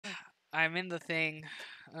I'm in the thing.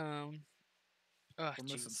 Oh, We're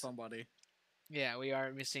missing jeez. somebody. Yeah, we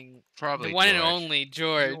are missing Probably the one and George. only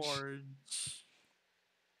George.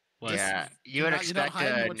 What? Yeah, you would expect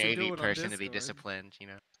a Navy person to be disciplined, you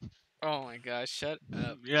know. Oh my gosh, shut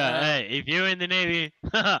up. Yeah, hey, if you're in the Navy,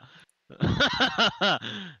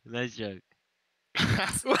 nice joke.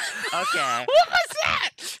 Okay. What was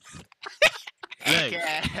that?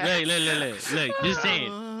 Look, just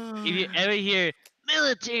saying. If you ever hear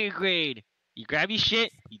military grade, you grab your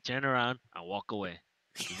shit, you turn around, and walk away.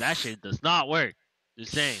 'Cause that shit does not work.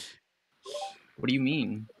 Just saying. What do you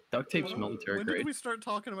mean? Duct tape's military When grade. did we start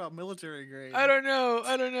talking about military grade? I don't know,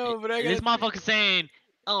 but I This got motherfucker saying,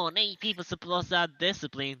 "Oh, Navy people supposed to have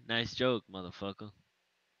discipline." Nice joke, motherfucker.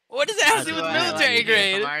 What does that have to do with military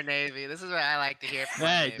grade? From our Navy. This is what I like to hear from our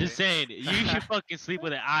Hey, Navy. just saying, you should fucking sleep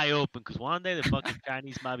with an eye open, cause one day the fucking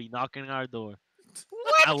Chinese might be knocking on our door.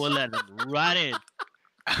 What? I will let them right in.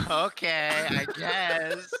 Okay, I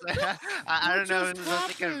guess. I don't know if this is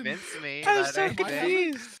supposed to happened? convince me. I'm but so okay.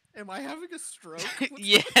 confused. Am I having a stroke? What's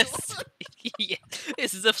Yes. Yeah.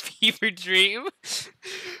 This is a fever dream.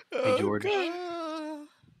 Hey, George.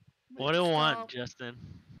 What do you want, Justin?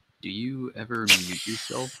 Do you ever mute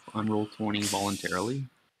yourself on Roll20 voluntarily?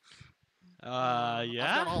 I've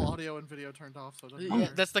Yeah. got all audio and video turned off, so it doesn't Yeah,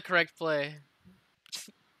 matter. that's the correct play.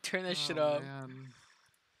 Turn that shit off. Man.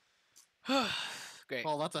 Great.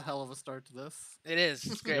 Well, that's a hell of a start to this. It is.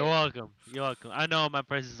 It's great. You're welcome. You're welcome. I know my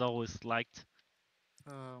presence is always liked.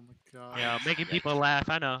 Oh my god. Yeah, making people laugh.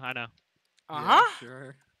 I know. Uh Yeah, huh.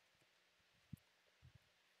 sure.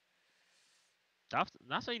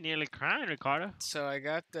 That's why you're nearly crying, Ricardo. So I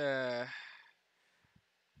got this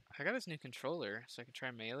new controller, so I can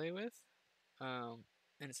try melee with. And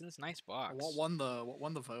it's in this nice box. What won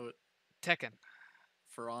the vote Tekken.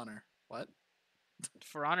 For Honor? What?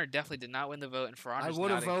 For Honor definitely did not win the vote, and For Honor I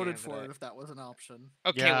would have voted for it if that was an option.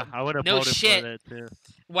 Okay, Yeah, well, I would have no voted shit. for that too.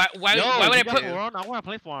 Why Yo, would I you put? got For Honor? I want to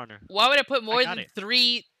play For Honor. Why would I put more got than it.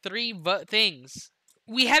 three things?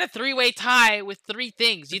 We had a three-way tie with 3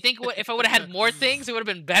 things. You think if I would have had more things, it would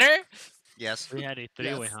have been better? Yes. We had a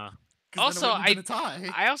three-way, Yes. huh? 'Cause then it Also, wouldn't have been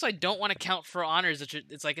a tie. I also don't want to count For Honor as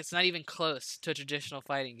it's like it's not even close to a traditional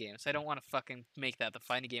fighting game, so I don't want to fucking make that the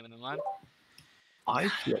fighting game of the month. I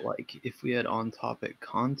feel like if we had on-topic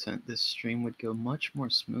content, this stream would go much more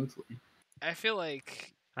smoothly. I feel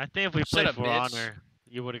like I think if we Shut played up, For bitch. Honor,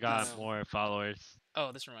 you would have got No. more followers.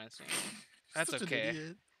 oh, this reminds me. That's Such an okay.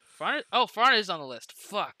 idiot. For Honor, For Honor is on the list.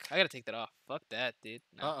 Fuck, I gotta take that off. Fuck that, dude.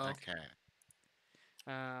 No. Uh-oh. Okay.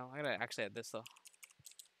 I gotta actually add this though.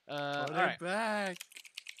 Put All it right. back.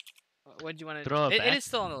 What do you want to? Throw it It back? is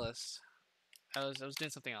still on the list. I was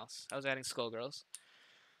doing something else. I was adding Skullgirls.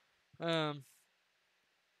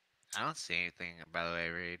 I don't see anything, by the way,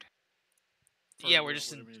 Reed. Yeah, What we're do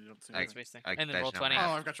just you in mean you don't see Dead Like- anything? Space thing, like and then there's roll no 20. map.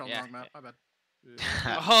 Oh, I've got you on the Yeah. wrong map. My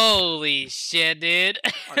bad. Holy shit, dude!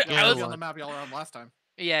 Alright, Yeah, y'all well. on the map y'all were on last time.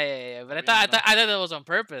 yeah. But I Yeah, thought no. I thought that was on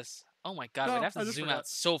purpose. Oh my god, No, we'd have I to just zoom forgot. out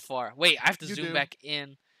so far. Wait, I have to You zoom do. back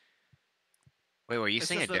in. Wait, were you It's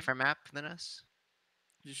seeing a just a- different map than us?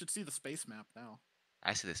 You should see the space map now.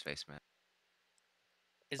 I see the space map.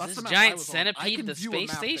 Is That's this the map I giant was on. I centipede can the view a space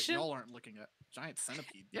map that station? y'all aren't looking at. Giant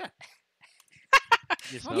centipede. Yeah.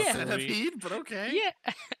 You It's smell not a Yeah. celery? centipede, but okay.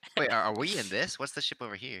 Yeah. Wait, are we in this? What's the ship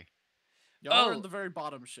over here? Y'all are Oh. in the very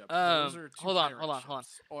bottom ship. Those are two hold on, pirate hold on.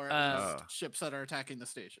 ships, or Uh, at least ships that are attacking the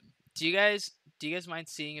station. Do you guys mind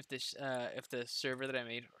seeing if the server that I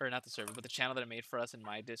made, or not the server, but the channel that I made for us in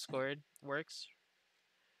my Discord works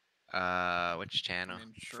Which channel? I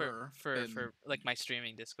mean, sure. for like my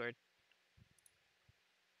streaming Discord?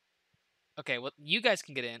 Okay, well you guys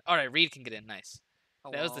can get in. All right, Reed can get in. Nice.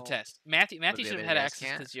 That was the test. Matthew the should have other had guys access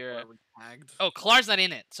can't? because you're. Are we tagged? Oh, Clar's not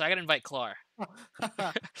in it, so I gotta invite Clar.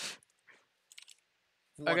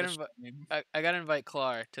 What gotta a invi- shame. I gotta invite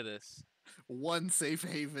Clar to this. One safe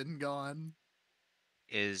haven gone.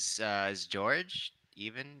 Is George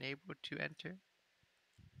even able to enter?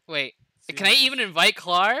 Wait, can I even invite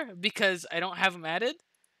Clar because I don't have him added?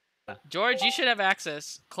 George, you should have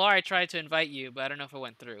access. Clar, I tried to invite you, but I don't know if it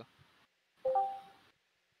went through.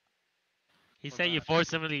 He We're said you back.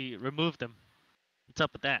 forcibly removed him. What's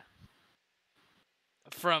up with that?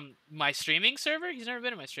 From my streaming server? He's never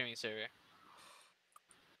been in my streaming server.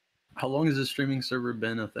 How long has the streaming server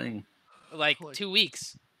been a thing? Like Like- 2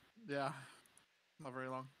 weeks. Yeah. Not very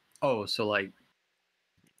long. Oh, so like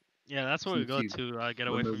Yeah, that's where we Since go you to get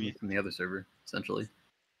away removed from me you. from the other server, essentially.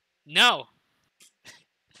 No.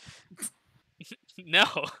 No.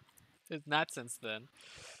 It's not since then.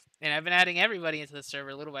 And I've been adding everybody into the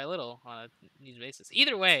server little by little on a needs basis.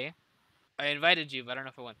 Either way, I invited you, but I don't know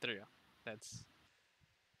if it went through. That's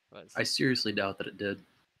Was. I seriously doubt that it did.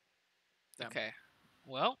 Damn. Okay.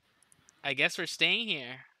 Well, I guess we're staying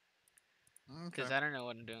here Okay. because I don't know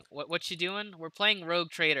what I'm doing. What you doing? We're playing Rogue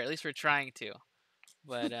Trader. At least we're trying to.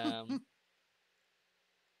 But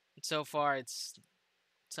so far it's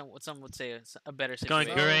what some would say is a better going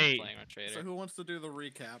situation than great. playing Rogue Trader. So who wants to do the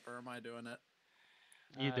recap, or am I doing it?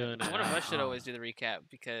 You doing it? One of us should always do the recap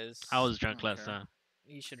because I was drunk last Okay. time.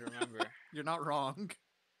 you should remember. You're not wrong.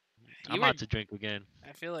 I'm You were- about to drink again.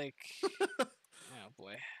 I feel like. Oh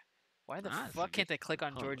boy. Why the Ah, it's a fuck can't good I click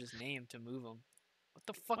on call. George's name to move him? What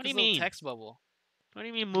the fuck What is do you a little mean? text bubble? What do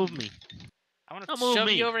you mean move me? I want Don't to move shove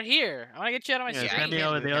me. you over here. I want to get you out of my Yeah, Yeah, screen. send me can't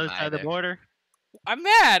over move the him other side of the either. border. I'm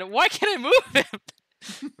mad. Why can't I move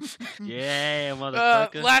him? Yeah,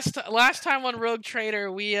 motherfucker. Last time on Rogue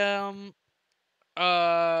Trader, we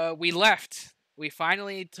left. We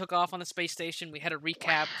finally took off on the space station. We had a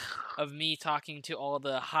recap of me talking to all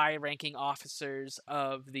the high-ranking officers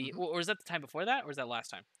of the. Mhm. Or was that the time before that, or was that last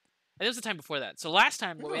time? I think it was the time before that. So last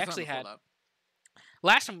time, what we actually had.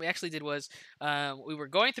 Last time we actually did was we were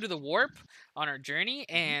going through the warp on our journey,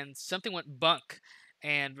 and something went bunk,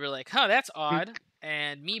 and we're like, "Huh, that's odd."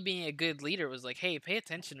 And me being a good leader was like, "Hey, pay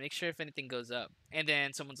attention, make sure if anything goes up." And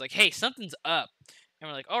then someone's like, "Hey, something's up," and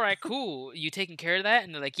we're like, "All right, cool. You taking care of that?"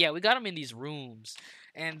 And they're like, "Yeah, we got them in these rooms."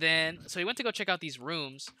 And then so we went to go check out these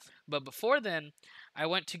rooms, but before then, I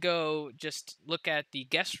went to go just look at the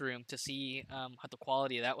guest room to see what the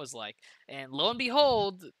quality of that was like. And lo and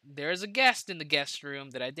behold, there's a guest in the guest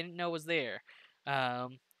room that I didn't know was there.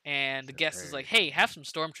 And the guest is like, "Hey, have some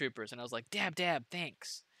stormtroopers." And I was like, "Dab, dab,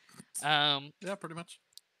 thanks." Yeah, pretty much.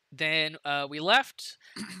 Then we left,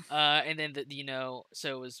 and then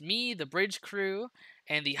so it was me, the bridge crew,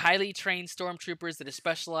 and the highly trained stormtroopers that are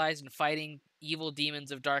specialized in fighting evil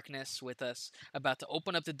demons of darkness with us, about to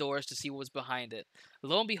open up the doors to see what was behind it.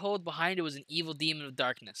 Lo and behold, behind it was an evil demon of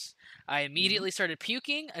darkness. I immediately started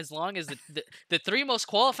puking, as long as the three most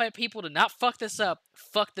qualified people to not fucked this up,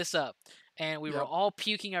 and we were Yep. all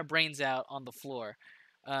puking our brains out on the floor.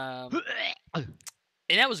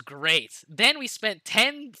 And that was great. Then we spent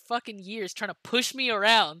 10 fucking years trying to push me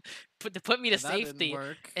around, to put me to And that didn't safety.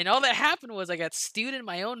 work. And all that happened was I got stewed in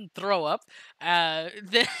my own throw up.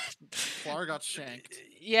 Then Flar got shanked.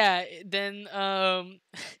 yeah, then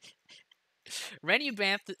Renu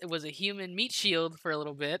Banth was a human meat shield for a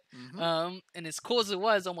little bit. Mhm. And as cool as it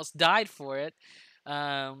was, almost died for it.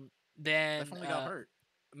 Then Definitely got hurt.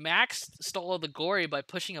 Max stole the glory by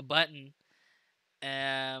pushing a button.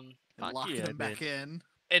 And Fuck locking yeah, him back dude. in.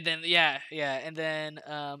 And then and then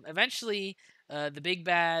eventually the big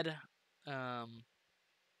bad,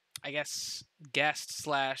 I guess guest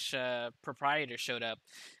slash proprietor showed up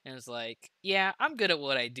and was like, "Yeah, I'm good at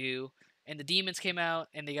what I do." And the demons came out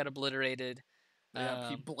and they got obliterated. Yeah,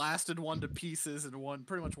 he blasted one to pieces in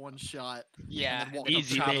pretty much one shot. Yeah, And then walked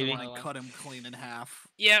Easy, up to baby. the one and cut him clean in half.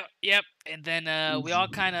 Yep. And then we all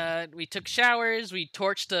Easy. we took showers, we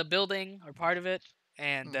torched the building or part of it,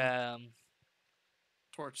 and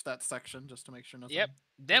Torch that section just to make sure nothing. yep.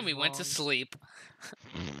 Then goes we went to wrong. sleep.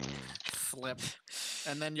 Slip.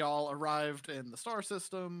 And then y'all arrived in the star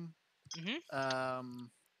system. Mhm.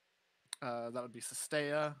 That would be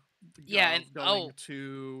Sistea. Yeah, and- going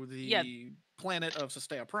to the yeah. planet of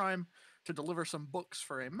Sistea Prime to deliver some books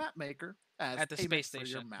for a map maker as At the payment space for your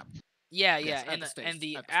station. map. Yeah, Yes, yeah, at the station, and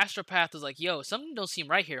the at the station. astropath was like, "Yo, something don't seem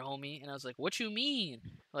right here, homie." And I was like, "What you mean?"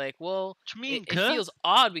 Like, "Well, What you mean, it feels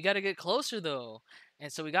odd. We got to get closer though."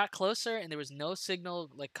 And so we got closer, and there was no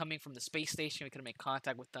signal like coming from the space station. We couldn't make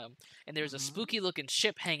contact with them, and there was a Mhm. spooky looking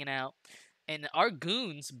ship hanging out, and our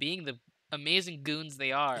goons, being the amazing goons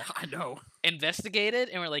they are, I know. investigated,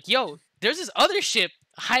 and we're like, "Yo, there's this other ship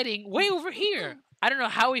hiding way over here." I don't know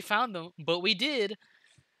how we found them, but we did.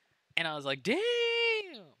 And I was like, "Damn!"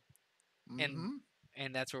 And- Mhm.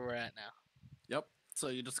 And that's where we're at now. Yep. So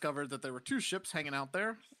you discovered that there were two ships hanging out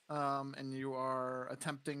there, and you are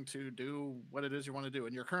attempting to do what it is you want to do,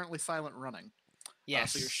 and you're currently silent running.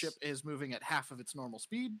 Yes. So your ship is moving at half of its normal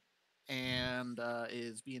speed, and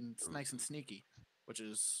is being nice and sneaky, which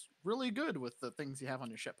is really good with the things you have on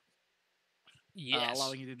your ship. Yes.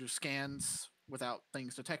 Allowing you to do scans without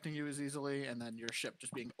things detecting you as easily, and then your ship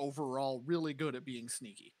just being overall really good at being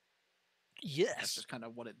sneaky. That's Yes. just kind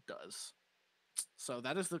of what it does. So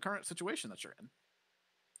that is the current situation that you're in.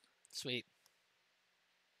 Sweet.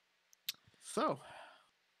 So,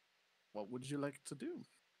 what would you like to do?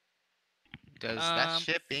 Does that Um,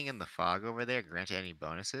 ship being in the fog over there grant you any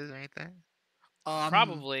bonuses or anything?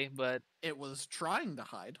 Probably, but It was trying to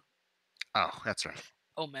hide. Oh, that's right.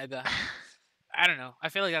 Omega. I don't know. I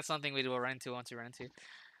feel like that's something we will run into once we run into.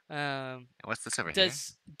 And what's this over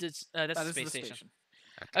Does that's That the is space the station. station.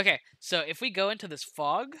 Okay, so if we go into this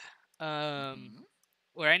fog, Mhm.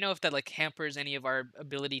 where I know if that like hampers any of our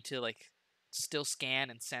ability to like still scan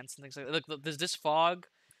and sense and things like that. Look, does this fog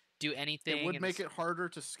do anything? It would in make this- it harder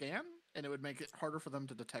to scan, and it would make it harder for them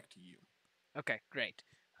to detect you. Okay, great.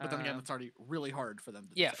 But then again, it's already really hard for them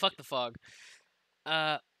to yeah, detect fuck you. the fog.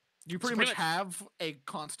 Uh, You so pretty pretty much have a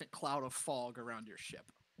constant cloud of fog around your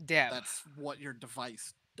ship. damn. That's what your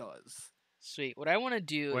device does. Sweet. What I want to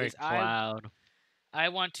do Word is cloud. I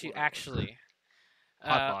want to Whatever. actually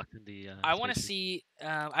Hotbox in the. I want to spaceship. see.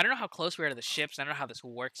 I don't know how close we are to the ships. I don't know how this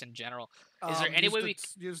works in general. Is there any use way the, we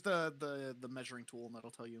use the measuring tool, and that'll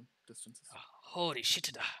tell you distances? Holy shit!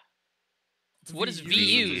 It's What is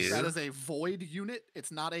VUs? That is a void unit.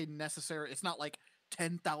 It's not a necessary. It's not like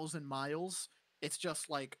 10,000 miles. It's just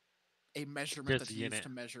like a measurement Just that's a used unit. to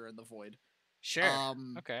measure in the void. Sure.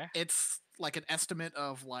 Okay. It's like an estimate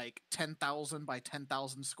of like 10,000 by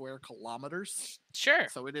 10,000 square kilometers. Sure.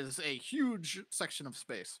 So it is a huge section of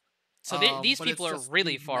space. So these but it's people are just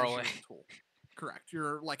really the far away. measuring tool. Correct.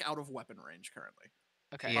 You're like out of weapon range currently.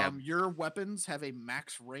 Okay. Yeah. Your weapons have a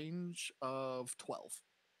max range of 12.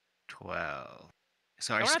 12.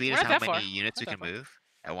 So our We're not- speed we're is not how that far. many units we Not can that far. move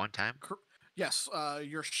at one time? Yes,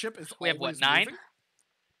 your ship is We have what, always 9? moving.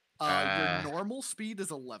 Uh, Your normal speed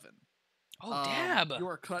is 11. Oh damn.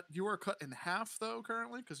 You are cut in half though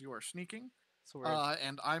currently because you are sneaking. So we're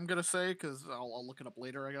And I'm gonna say because I'll look it up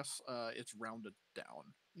later. I guess it's rounded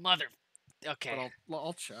down. mother. Okay. But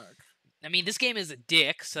I'll check. I mean, this game is a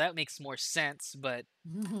dick, so that makes more sense. But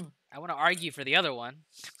I want to argue for the other one.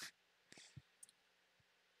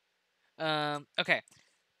 Okay.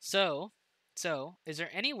 So is there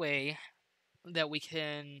any way that we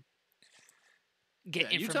can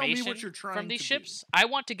get Yeah, you tell me information what you're trying from these to do. ships? I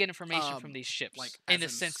want to get information from these ships, Like in as the in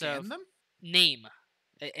sense scan of them. name,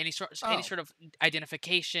 any sort Oh. of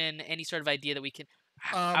identification, any sort of idea that we can.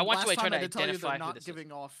 I want last to try time to I did tell you identify they're who not this is.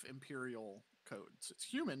 giving off imperial codes. It's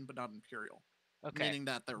human, but not imperial. Okay. Meaning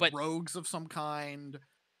that they're But- rogues of some kind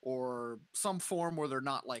or some form where they're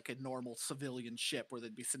not like a normal civilian ship where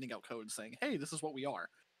they'd be sending out codes saying, "Hey, this is what we are."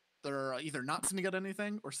 They're either not sending out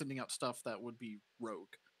anything or sending out stuff that would be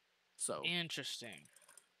rogue. So Interesting.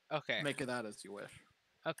 Okay. make of that as you wish.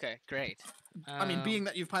 Okay. Great. I mean, being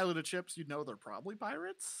that you've piloted ships, you know they're probably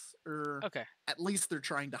pirates, or Okay. at least they're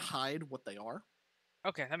trying to hide what they are.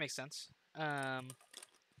 Okay, that makes sense.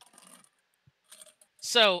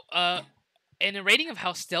 So, in a rating of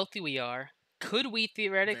how stealthy we are, could we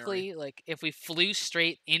theoretically, like, if we flew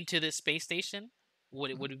straight into this space station,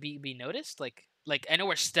 would it be noticed? Like I know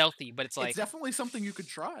we're stealthy, but it's like It's definitely something you could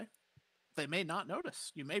try. They may not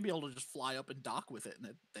notice. You may be able to just fly up and dock with it,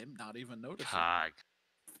 and they not even notice. Cog.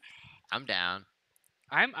 I'm down.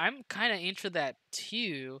 I'm kind of into that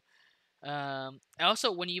too.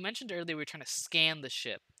 Also, when you mentioned earlier we were trying to scan the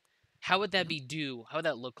ship, how would that be due? How would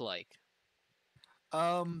that look like?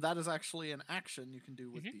 That is actually an action you can do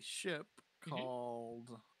with Mhm. the ship Mhm. called.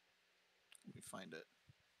 Let me find it.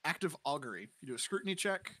 Active augury. You do a scrutiny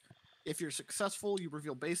check. If you're successful, you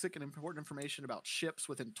reveal basic and important information about ships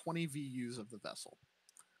within 20 VUs of the vessel.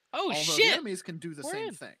 Oh Although the shit! enemies can do the We're same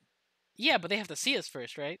in. thing. Yeah, but they have to see us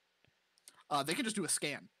first, right? They can just do a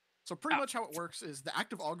scan. So pretty Oh. much how it works is the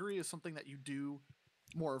active augury is something that you do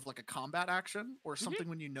more of like a combat action or something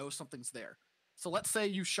when you know something's there. So let's say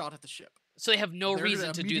you shot at the ship. So they have no They're gonna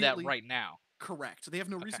reason to do that immediately- right now. Correct. They have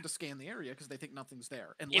no Okay. reason to scan the area because they think nothing's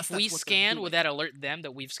there. If Unless we that's what they're scan, doing. would that alert them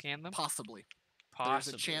that we've scanned them? Possibly.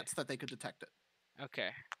 Possibly. There's a chance that they could detect it.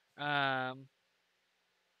 Okay. I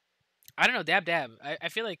don't know. Dab. I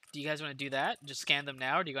feel like. Do you guys want to do that? Just scan them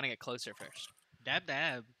now, or do you want to get closer first? Dab.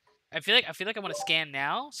 I feel like I want to scan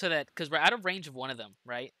now, so that because we're out of range of one of them,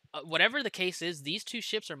 right? Whatever the case is, these two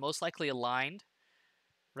ships are most likely aligned,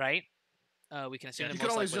 right? We can assume Yeah. they're You could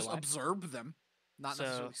most always likely just aligned. observe them, not So-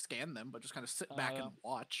 necessarily scan them, but just kind of sit back and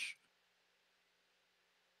watch.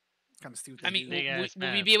 Kind of see what they I mean, do. Big ass would we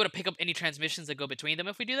map. be able to pick up any transmissions that go between them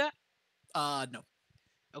if we do that? No.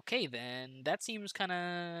 Okay, then that seems kind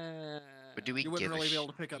of. But do we You wouldn't give a really be sh- able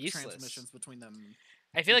to pick up useless. transmissions between them.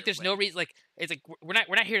 I feel like either there's no way. reason. Like it's like we're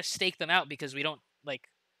not here to stake them out because we don't like.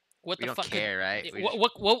 What We the don't fuck? care, right? We just-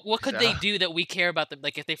 What could they So- do that we care about them?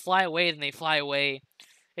 Like if they fly away, then they fly away.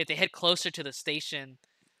 If they head closer to the station,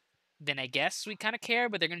 then I guess we kind of care.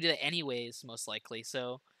 But they're gonna do that anyways, most likely.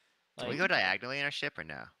 So, Can like, we go diagonally in our ship or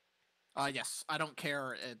no? Yes, I don't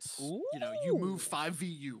care. It's you move Ooh. 5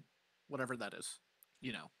 VU, whatever that is.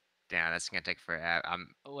 You know. Damn, that's gonna take forever.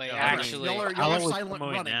 wait, Yeah, actually, y'all are How long was silent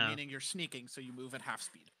promoting running, now? meaning you're sneaking, so you move at half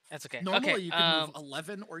speed. that's okay. Normally, okay, you can move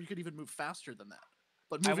 11, or you could even move faster than that.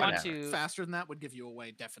 But I moving want to- faster than that would give you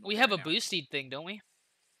away, definitely. we have a right now. boosted thing, don't we?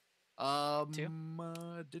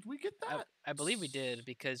 Did we get that? I believe we did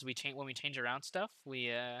because when we change around stuff,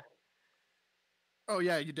 we Oh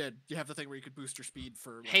yeah, you did. You have the thing where you could boost your speed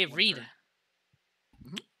for. Like, Hey, one Reed. turn.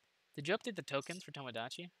 Mhm. Did you update the tokens for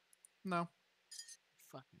Tomodachi? No,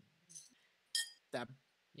 Fucking, that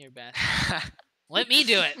you're bad. Let me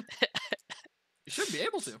do it. you should be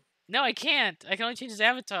able to. No, I can't. I can only change his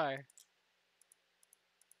avatar.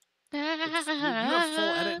 You have full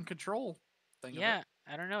edit and control. Thing of Yeah, it.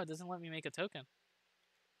 I don't know. It doesn't let me make a token.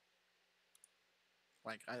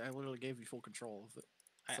 Like I literally gave you full control of it.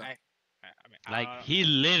 So. I mean, Like I don't- he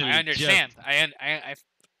literally. I understand.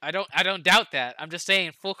 I don't doubt that. I'm just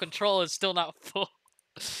saying full control is still not full.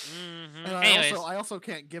 Mm-hmm. And Anyways. I also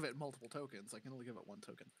can't give it multiple tokens. I can only give it one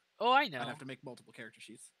token. Oh, I know. I'd have to make multiple character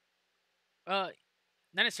sheets. Not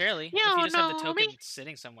necessarily. You If you just have the know token me.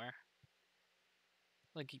 sitting somewhere.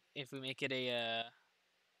 Like if we make it a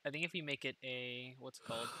I think if you make it a what's it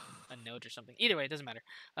called, a node or something. Either way, it doesn't matter.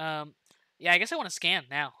 Yeah, I guess I want to scan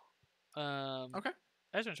now. Okay.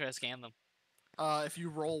 I just want to try to scan them. If you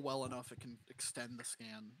roll well enough, it can extend the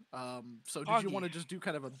scan. So did you want to just do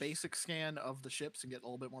kind of a basic scan of the ships and get a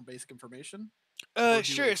little bit more basic information? Or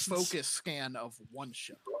do a focus scan of one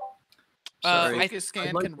ship. Sorry, Focus scan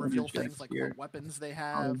I'd like can to reveal interject things like here. what weapons they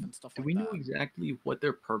have and stuff Do like we know that. exactly what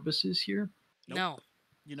their purpose is here? Nope. No.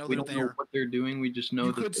 You know We they're don't know there. what they're doing. We just know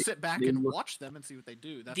You that could sit back they and look- watch them and see what they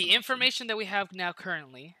do. That's The an option. information that we have now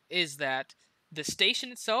currently is that the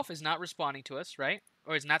station itself is not responding to us, right?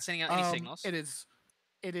 Or is not sending out any signals. It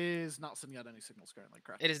is not sending out any signals currently,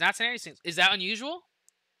 correct? It is not sending any signals. Is that unusual?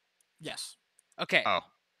 Yes. Okay. Oh.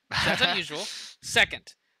 That's unusual.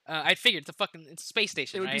 Second, I figured it's a space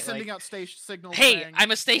station, It would right? be sending Like, out station signals. hey, saying,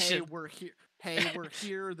 I'm a station. Hey, we're here. Hey, we're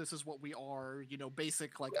here. This is what we are. You know,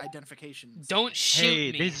 basic like identification. Don't signals. shoot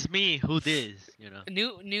Hey, me. this is me. Who this? You know.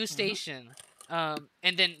 New station.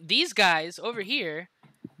 And then these guys over here,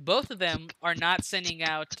 both of them are not sending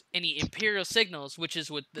out any imperial signals, which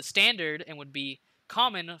is what the standard and would be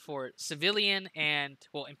common for civilian and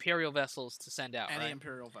imperial vessels to send out, Any right?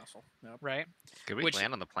 imperial vessel. Yep. Right. Could we Which-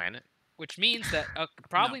 land on the planet? Which means that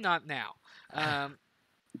probably not now. You would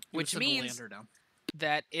Which send a means lander down.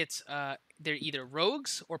 that it's they're either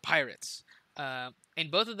rogues or pirates, and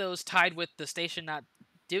both of those tied with the station not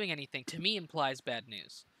doing anything to me implies bad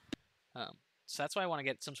news. So that's why I want to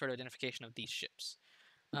get some sort of identification of these ships.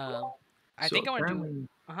 I think I want to do.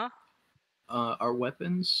 apparently, our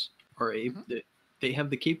weapons are they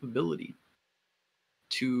have the capability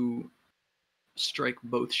to strike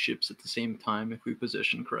both ships at the same time if we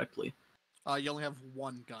position correctly. You only have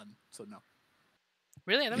one gun, so no.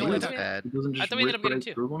 Really? I thought You we only ended have up getting- It doesn't I just thought we ended rip up getting right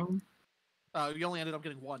two. through one of them. You only ended up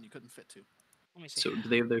getting one. You couldn't fit two. Let me see. So do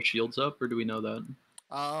they have their shields up, or do we know that?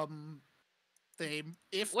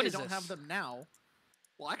 If What they is don't have this? them now,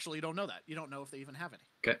 well, actually, you don't know that. You don't know if they even have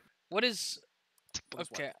any. What is? What is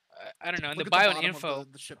what? Okay, I don't know. In Look the at bio and bottom of info.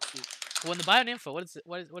 the ship sheet. Well, in the bio and info,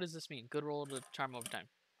 what does this mean? Good roll to charm overtime.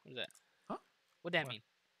 What is that? Huh? What'd that What? mean?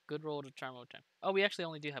 Good roll to charm overtime. Oh, we actually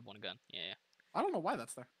only do have one gun. Yeah. I don't know why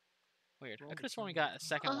that's there. Weird. Roll I to could have sworn we charm got a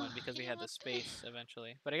second one Oh, because we you had the want space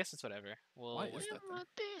eventually. But I guess it's whatever. We'll, Why is that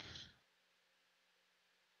there?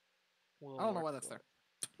 we'll I don't know work why that's for there.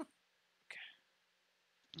 it.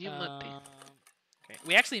 You look Okay.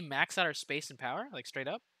 We actually max out our space and power, like straight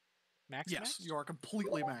up. Max. Yes, max? you are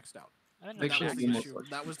completely maxed out. I didn't know Actually, that. That was, the almost issue. like-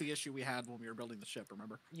 That was the issue we had when we were building the ship.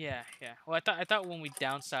 Remember? Yeah. Well, I thought when we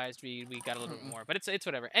downsized, we got a little bit more, but it's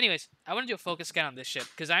whatever. Anyways, I want to do a focus scan on this ship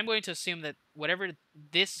because I'm going to assume that whatever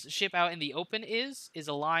this ship out in the open is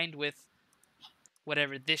aligned with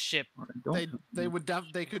whatever this ship. I don't They know. they would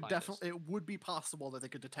they could Find us. definitely it would be possible that they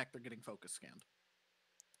could detect they're getting focus scanned.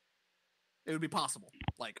 It would be possible.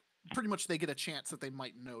 Like pretty much they get a chance that they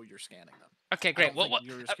might know you're scanning them. Okay, I great. don't What?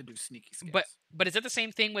 think yours can do sneaky scans. But is that the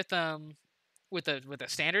same thing with a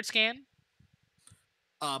standard scan?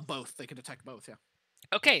 Both they can detect both. Yeah,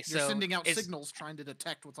 Okay, you're so sending out is- signals trying to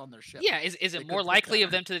detect what's on their ship. Yeah, is They it could more detect likely that.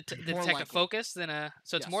 of them to More detect a likely. focus than a?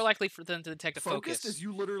 So it's more Yes. likely for them to detect a Focused focus. is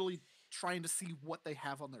you literally trying to see what they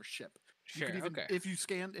have on their ship. You Sure. could even, Okay.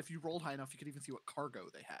 if you rolled high enough, you could even see what cargo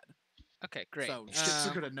they had. Okay. Great. So ships are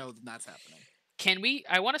Um, gonna know that that's happening. Can we?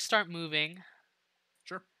 I want to start moving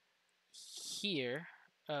Sure. here.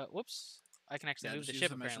 Whoops. I can actually Yeah, move just the use ship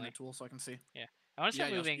the apparently. measurement tool so I can see. I want to Yeah,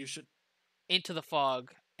 start moving you should. into the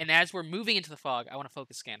fog, and as we're moving into the fog, I want to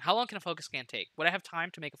focus scan. How long can a focus scan take? Would I have time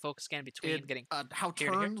to make a focus scan between It, getting how here to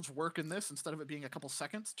here? turns work in this, instead of it being a couple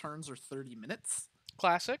seconds, turns are 30 minutes.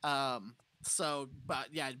 classic?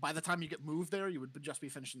 But yeah, by the time you get moved there, you would just be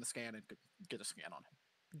finishing the scan and could get a scan on him.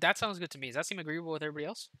 That sounds good to me. Does that seem agreeable with everybody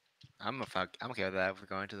else? I'm okay with that. If we're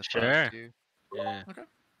going to the Sure. front too. Yeah.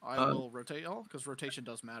 I will rotate y'all because rotation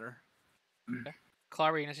does matter. Claw,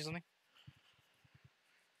 were you gonna say something?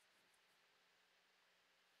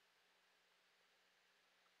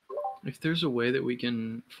 If there's a way that we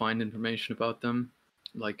can find information about them,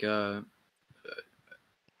 like a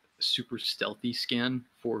super stealthy scan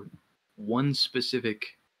for one specific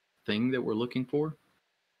thing that we're looking for.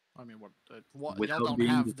 I mean, what y'all Without don't being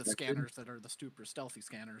have the detected? scanners that are the super stealthy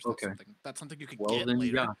scanners. Okay. That's something you could Well, get then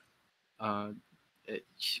later. yeah.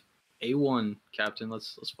 A1, Captain.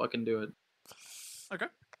 Let's fucking do it. Okay.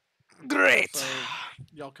 Great. So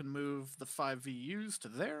y'all can move the 5 VUs to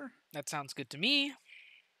there. That sounds good to me.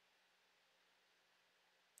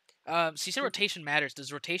 So you said rotation matters.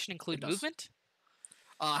 Does rotation include does. movement?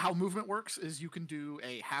 How movement works is you can do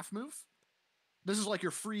a half move. This is like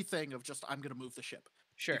your free thing of just, I'm going to move the ship.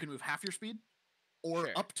 Sure. You can move half your speed or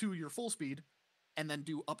Sure. up to your full speed and then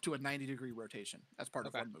do up to a 90-degree rotation as part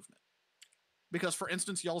of Okay. one movement. Because, for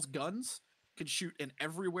instance, y'all's guns can shoot in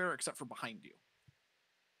everywhere except for behind you.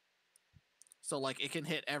 So, like, it can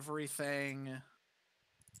hit everything,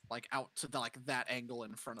 like, out to, like, that angle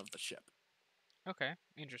in front of the ship. Okay,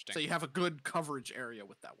 interesting. So you have a good coverage area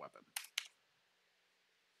with that weapon.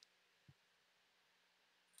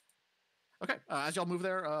 Okay, as y'all move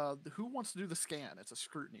there, who wants to do the scan? It's a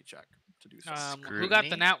scrutiny check to do so. Who got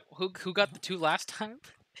the who got the 2 last time?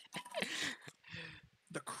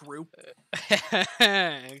 The crew.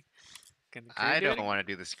 Can the crew I do don't it? want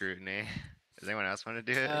to do the scrutiny. Does anyone else want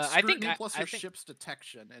to do it? It's I think scrutiny plus I your think- ship's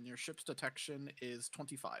detection, and your ship's detection is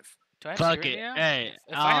 25. Do I have Fuck scrutiny it. now? Hey,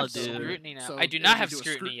 If I I'll have do it. scrutiny now, So I do if not you have do a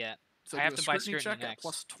scrutiny yet. So I do have a to buy scrutiny scrutiny check at next.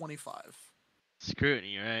 plus 25.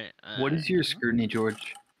 Scrutiny, right? What is your scrutiny,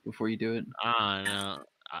 George? Before you do it. I don't know.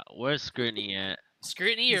 Where's scrutiny at?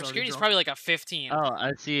 Scrutiny, He's your already scrutiny is drunk. probably like a 15. Oh,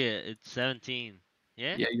 I see it. It's 17.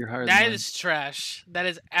 Yeah. Yeah, you're higher That than mine. is trash. That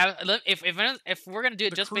is if we're gonna do it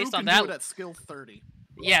The just crew based on can that. do it at skill 30.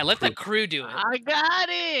 Yeah, let the crew do it. I got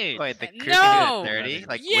it. Wait, the crew No! can do it at 30?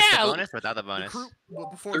 Like, with Yeah, the bonus or without the The bonus? crew, well,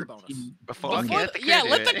 before the bonus. 13. Before, Bonus. okay, let the crew Yeah, do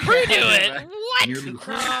let it. the crew do it. What? Nearly The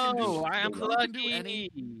crew can do- No, I am the crew can do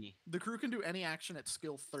lucky. The crew can do any action at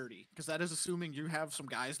skill 30, because that is assuming you have some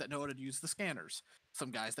guys that know how to use the scanners,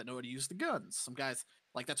 some guys that know how to use the guns, some guys,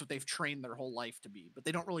 like, that's what they've trained their whole life to be, but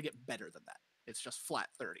they don't really get better than that. It's just flat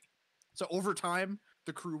 30. So over time,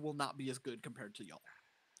 the crew will not be as good compared to y'all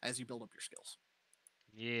as you build up your skills.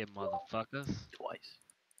 Yeah, motherfuckers. Twice.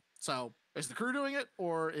 So is the crew doing it,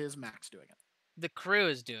 or is Max doing it? The crew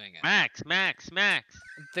is doing it. Max.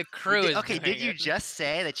 The crew is Okay, doing did you it. just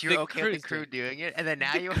say that you're The okay with the crew's crew doing it, and then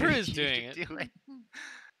now The you crew's want to doing it. do it?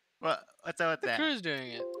 Well, what's up with The that? crew's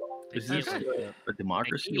doing it. Is Okay. this a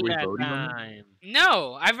democracy? Are We we had voting on it? time.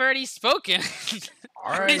 No, I've already spoken.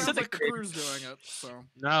 Alright, So sounds the like the crew's doing it. So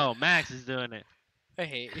No, Max is doing it. I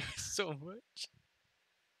hate you so much.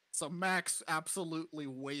 so Max, absolutely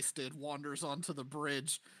wasted, wanders onto the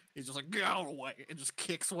bridge. He's just like, go away, and just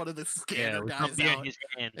kicks one of the scanner with some guys beer in out his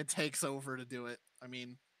hand. and takes over to do it. I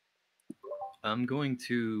mean, I'm going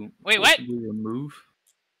to Wait, what? forcibly remove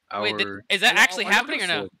our. Wait, is that Well, actually are y'all happening or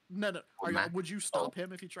gonna no? No. Max. Would you stop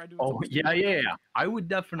him if he tried to? Oh exhaust yeah, you? yeah. I would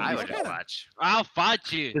definitely I would Okay, stop then. watch. I'll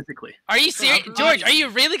fight you. physically. Are you serious, I'm George? not- Are you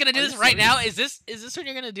really gonna do Are this you right now? serious? Is this when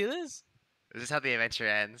you're gonna do this? Is this how the adventure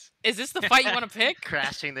ends? Is this the fight you want to pick?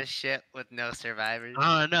 Crashing the ship with no survivors?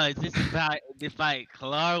 I don't know. Is this the fight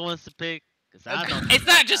Clark wants to pick? Cause I don't. It's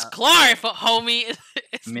not just Clar, homie.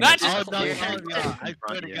 It's I mean, not it's just. all Oh, no, clear no, in no, I front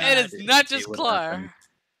swear of to you. God. It is See not just what Clar. happens.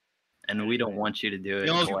 And we don't want you to do it.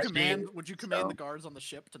 Yo, Would you Watch command? me. Would you command So- the guards on the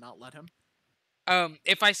ship to not let him?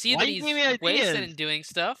 If I see Why that you he's give me wasted ideas? and doing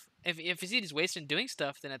stuff, if you see that he's wasted and doing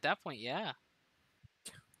stuff, then at that point, yeah.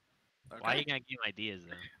 Why you gonna give me ideas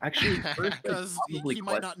though? Actually, first, I'd Because probably he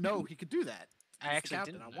might not question- know he could do that. I He's the actually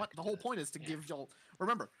captain. didn't. I know I want could the do whole that. point is to Yeah. give y'all.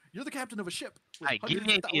 Remember, you're the captain of a ship with Alright, give hundreds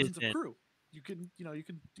me of ideas thousands of then. crew. You can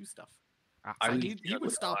do stuff. I So would he juggle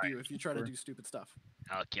would stop the you if you try to for- do stupid stuff.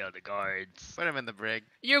 I'll kill the guards. Put him in the brig.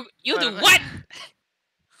 You Put do him in- what?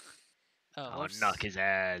 Oh, I'll whoops. knock his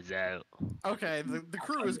ass out. Okay, the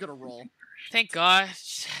crew is gonna roll. Thank God.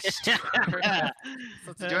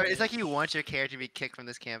 George, it's like you want your character to be kicked from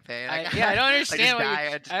this campaign. I don't understand what die,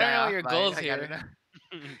 your, just I don't die know off what your by- goals like, I here.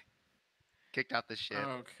 don't know. Kicked off the ship.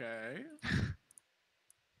 Okay.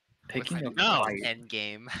 Taking a With No. fight End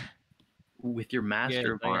game. with your master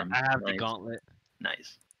Yeah, of like, arms. I have the nice. gauntlet.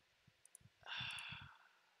 Nice.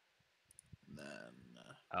 Then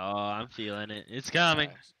Oh, I'm feeling it. It's coming.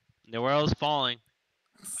 Gosh, The world's falling.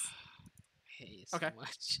 I hate you so Okay.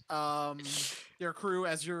 much. your crew,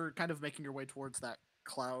 as you're kind of making your way towards that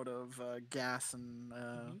cloud of gas and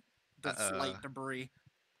the Uh-oh. light debris,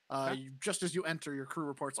 Okay. just as you enter, your crew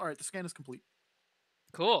reports, "All right, the scan is complete."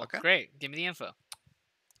 Cool. Okay. Great. Give me the info.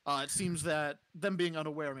 It seems that them being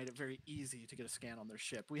unaware made it very easy to get a scan on their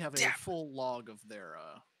ship. We have a Damn. full log of their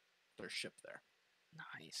ship there,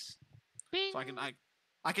 Nice. so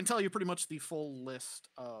I can tell you pretty much the full list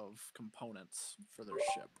of components for their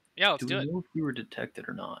ship. Yeah, let's Do do we it. know if we were detected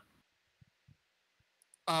or not?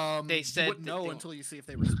 They You said wouldn't that know they until you see if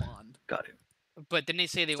they respond. Got it. But didn't they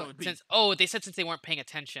say they So weren't it'd be- since they said since they weren't paying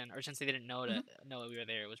attention or since they didn't know to know we were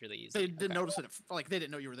there, it was really easy. They didn't Okay. notice it. Like they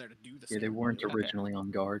didn't know you were there to do the. Yeah, they scan. weren't Okay. originally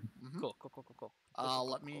on guard. Mhm. Cool.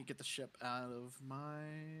 Let me get the ship out of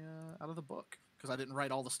my out of the book because I didn't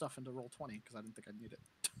write all the stuff into roll 20 because I didn't think I'd need it.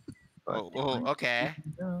 But Oh, okay.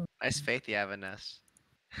 no. Nice faith you have in us.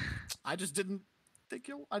 I just didn't think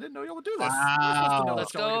I didn't know y'all would do this. You're supposed to know Wow.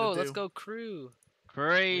 Let's what y'all are gonna go. do. Let's go, crew. I mean,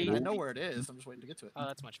 I Crazy. know where it is. I'm just waiting to get to it. Oh,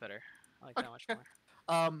 that's much better. I like that much Okay.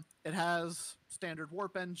 more. It has standard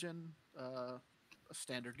warp engine, a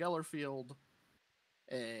standard Geller field,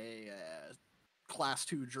 a class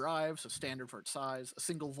 2 drive, so standard for its size, a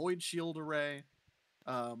single void shield array,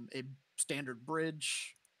 a standard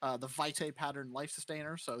bridge, the Vitae pattern life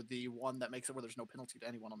sustainer, so the one that makes it where there's no penalty to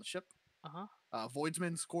anyone on the ship.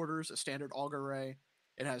 Voidsman's quarters, a standard auger array.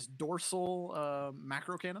 It has dorsal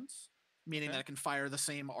macro cannons, meaning Okay. that it can fire the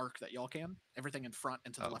same arc that y'all can, everything in front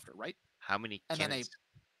and to the Oh. left or right. How many And then cannons?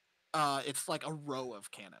 it's like a row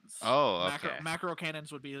of cannons. Oh, okay. Macro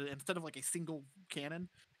cannons would be instead of like a single cannon,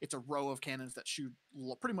 it's a row of cannons that shoot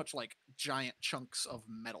pretty much like giant chunks of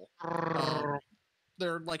metal.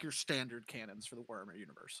 They're like your standard cannons for the Warhammer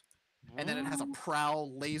universe. And then it has a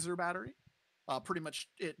prowl laser battery. Pretty much,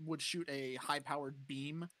 it would shoot a high-powered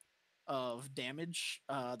beam of damage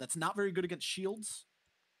that's not very good against shields,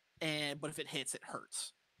 but if it hits, it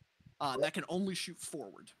hurts. That can only shoot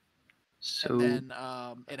forward. So And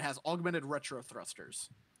then it has augmented retro thrusters.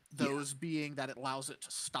 Those being that it allows it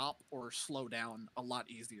to stop or slow down a lot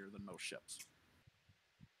easier than most ships.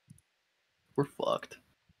 we're fucked.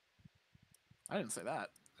 I didn't say that.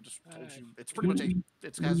 I just told Alright. you it's pretty much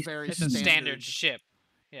it has very It's a standard ship.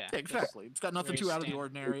 Yeah. Yeah, exactly. It's got nothing very too out of the standard.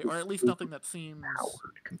 ordinary, or at least nothing that seems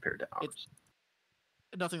Powered compared to ours.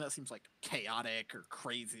 nothing that seems like chaotic or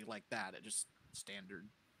crazy like that. It just standard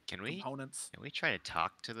Can we components. try to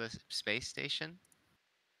talk to the space station?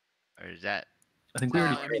 Or is that I think we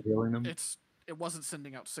already I tried hailing them. It wasn't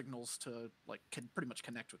sending out signals to like pretty much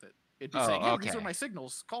connect with it. It'd be Oh, saying, "Hey, these are okay. my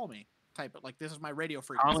signals. Call me." Type it like this is my radio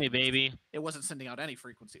frequency. Call me, baby. It wasn't sending out any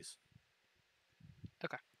frequencies.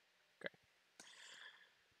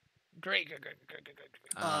 Great.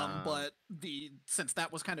 But since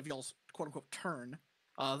that was kind of y'all's quote unquote turn,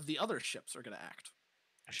 the other ships are going to act.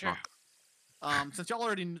 Sure. Since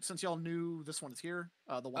y'all knew this one is here,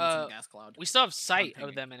 the one that's in the gas cloud. We still have sight pinging.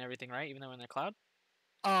 of them and everything, right? Even though we're in the cloud.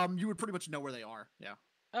 You would pretty much know where they are. Yeah.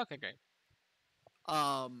 Okay, great.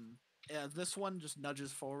 Yeah, this one just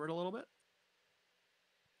nudges forward a little bit.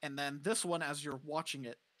 And then this one, as you're watching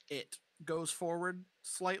it, it goes forward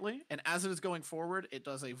slightly. And as it is going forward, it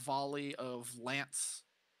does a volley of lance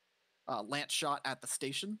shot at the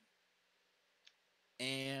station.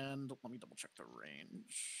 And let me double check the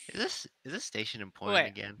range. is this station important Wait.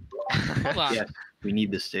 again? Hold on. Yeah, we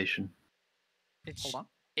need this station. It's, Hold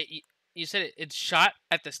on. you said it's shot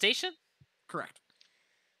at the station? Correct.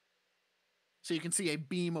 So you can see a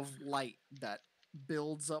beam of light that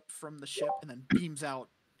builds up from the ship and then beams out,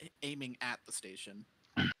 aiming at the station.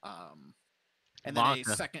 And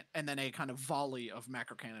then a kind of volley of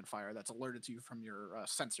macro cannon fire that's alerted to you from your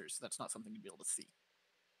sensors. That's not something you'd be able to see.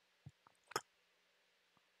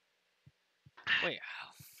 Wait, how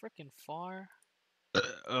freaking far?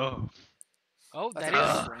 Oh. Oh, That's that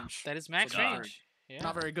max is range. that is max So not range. Yeah.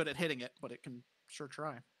 Not very good at hitting it, but it can sure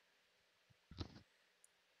try.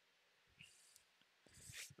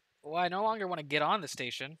 Well, I no longer want to get on the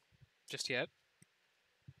station just yet.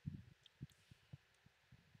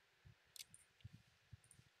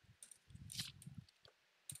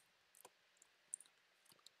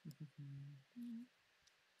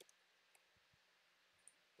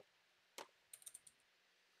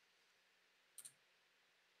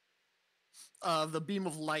 The beam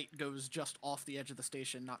of light goes just off the edge of the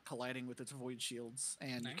station, not colliding with its void shields,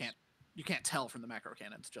 and Nice. you can't tell from the macro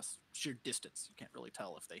cannons, just sheer distance. You can't really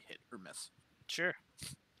tell if they hit or miss. Sure.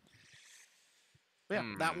 But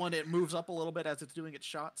yeah, that one, it moves up a little bit as it's doing its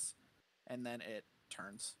shots, and then it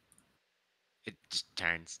turns. It just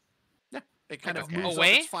turns. Yeah, it kind of Okay. moves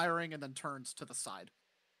Away? up its firing and then turns to the side.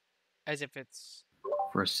 As if it's,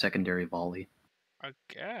 For a secondary volley. I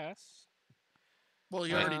guess. Well,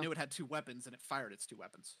 you already Uh, knew it had two weapons, and it fired its two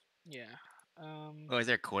weapons. Yeah. Oh, is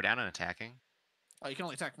there a cooldown on attacking? You can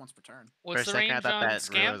only attack once per turn. What's For the a second, I range thought on that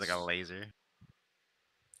really was like a scans? laser.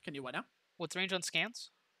 Can you what now? What's the range on scans?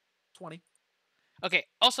 20. Okay.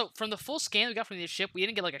 Also, from the full scan we got from the ship, we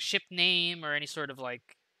didn't get like a ship name or any sort of like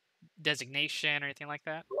designation or anything like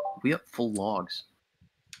that. We have full logs.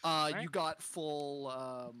 You got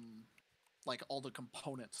full like all the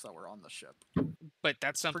components that were on the ship. But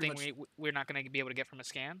that's something much- we're not going to be able to get from a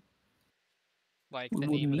scan. Like We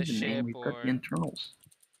the wouldn't name of the need the name. ship We've or got the internals.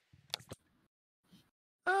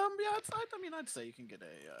 Yeah, I'd say you can get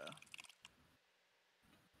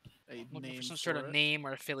a looking name for some sort of it. name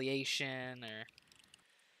or affiliation or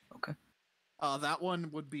Okay. That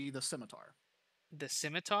one would be the scimitar. the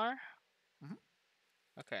scimitar. Mhm.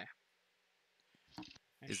 Okay.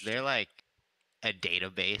 Is there like a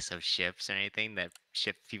database of ships or anything that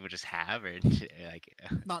ship people just have, or like?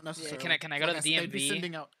 Not Yeah, necessarily. can I go to the They'd be DMV?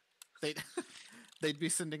 sending out they'd be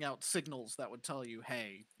sending out signals that would tell you,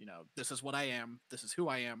 hey, this is what I am, this is who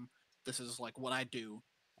I am, this is like what I do,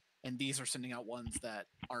 and these are sending out ones that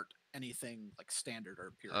aren't anything like standard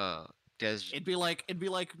or pure. Does It'd be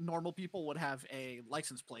like normal people would have a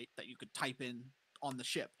license plate that you could type in on the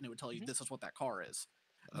ship, and it would tell you Mhm. this is what that car is.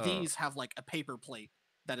 Oh. These have like a paper plate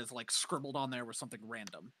that is like scribbled on there with something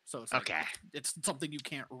random, so it's like, okay? it's something you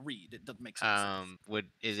can't read. It doesn't make sense.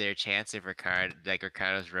 Is there a chance if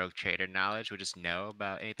Ricardo's rogue trader knowledge would just know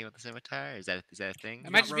about anything with the scimitar? Is that a thing?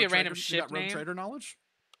 It might just be a random You ship got rogue name. trader knowledge.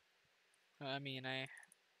 I mean,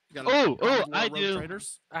 You got Oh, common law I rogue do.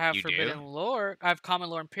 Traders? I have You do? forbidden lore. I have common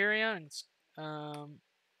lore Imperia, and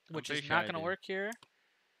which is pretty sure not I going to do. work here.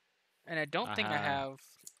 And I don't think I Uh-huh. have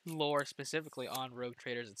lore specifically on rogue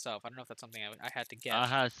traders itself. I don't know if that's something I had to get. I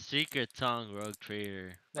have secret tongue rogue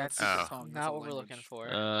trader. That's secret Oh. tongue, that's not a what we're looking language. for.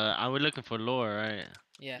 I was looking for lore, right?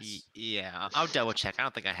 Yes. Yeah, I'll double check. I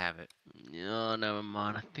don't think I have it. No, never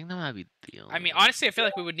mind. I think that might be the I mean, only- honestly, I feel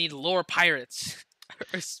like we would need lore pirates. Or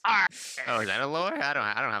Oh, is that a lore? I don't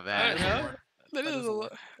have I that. don't know. lore. That That is is a a lore.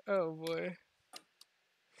 lore. Oh boy.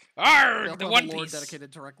 They Arrgh, also the have One a lore Piece. dedicated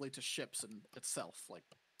directly to ships and itself, like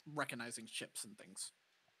recognizing ships and things.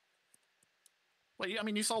 Well, I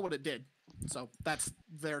mean, you saw what it did, so that's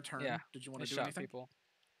their turn. Yeah, Did you want I to do shot anything? people.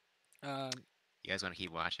 You guys want to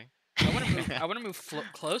keep watching? I want to move. I want to move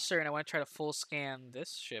closer, and I want to try to full scan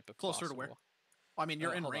this ship if Closer to possible. where? I mean,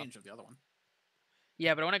 you're in Hold on. range of the other one.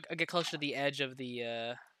 Yeah, but I want to get closer to the edge of the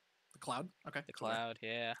The cloud. Okay. the so where? cloud.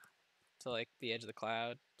 Yeah, to like the edge of the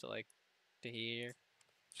cloud, to here,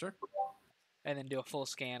 Sure. and then do a full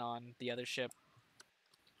scan on the other ship.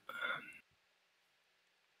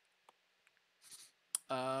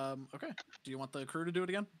 Okay. Do you want the crew to do it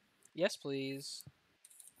again? Yes, please.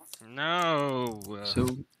 No. So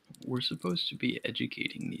we're supposed to be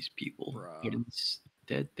educating these people, but Bruh.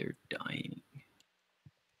 instead they're dying.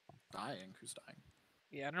 Dying? Who's dying?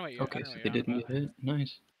 Yeah, I don't know what you're. I Okay, don't know so what they you're on didn't about. get hit.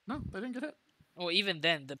 Nice. No, they didn't get hit. Well, even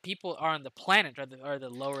then, the people on the planet are the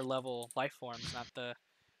lower level life forms, not the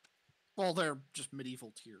Well, they're just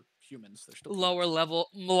medieval tier humans. They're still lower humans. level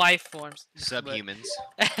life forms. But- Subhumans.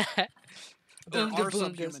 There Oonga are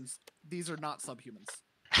boongas. subhumans. These are not subhumans.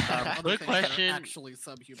 Other quick things that are question. actually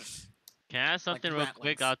subhumans. Can I ask something real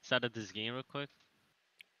quick ratlings. outside of this game, real quick?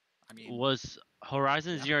 I mean, Was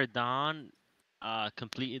Horizon yeah. Zero Dawn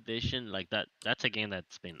complete edition like that? That's a game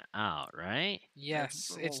that's been out, right?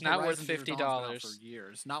 Yes, well, it's not worth Horizon Zero $50. Dawn's been out for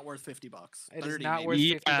years. Not worth $50. It is 30 not maybe. worth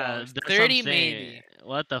 $50. that's what I'm 30 saying. maybe.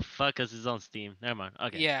 What the fuck is this on Steam? Never mind.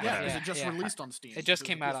 Okay. Yeah, Yeah, whatever. because it just yeah. released on Steam. It just was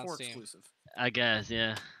a came out on PS4 Steam. Exclusive. I guess,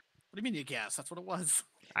 yeah. What do you mean you guess? That's what it was.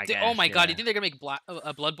 I Dude, guess. oh my god, yeah. you think they're gonna make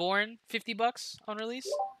a Bloodborne $50 on release?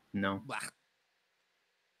 No. Blah.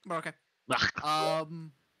 But okay. Ugh.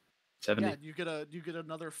 70. Yeah, you get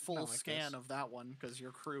another full like scan this. of that one because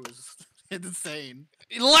your crew is insane.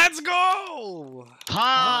 Let's go!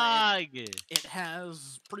 Pog! It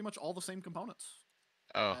has pretty much all the same components.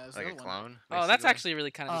 Oh, As like the a other one. clone? Oh, that's actually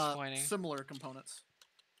really kind of Uh, disappointing. similar components.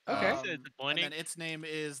 Okay. And Disappointing. then its name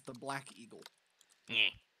is the Black Eagle.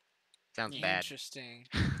 Sounds bad. Interesting.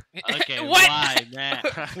 Okay, what? why, man?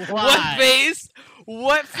 What Why? face?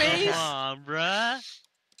 What Come face? on, bruh.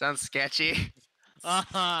 Sounds sketchy.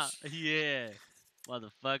 Yeah.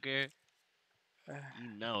 Motherfucker.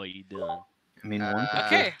 You know what you doing. I mean, one could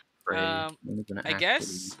Okay. spray, um, one is an I actual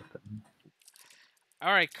guess- weapon.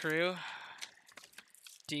 All right, crew.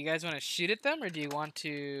 Do you guys want to shoot at them, or do you want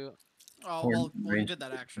to? Oh, Or well, you range did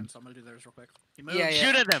that action, so I'm gonna do theirs real quick. He moves. Yeah, yeah.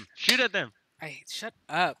 Shoot at them. Shoot at them. Shut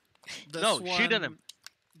up. This No, shoot at one- him.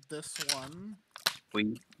 This one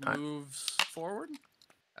We moves forward.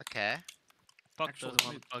 Okay. Fuck Actually, those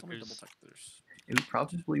let me double motherfuckers. check theirs. it would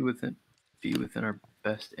probably be within our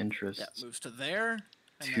best interests. Yeah, moves to there,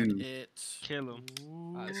 and Two. then it. Kill them.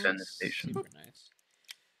 Ooh, Defend the station. Super nice.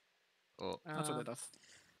 Cool. That's what Um, it does.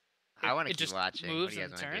 I want to it keep just watching. What moves do you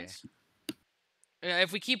guys and want to do? turns.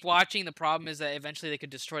 If we keep watching, the problem is that eventually they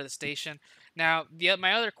could destroy the station. Now,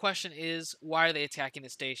 my other question is, why are they attacking the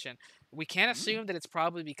station? We can't assume that it's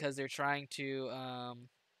probably because they're trying to.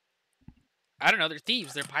 I don't know. They're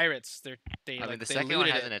thieves. They're pirates. They I mean, like the they second one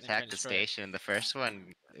looted hasn't it and tried attacked to the destroy it. station. The first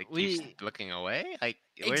one it keeps We looking away. Like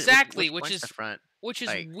Exactly, which which point's the is front? which is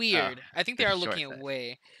Like, weird. I think they the are short looking side.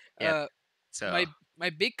 away. Yep. Uh, So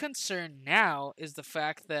my big concern now is the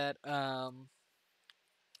fact that I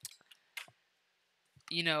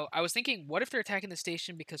was thinking, what if they're attacking the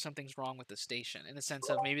station because something's wrong with the station, in the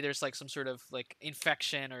sense of maybe there's like some sort of like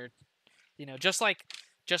infection, or just like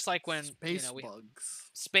when Space we bugs.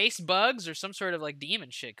 space bugs or some sort of like demon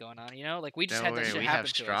shit going on. Like we just don't had that worry, shit we happen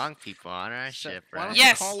have to strong us. people on our So- ship, Why right? don't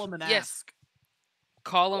Yes, you call them and yes. ask?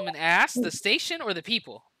 Call them and ask the station or the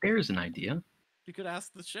people. There's an idea. You could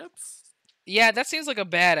ask the ships. Yeah, that seems like a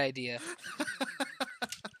bad idea.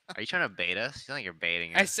 Are you trying to bait us? You sound like you're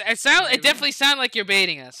baiting I, us. s- I sound. It Maybe. definitely sound like you're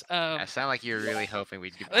baiting us. I sound like you're really hoping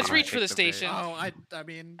we'd get. Let's paid reach to for the pick bird. station. Oh, I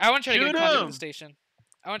mean, I want to try to get in Shoot contact with 'em! the station.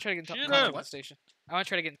 I want to try to get in Shoot contact 'em! with What? the station. I want to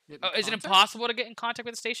try to get. Get in Oh, is it contact? impossible to get in contact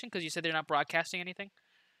with the station because you said they're not broadcasting anything?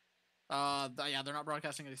 yeah, they're not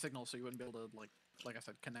broadcasting any signals, so you wouldn't be able to like I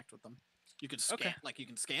said, connect with them. You could scan, Okay. you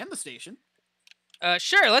can scan the station.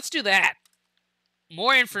 Sure. Let's do that.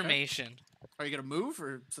 More information. Are you gonna move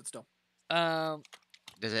or sit still?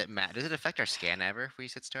 Does it affect our scan ever if we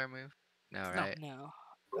sit still or move? No, right? No.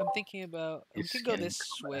 I'm thinking about. We Is could go scanning this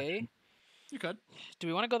combat way. action? You could. Do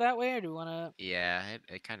we want to go that way or do we want to? Yeah,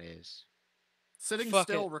 it kind of is. Sitting Fuck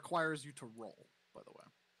still it. requires you to roll. By the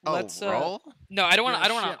way, Let's. roll? No, I don't want. You're a I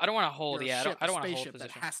don't want ship. to. I don't want to hold. You're a Yeah, ship, I don't a want to hold spaceship that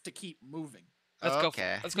position. has to keep moving. Let's go.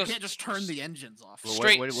 Okay. Let's You go. can't just turn the engines off. Well,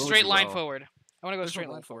 Straight, what would straight you line roll? forward. I want to go There's a straight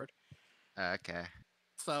roll line for it. forward. Okay.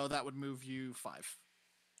 So that would move you 5.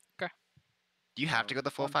 Do you have to So go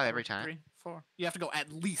the full 1, 5 2, every time? 3, 4. You have to go at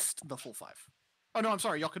least the full 5. Oh no, I'm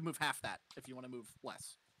sorry. Y'all could move half that if you want to move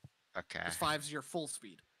less. Okay. Because 5's your full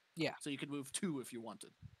speed. Yeah. So you could move 2 if you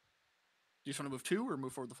wanted. Do you just want to move 2 or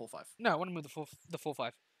move forward the full 5? No, I want to move the full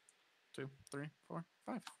 5. 2, 3, 4,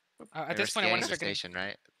 5. At And we're this point, I want to scanning the start getting. station,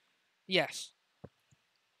 right? Yes.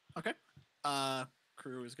 Okay.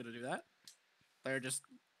 Crew is gonna do that. They're just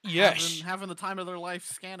Yes. having the time of their life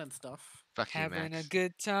scanning stuff. Fuck you, Having Max. a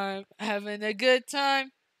good time. Having a good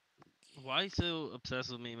time. Why you so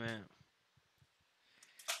obsessed with me, man?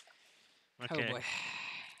 Oh Okay. boy.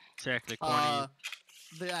 Check the corny.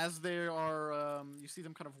 As they are, you see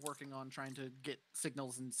them kind of working on trying to get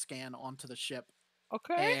signals and scan onto the ship.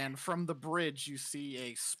 Okay. And from the bridge, you see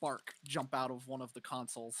a spark jump out of one of the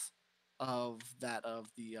consoles of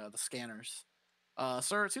the scanners.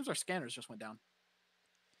 Sir, it seems our scanners just went down.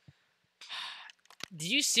 Did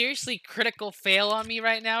you seriously critical fail on me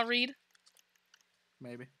right now, Reed?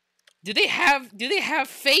 Maybe. Do they have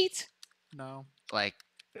fate? No. Like,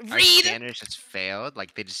 our Reed, scanners just failed.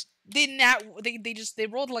 Like they just they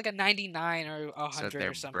rolled like a 99 or a 100 so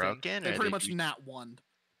they're or something. broken. They or pretty much you- nat 1.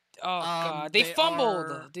 Oh god, they they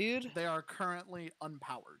fumbled, are- dude. They are currently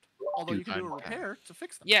unpowered. Although Dude, you can do a okay. repair to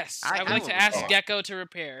fix them. Yes, I would I like will to ask repair. Gecko to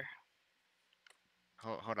repair.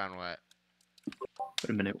 Hold on, what? Wait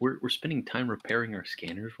a minute. We're spending time repairing our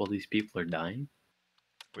scanners while these people are dying.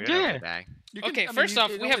 We don't know if Yeah. they're dying. You can- Okay, I mean, first you-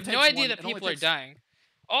 off, it we only have no takes idea one- that it only people are takes- dying. It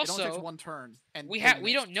only takes Also, one turn, and we they don't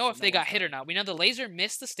missed, know if so they no got one's hit or hurt. not. We know the laser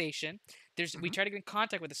missed the station. We Mhm. try to get in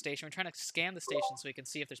contact with the station. We're trying to scan the station so we can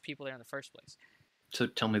see if there's people there in the first place. So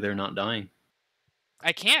tell me they're not dying.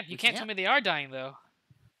 I can't. You We can't tell can't. me they are dying though.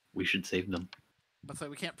 We should save them. But so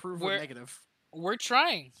we can't prove We're- we're negative. We're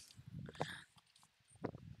trying.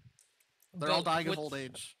 They're But all dying with, of old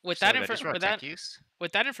age. With So that, they're just raw with tech that, use?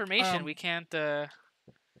 with that information, Um, we can't.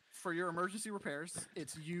 For your emergency repairs,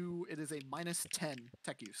 it is a -10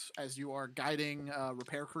 tech use as you are guiding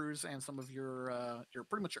repair crews and some of your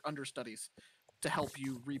pretty much your understudies to help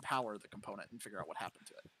you repower the component and figure out what happened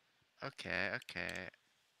to it. Okay.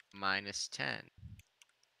 -10.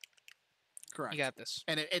 Correct. You got this.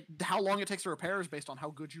 And how long it takes to repair is based on how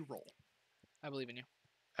good you roll. I believe in you.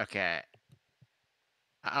 Okay.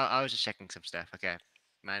 I was just checking some stuff. Okay.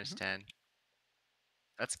 -10.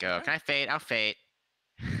 Let's go. Okay. Can I fade? I'll fade.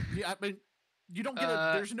 Yeah, I mean, you don't get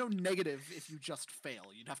there's no negative if you just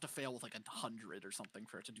fail. You'd have to fail with like 100 or something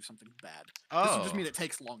for it to do something bad. This would just mean it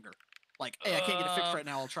takes longer. Like, hey, I can't get it fixed right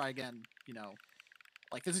now. I'll try again.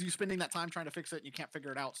 Like this is you spending that time trying to fix it, and you can't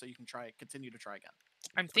figure it out, so you can continue to try again.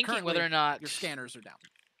 I'm thinking currently, whether or not. Your scanners are down.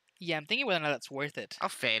 Yeah, I'm thinking whether or not that's worth it. I'll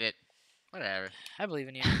fade it. Whatever. I believe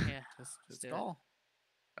in you. Yeah. Just do it. call.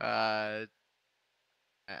 I'm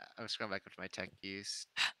scrolling back up to my tech use.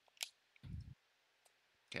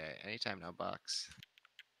 Okay, anytime no box.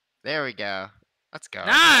 There we go. Let's go.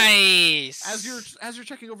 Nice. As you're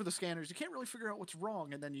checking over the scanners, you can't really figure out what's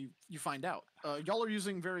wrong, and then you find out. Y'all are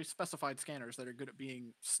using very specified scanners that are good at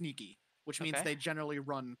being sneaky, which means Okay. they generally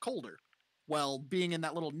run colder. Well, being in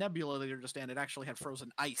that little nebula that you're just in, it actually had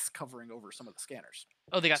frozen ice covering over some of the scanners.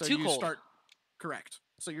 Oh, they got So too you cold. Correct.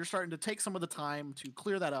 So you're starting to take some of the time to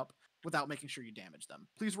clear that up without making sure you damage them.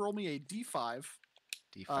 Please roll me a D5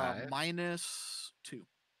 D5. -2.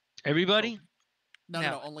 Everybody?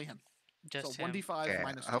 No, only him. Just so him. 1d5 Okay.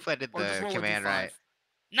 minus 2. Hopefully I did Or just the roll a command D5. right.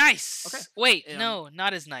 Nice. Okay. Wait, Um, no,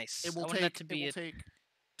 not as nice. It will I wanted that to be it will take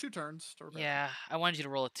 2 turns to repair. Yeah, I wanted you to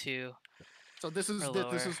roll a 2. So this is or this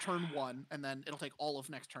lower. is turn 1, and then it'll take all of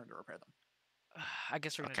next turn to repair them. I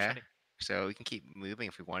guess we're gonna Okay. try to. So we can keep moving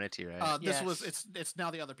if we wanted to, right? This was Yes. it's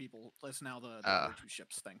now the other people. It's now the Oh. other 2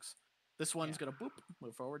 ships things. This one's gonna boop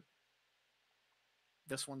move forward.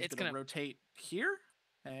 This one's It's gonna gonna- rotate here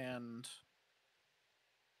and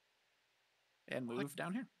move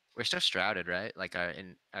down here, We're still shrouded, right? Like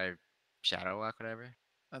in our shadow walk, whatever.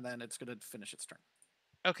 and then it's gonna finish its turn.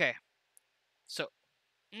 Okay. So,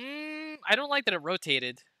 I don't like that it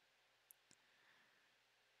rotated.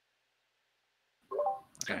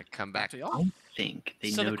 It's gonna come Back back. to y'all. I think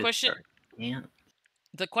they So the noticed question- our ant.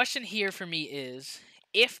 The question here for me is,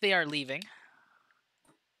 if they are leaving,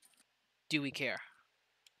 do we care?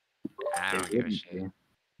 I They don't give a wouldn't shit. be.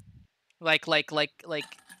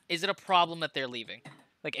 Like, is it a problem that they're leaving?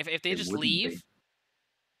 Like, if they They just wouldn't be. leave,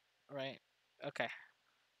 right? Okay,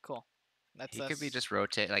 cool. He could be just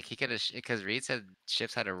rotate. Like he could have, because Reed said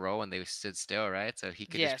ships had to roll when they stood still, right? So he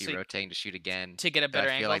could Yeah, just be so he- rotating to shoot again. to get a But better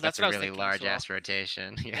I feel angle. like That's that's what I a was really thinking as large well. ass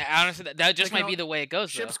rotation. Yeah. Yeah, honestly, that just They can might be al- the way it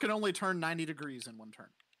goes, Ships though. can only turn 90 degrees in one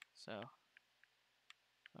turn. So,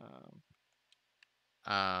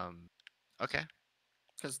 Okay.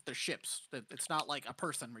 Because they're ships. It's not like a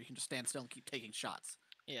person where you can just stand still and keep taking shots.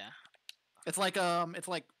 yeah. It's like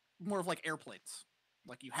more of like airplanes.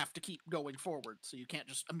 Like you have to keep going forward, so you can't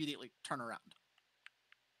just immediately turn around.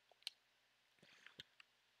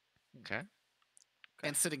 Okay.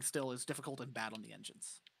 And sitting still is difficult and bad on the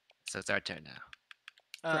engines. So it's our turn now.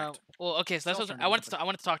 Correct. Well, okay. So that's Y'all's what turn I is wanted open. to. I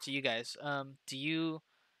wanted to talk to you guys. Do you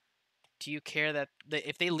care that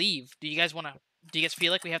if they leave, do you guys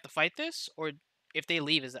feel like we have to fight this, or if they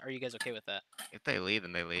leave, are you guys okay with that? If they leave,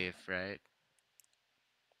 then they leave, right?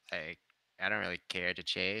 Like, I don't really care to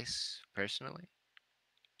chase personally.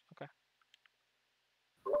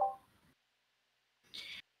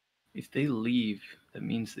 If they leave, that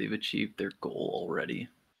means they've achieved their goal already.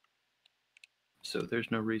 So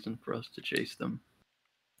there's no reason for us to chase them.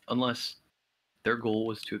 Unless their goal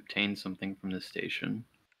was to obtain something from the station.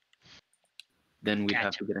 Then we'd have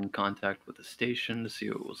Gotcha. to get in contact with the station to see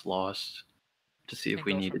what was lost, to see if And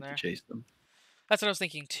we go from needed there. to chase them. That's what I was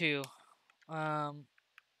thinking too.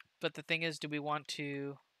 But the thing is, do we want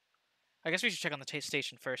to? I guess we should check on the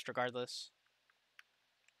station first, regardless.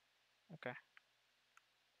 Okay.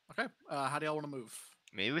 Okay. How do y'all want to move?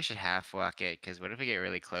 Maybe we should half walk it, because what if we get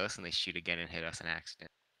really close and they shoot again and hit us in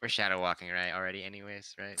accident? We're shadow walking, right? Already,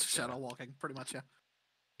 anyways, right? So, Shadow walking, pretty much. Yeah.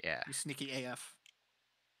 yeah. You sneaky AF.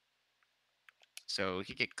 So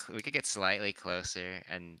we could get slightly closer,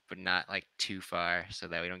 but not like too far, so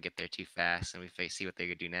that we don't get there too fast, and we see what they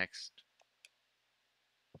could do next.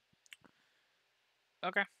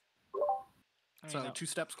 Okay. I mean, So that- 2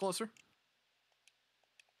 steps closer.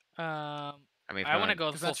 I mean, I want to go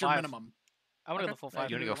the Because full that's your 5. minimum. I want to go Okay. the full Yeah, 5.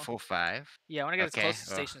 You want to do go one. full 5? Yeah, I want to get Okay, as close to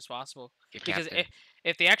the well, station as possible. Your Because captain.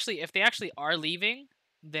 if they actually are leaving,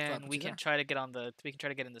 then puts we you can there. try to get we can try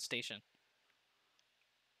to get in the station.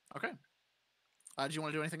 Okay. Do you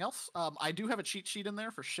want to do anything else? I do have a cheat sheet in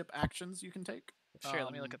there for ship actions you can take. Sure,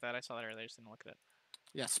 let me look Um, at that. I saw that earlier. I just didn't look at it.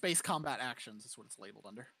 Yeah, space combat actions is what it's labeled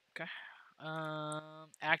under.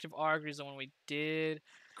 Active arc is the one we did.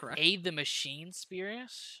 Correct. Aid the machine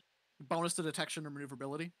spirits. Bonus to detection or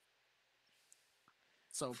maneuverability.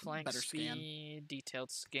 So Flank better scan. speed,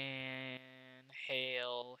 detailed scan,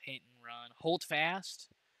 hail, hit and run, hold fast.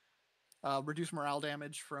 Reduce morale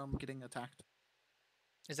damage from getting attacked.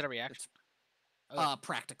 Is that a reaction? It's Oh.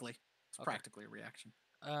 practically. It's Okay. practically a reaction.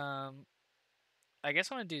 I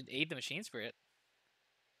guess I want to do aid the machine spirit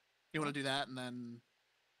You want to do that and then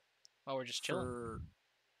while we're just chilling.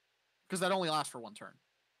 because that only lasts for 1 turn.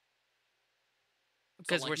 So,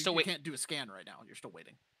 'Cause we're still you wait- can't do a scan right now. You're still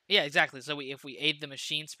waiting. Yeah, exactly. So if we aid the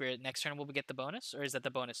machine spirit next turn, will we get the bonus, or is that the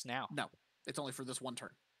bonus now? No, it's only for this 1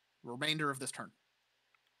 turn. Remainder of this turn.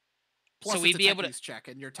 So Plus, we'd it's a be able to- techies check,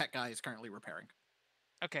 and your tech guy is currently repairing.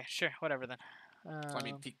 Okay, sure, whatever then. So, I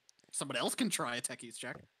mean, somebody else can try a techies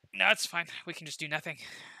check. No, it's fine. We can just do nothing.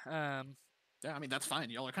 Yeah, I mean that's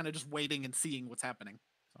fine. Y'all are kind of just waiting and seeing what's happening.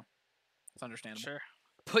 It's understandable. Sure.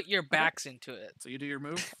 Put your backs into it. So you do your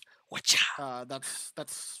move. Whatcha? That's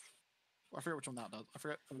I forget which one that does. I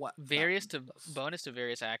forget what. that Various one to does. bonus to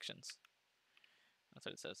various actions. That's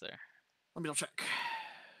what it says there. Let me double check.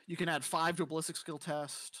 You can add 5 to a ballistic skill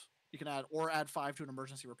test. You can add 5 to an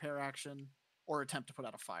emergency repair action, or attempt to put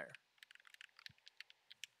out a fire.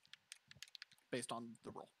 Based on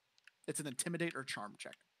the roll. It's an intimidate or charm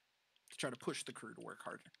check to try to push the crew to work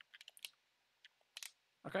harder.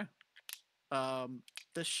 Okay.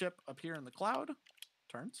 This ship up here in the cloud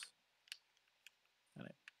turns. And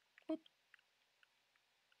it whoop.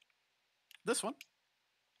 This one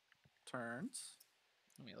turns.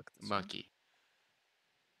 Let me look at this one. Monkey.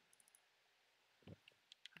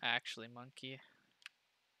 Actually, monkey.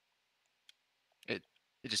 It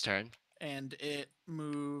just turned. And it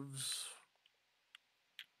moves.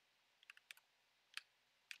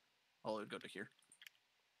 Oh, it would go to here.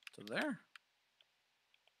 To there.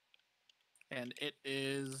 And it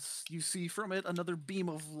is. You see from it another beam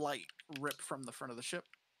of light rip from the front of the ship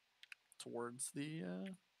towards the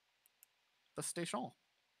station.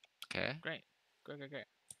 Okay. Great. Great.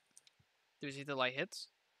 Do we see the light hits?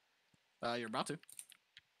 You're about to.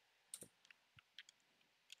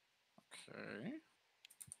 Okay.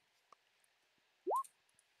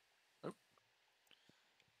 Oh.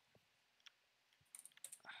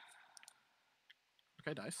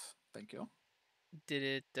 Okay, dice. Thank you.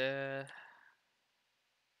 Did it?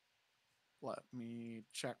 Let me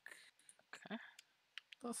check Okay.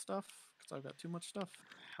 the stuff because I've got too much stuff.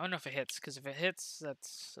 I don't know if it hits, because if it hits,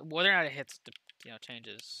 that's whether or not it hits.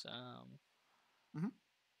 Changes.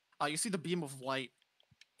 You see the beam of light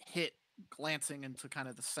hit, glancing into kind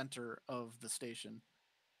of the center of the station.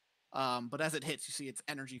 But as it hits, you see its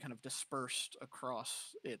energy kind of dispersed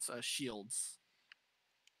across its shields.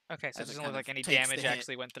 Okay, so it As it doesn't kind look like of any takes the damage hit.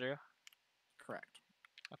 actually went through. Correct.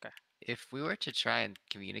 If we were to try and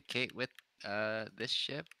communicate with this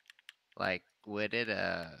ship, like would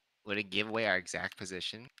it give away our exact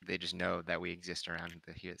position? They just know that we exist around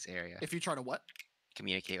this area. If you try to what?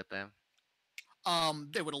 Communicate with them,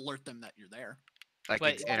 They would alert them that you're there. like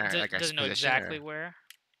But in our like our doesn't know position, exactly or- where.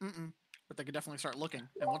 But they could definitely start looking.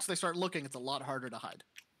 And once they start looking, it's a lot harder to hide.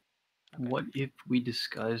 Okay. What if we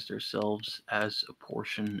disguised ourselves as a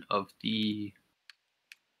portion of the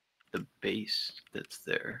base that's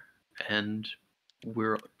there, and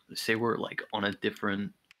we're like on a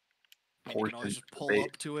different I mean, you portion can always just of the pull base?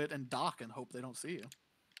 up to it and dock and hope they don't see you.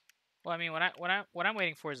 Well, I mean, what I'm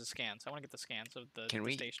waiting for is the scans. I want to get the scans of the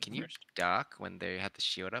station can you first. dock when they have the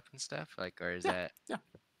shield up and stuff? Like, or is that yeah.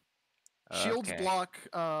 Oh, Shields okay. block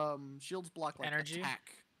like Energy?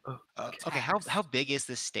 attack. Oh, Okay, attacks. how big is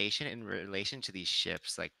this station in relation to these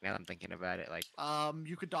ships? Like now I'm thinking about it, like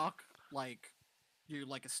You could dock like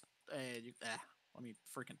let me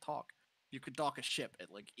freaking talk. You could dock a ship at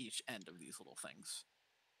like each end of these little things.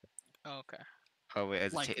 Oh, okay. oh wait,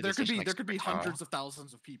 is Like is the there could station, be like, there could be super tall? hundreds of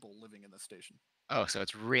thousands of people living in this station. Oh, so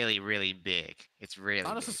it's really really big. It's really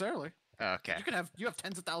Not big. necessarily. Oh, okay. You have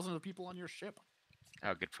tens of thousands of people on your ship.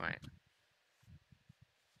 Oh, good point.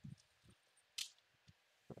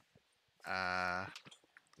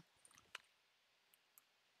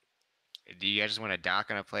 Do you guys just want to dock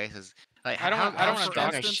on a place? Like, I don't how, wanna- I don't how wanna strong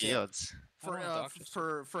dock are just yet. shields? For I don't know, doctors.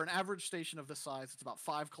 for an average station of this size, it's about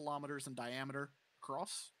 5 kilometers in diameter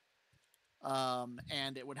across,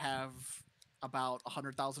 and it would have about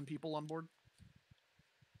 100,000 people on board.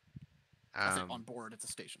 I say on board. It's a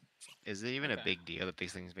station. Is it even a Okay. big deal that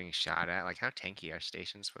these things being shot at? Like, how tanky are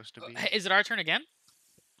stations supposed to be? Is it our turn again?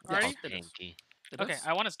 Yes, Already? it is. Tanky. It Okay, is.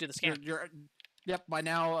 I want us to do the scan. Yep. By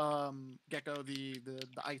now, Gecko, the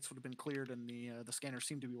ice would have been cleared, and the scanners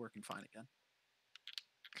seem to be working fine again.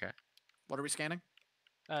 Okay. What are we scanning?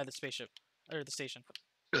 The spaceship or the station.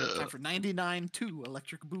 Time for 99-2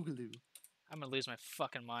 Electric Boogaloo. I'm gonna lose my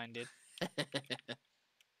fucking mind, dude.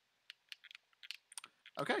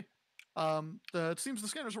 Okay. It seems the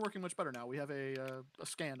scanners are working much better now. We have a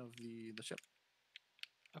scan of the ship.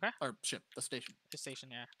 Okay. Or ship, the station. The station,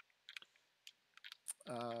 yeah.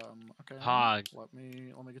 Okay. Hog. Let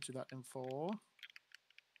me get you that info.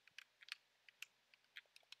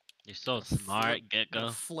 You're so Gotta smart, Gotta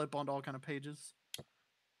Gecko. flip onto all kind of pages.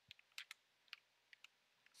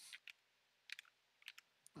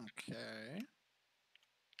 Okay.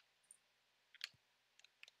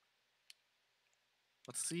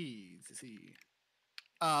 Let's see.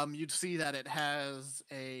 You'd see that it has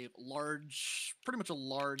pretty much a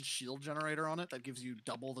large shield generator on it that gives you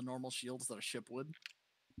double the normal shields that a ship would,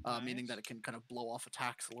 meaning Nice. that it can kind of blow off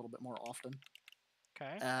attacks a little bit more often.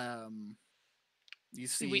 Okay. You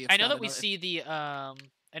see, I it's know got that we another- see the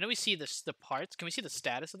I know we see the parts. Can we see the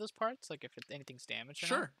status of those parts? Like if anything's damaged or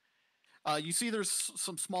not? Sure. You see there's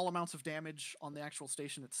some small amounts of damage on the actual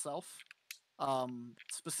station itself.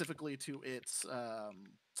 Specifically to its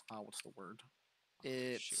what's the word?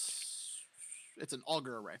 It's an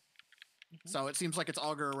auger array. So it seems like its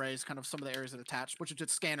auger arrays, kind of some of the areas that attached, which is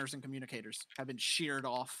its scanners and communicators, have been sheared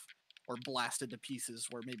off or blasted to pieces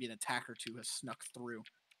where maybe an attack or two has snuck through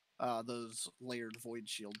those layered void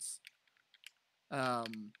shields.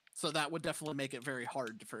 So that would definitely make it very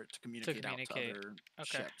hard for it to communicate out to other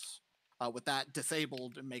ships. With that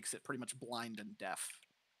disabled, it makes it pretty much blind and deaf.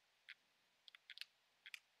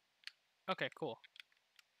 Okay, cool.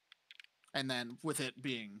 And then with it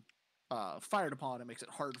being fired upon, it makes it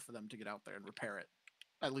hard for them to get out there and repair it.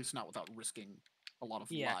 At least not without risking a lot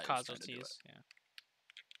of lives. Casualties. Yeah,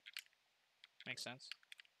 makes sense.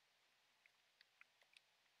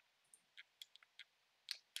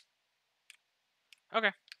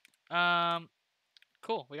 Okay.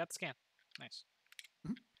 Cool. We got the scan. Nice.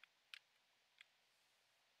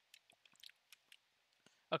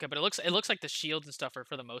 Okay, but it looks like the shields and stuff are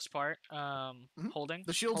for the most part holding.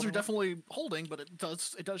 The shields holding are definitely holding, but it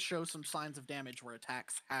does show some signs of damage where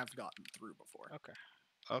attacks have gotten through before. Okay.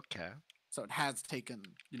 Okay. So it has taken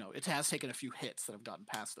a few hits that have gotten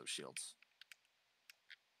past those shields.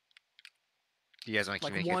 Do you guys want to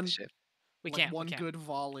Like communicate one- the ship? We Like can't. one we can't. good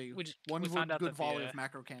volley, We just, one we found out good that volley the, of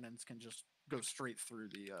macro cannons can just go straight through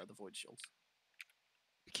the void shields.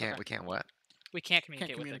 We can't. Okay. We can't what? we can't Can't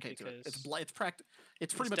communicate, communicate with to it it. because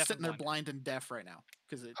It's pretty much deaf and sitting there blind. blind and deaf right now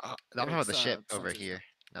because it. I'm talking about the ship over sensors. here,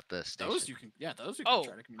 not the station. Those you can try to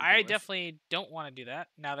communicate I with. definitely don't want to do that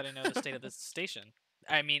now that I know the state of this station.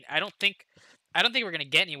 I mean, I don't think we're gonna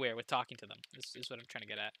get anywhere with talking to them. This is what I'm trying to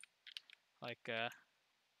get at. Like,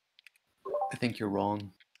 I think you're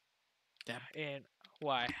wrong. and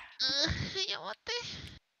why?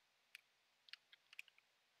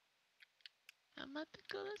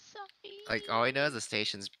 Like all I know is the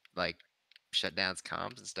station's like shut down its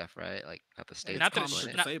comms and stuff, right? Like not the state. Not that Comms it's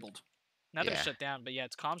are not- disabled. Not that it's Yeah. shut down, but yeah,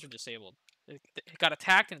 its comms are disabled. It got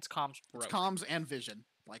attacked and its comms broke. It's comms and vision.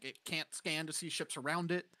 Like it can't scan to see ships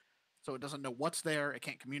around it, so it doesn't know what's there. It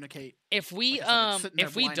can't communicate. If we Like I said, it's sitting there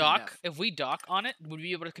blind and deaf. if we dock on it, would we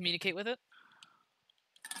be able to communicate with it?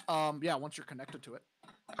 Yeah, once you're connected to it,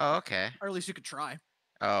 Oh, okay. or at least you could try.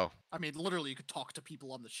 Oh, I mean, literally, you could talk to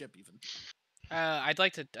people on the ship even. I'd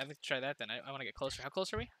like to try that then. I want to get closer. How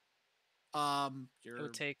close are we? You're. It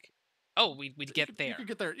would take. Oh, we'd get there. You could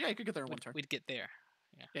get there. Yeah, you could get there in one turn. We'd get there.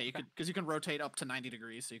 Yeah. Yeah, you okay. could, because you can rotate up to 90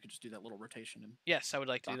 degrees, so you could just do that little rotation and Yes, I would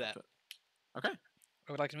like to dock do up that. to it. Okay,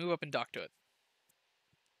 I would like to move up and dock to it.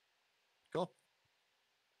 cool.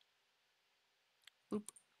 Boop.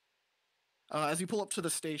 As you pull up to the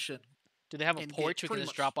station, Do they have a And get porch we can pretty just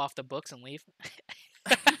much- drop off the books and leave?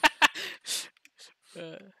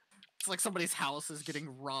 it's like somebody's house is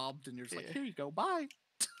getting robbed, and you're just like, Yeah. "Here you go, bye."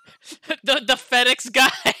 the FedEx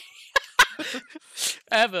guy.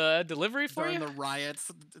 I have a delivery for During you. the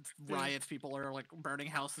riots, riots, people are like burning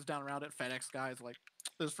houses down around it. FedEx guys like,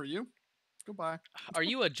 "This is for you. Goodbye." Are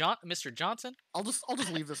you Mr. Johnson? I'll just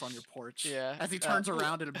leave this on your porch. Yeah, As he turns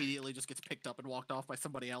around, it immediately just gets picked up and walked off by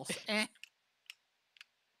somebody else.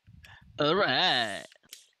 All right.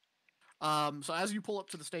 So as you pull up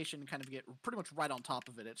to the station and kind of get pretty much right on top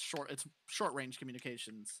of it, it's short range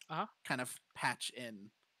communications. Uh-huh. Kind of patch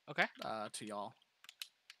in. Okay. To y'all.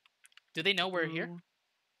 Do they know we're here?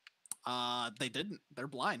 They didn't. They're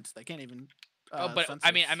blind. They can't even. Oh, but sense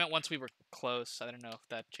I mean, us. I meant once we were close. I don't know if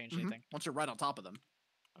that changed Mhm. anything. Once you're right on top of them.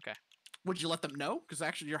 Okay. Would you let them know? Because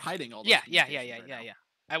actually, you're hiding all. Those Yeah. communications right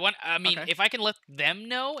now. I mean, Okay. if I can let them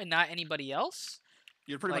know and not anybody else,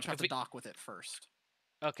 You'd pretty like, much have if to we- dock with it first.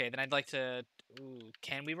 okay, then I'd like to. Ooh,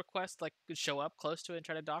 can we request like show up close to it and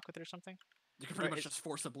try to dock with it or something? You can pretty Or much is- just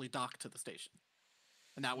forcibly dock to the station,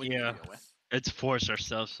 and that would Yeah. be the way. Let's force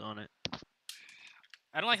ourselves on it.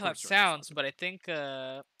 I don't like how that course you're right, sounds, but I think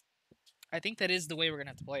that is the way we're gonna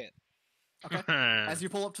have to play it. Okay. As you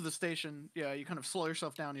pull up to the station, yeah, you kind of slow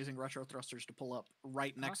yourself down using retro thrusters to pull up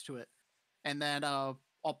right next to it, and then all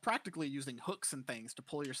practically using hooks and things to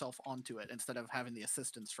pull yourself onto it instead of having the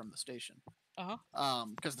assistance from the station.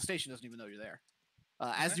 Because the station doesn't even know you're there.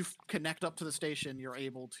 As you connect up to the station, you're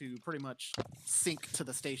able to pretty much sync to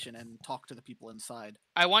the station and talk to the people inside.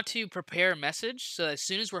 I want to prepare a message so that as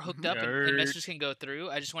soon as we're hooked up and Nerd. messages can go through,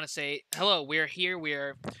 I just want to say, "Hello, we're here.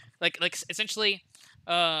 We're essentially,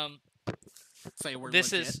 Say we're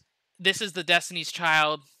this legit. is the Destiny's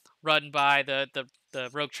Child run by the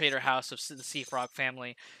Rogue Trader House of the Sea Frog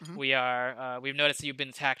family. Mhm. We are we've noticed that you've been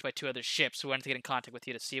attacked by 2 other ships. We wanted to get in contact with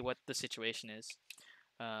you to see what the situation is.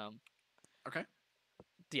 Okay.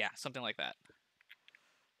 yeah, something like that.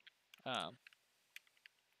 Um,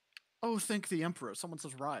 Oh, thank the Emperor. Someone's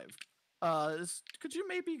arrived. Could you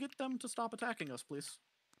maybe get them to stop attacking us, please?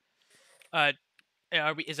 are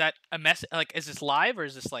we? Is that a mess? Like, is this live or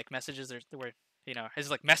is this like messages? There's where is it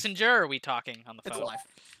like messenger or are we talking on the phone? It's live.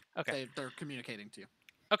 Okay. They're communicating to you.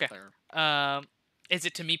 Okay. They're- Is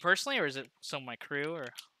it to me personally or is it some of my crew or?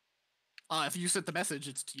 if you sent the message,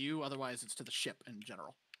 it's to you. Otherwise, it's to the ship in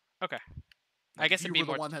general. Okay. I Like, guess if it'd you be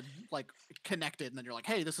were the more. one that like connected, and then you're like,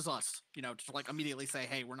 "Hey, this is us." To like immediately say,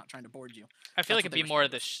 "Hey, we're not trying to board you." I feel like that's it'd what be they more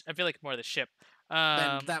of the. respond I feel like more of the ship.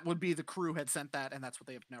 Then that would be the crew had sent that, and that's what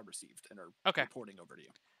they have now received and are Okay. reporting over to you.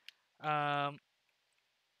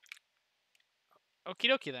 Okie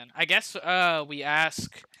dokie then. I guess we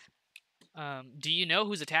ask. Do you know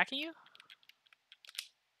who's attacking you?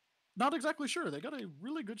 Not exactly sure. They got a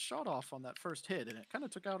really good shot off on that first hit, and it kind of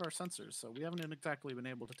took out our sensors. So we haven't exactly been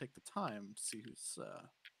able to take the time to see who's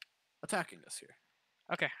attacking us here.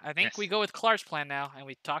 Okay, I think we Yes. go with Clark's plan now, and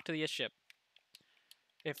we talk to the ship.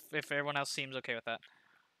 If everyone else seems okay with that.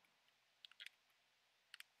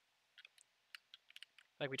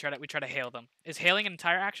 Like we try to hail them. Is hailing an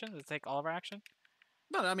entire action? Does it take all of our action?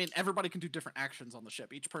 No, I mean everybody can do different actions on the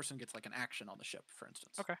ship. Each person gets like an action on the ship, for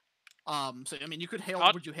instance. Okay. So I mean, you could hail.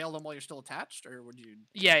 I'll- Would you hail them while you're still attached, or would you?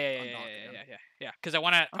 Yeah. Undock again. Because I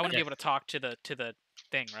want to Okay. be able to talk to the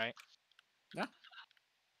thing, right? Okay.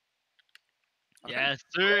 Yes,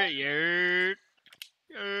 sir. Yerd.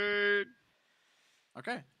 Yerd.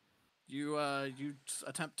 Okay. You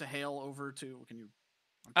attempt to hail over to. Can you?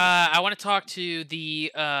 I want to talk to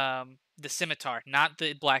the scimitar, not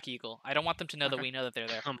the black eagle. I don't want them to know that Okay. we know that they're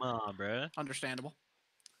there. Come on, bruh. Understandable.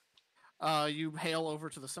 You hail over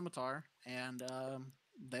to the scimitar, and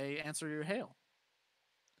they answer your hail.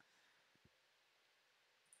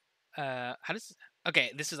 How does?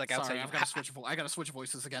 Okay, this is like outside. Sorry, of- I've got to switch. I got to switch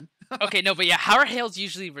voices again. Okay, no, but yeah, how are hails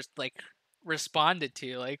usually responded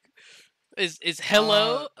to? Like, is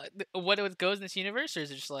hello what it goes in this universe, or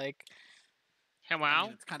is it just like? I Hello.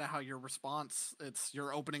 mean, it's kind of how your response.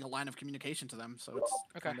 You're opening a line of communication to them, so it's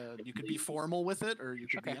Okay. kind of you could be formal with it, or you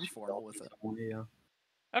could Okay. be informal with it. Yeah.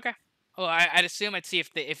 Okay. Well, I'd assume I'd see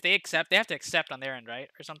if they accept. They have to accept on their end, right,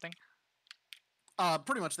 or something.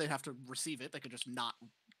 Pretty much they'd have to receive it. They could just not,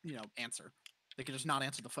 answer. They could just not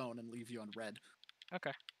answer the phone and leave you on red.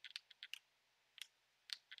 Okay.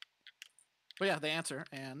 But yeah, they answer,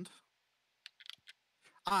 and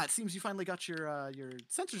it seems you finally got your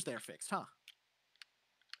sensors there fixed, huh?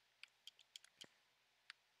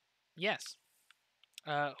 Yes.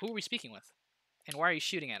 Who are we speaking with, and why are you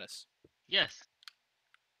shooting at us? Yes.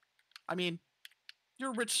 I mean,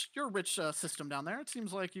 you're a rich system down there. It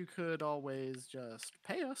seems like you could always just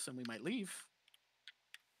pay us, and we might leave.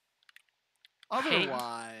 Pay?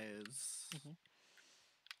 Otherwise, Mhm.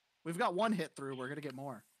 we've got one hit through. We're gonna get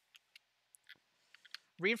more.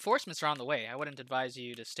 Reinforcements are on the way. I wouldn't advise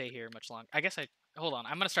you to stay here much longer. I guess hold on.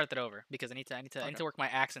 I'm gonna start that over because I need to work my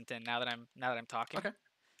accent in now that I'm talking. Okay.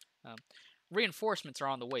 Reinforcements are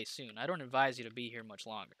on the way soon. I don't advise you to be here much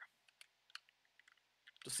longer.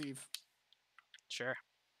 Deceive. Sure.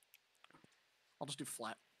 I'll just do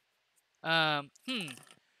flat.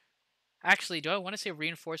 Actually, do I want to say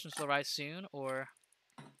reinforcements will arrive soon, or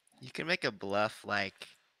You can make a bluff like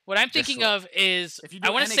what I'm Just thinking like- of is If you I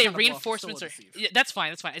do want to any say kind of bluff, it's still a reinforcements are. deceive. Yeah, that's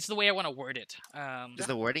fine. That's fine. It's the way I want to word it. does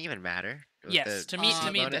the wording even matter? With Yes, the to me,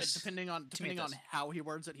 bonus? this. depending on to me it does. how he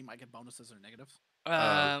words it, he might get bonuses or negatives.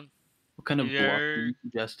 What kind of bluff are Yerd. you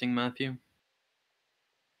suggesting, Matthew?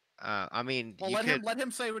 I mean, Well, you let could.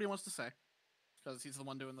 him say what he wants to say, because he's the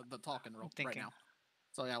one doing the talking right thinking. now.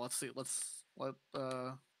 So yeah, let's see. Let's let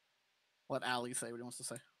Ali say what he wants to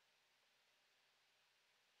say.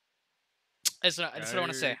 That's what I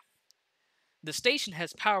want to say. The station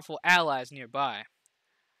has powerful allies nearby.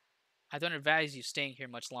 I don't advise you staying here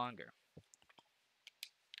much longer.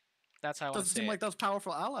 That's how I want Doesn't to say seem it. like those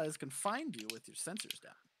powerful allies can find you with your sensors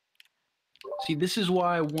down. See, this is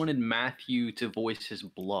why I wanted Matthew to voice his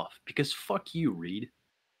bluff. Because fuck you, Reed.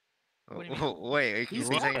 What do you mean? Wait, are you He's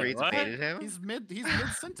saying what? Reed's What? baited him? He's mid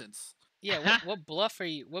sentence. Yeah, what bluff are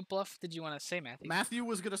you? What bluff did you want to say, Matthew? Matthew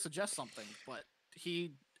was gonna suggest something, but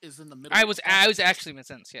he is in the middle. I of was talking. actually in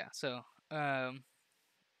sentence, yeah. So,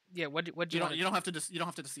 yeah. What do You you don't want? you don't have to you don't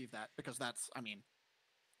have to deceive that, because that's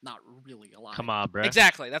not really a lie. Come on, bruh.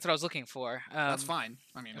 Exactly. That's what I was looking for. That's fine.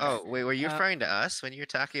 I mean, Oh, wait, were you uh, referring to us when you were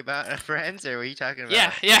talking about our friends, or were you talking about?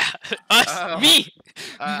 Yeah. Us, Oh. me.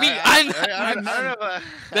 I'm. I don't know. About...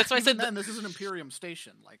 That's why I even said. then, this is an Imperium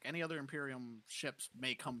station. Like any other Imperium ships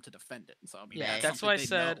may come to defend it. So I mean, Yeah, that's that's why I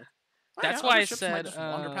something they said- know. that's yeah, why other I ships might said, just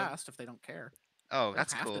wander past if they don't care. Oh, They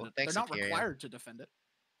that's don't have to cool. de- Thanks, They're not Imperium. required to defend it.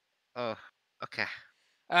 Oh, okay.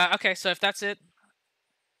 Okay, so if that's it,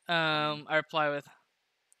 I reply with,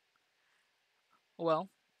 well,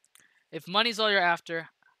 if money's all you're after,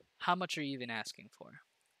 how much are you even asking for?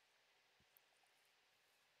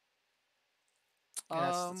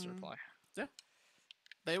 Yeah, that's the reply.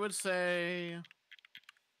 They would say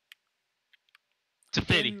It's a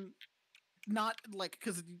pity. not like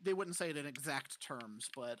because they wouldn't say it in exact terms,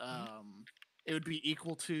 but it would be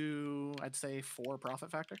equal to, I'd say, 4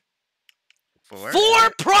 profit factor. 4?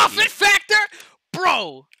 4 profit factor,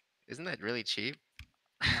 bro. Isn't that really cheap?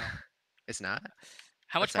 No. It's not.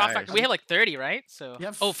 How much What's profit ours? factor? We have like 30, right? So You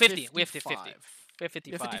have 50. We have 50. 55. We have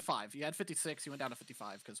 55. Yeah, 55. You had 56. You went down to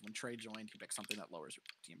 55 because when Trey joined, he picked something that lowers your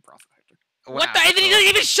team profit factor. What Wow, the? And then he cool. doesn't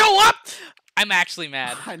even show up. I'm actually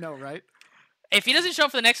mad. I know, right? If he doesn't show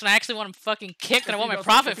up for the next one, I actually want him fucking kicked, and I If want he my doesn't-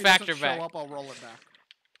 profit if he doesn't factor back. Show up, I'll roll it back.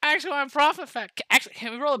 I actually want my profit factor. Actually,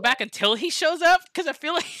 can we roll it back until he shows up? Because I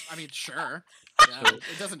feel like. I mean, sure. Yeah,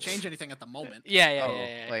 it doesn't change anything at the moment. Yeah.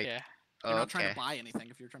 like- Yeah. You're Oh, not trying okay. to buy anything.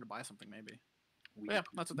 If you're trying to buy something, maybe. We- But yeah,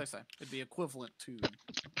 that's what they say. It'd be equivalent to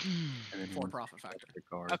and then 4 once profit factor. the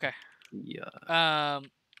guard, Okay.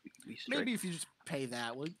 we strike. Maybe if you just pay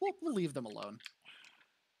that, we'll leave them alone.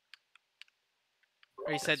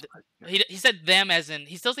 Or he said he said them as in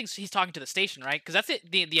he still thinks he's talking to the station, right? Because that's it.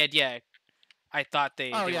 The idea. I thought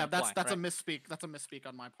they. Oh they yeah, were that's implying, a right? misspeak. That's a misspeak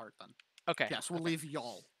on my part then. Okay. Yes, we'll leave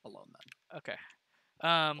y'all alone then.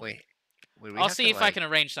 Okay. Wait. Would we I'll have see to, if I like- can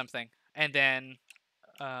arrange something, and then,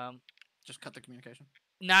 Just cut the communication.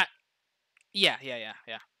 not. Yeah.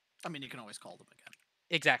 I mean, you can always call them again.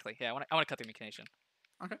 Exactly. Yeah. I want to cut the communication.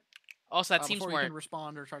 Okay. Also, that seems before more. you can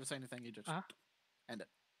respond or try to say anything, you just Uh-huh. end it.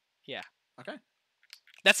 Yeah. Okay.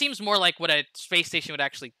 That seems more like what a space station would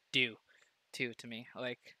actually do, to me.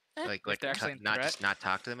 Like, Like, if what? they're actually in Not threat. just not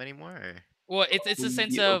talk to them anymore? Or? well, it's a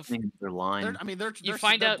sense The of opening their line. I mean, they're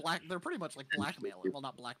find they're out- they're pretty much like blackmailing. Well,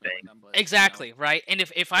 not blackmailing them, but exactly right. And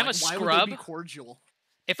if I'm a why would scrub, they be cordial?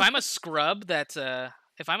 if I'm a scrub that's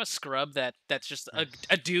that's just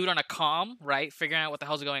a dude on a comm, right, figuring out what the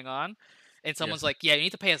hell's going on, and someone's Yes. like, yeah, you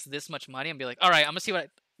need to pay us this much money, and be like, all right, I'm gonna see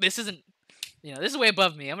what this isn't, this is way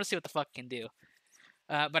above me. I'm gonna see what the fuck I can do.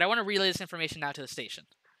 But I want to relay this information now to the station.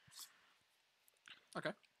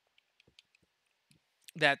 Okay.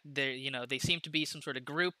 That they seem to be some sort of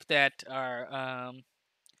group that are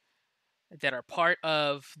part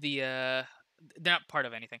of the they're not part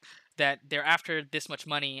of anything, that they're after this much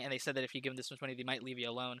money, and they said that if you give them this much money they might leave you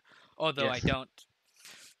alone, although Yes.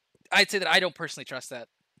 I'd say that I don't personally trust that.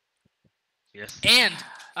 Yes. And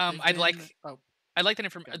They've I'd like been- Oh,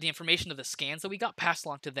 that the information of the scans that we got passed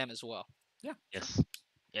along to them as well. Yes.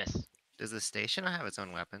 Yes. Does the station have its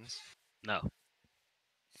own weapons? No.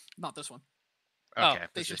 not this one. Oh, Okay,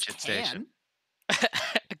 They this is just ship station.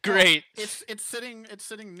 Great. It's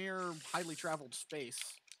sitting near highly traveled space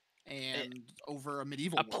and over a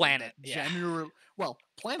medieval a world planet, that yeah.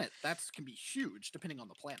 planet that can be huge depending on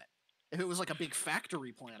the planet. If it was like a big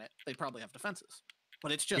factory planet, they'd probably have defenses.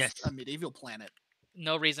 But it's just Yes. a medieval planet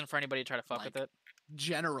No reason for anybody to try to fuck with Like- it.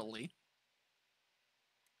 generally.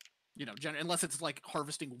 Unless it's like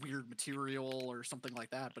harvesting weird material or something like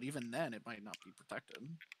that. But even then, it might not be protected.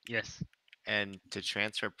 Yes. And to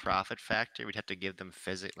transfer profit factor, we'd have to give them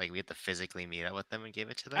we have to physically meet up with them and give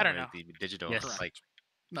it to them. I don't or know. it'd be digital. Yes. Correct. Like,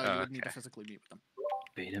 No, Oh, you would need to okay. physically meet with them.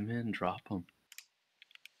 Bait him in, drop him.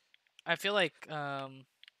 I feel like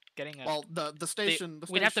getting a Well, the station.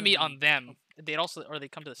 we'd have to meet on station- them. They'd also, or they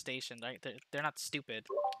come to the station, right? They're not stupid.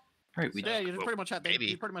 Right, we Yeah, you Well, pretty much have maybe.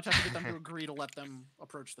 you pretty much have to get them to agree to let them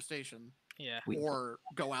approach the station, Yeah. We- or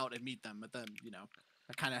go out and meet them. But then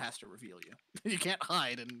that kind of has to reveal you. You can't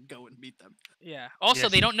hide and go and meet them. Yeah. Also,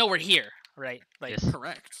 Yes. they don't know we're here, right? Like Yes.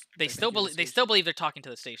 Correct. they think still you're the believe they station. still believe they're talking to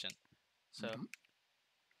the station. So, Mhm.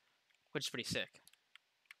 which is pretty sick.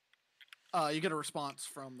 You get a response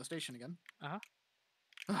from the station again. Uh-huh.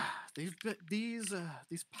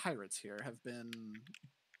 These pirates here have been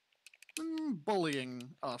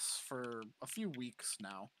bullying us for a few weeks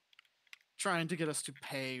now, trying to get us to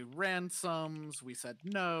pay ransoms. We said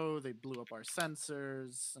no. They blew up our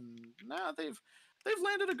sensors, and now they've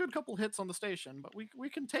landed a good couple hits on the station. But we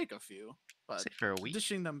can take a few. But say for a week.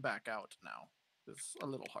 dishing them back out now is a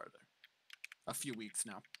little harder. A few weeks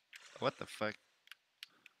now. What the fuck?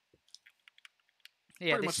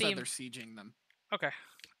 Yeah, Pretty they much seem said they're sieging them. okay.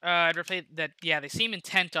 I'd reply that they seem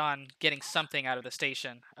intent on getting something out of the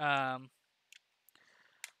station. But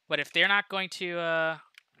if they're not going to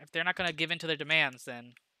give in to their demands,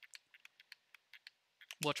 then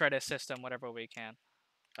we'll try to assist them whatever we can.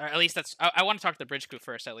 Or at least that's. I want to talk to the bridge crew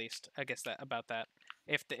first, at least. I guess about that.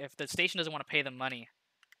 If the station doesn't want to pay them money,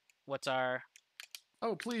 what's our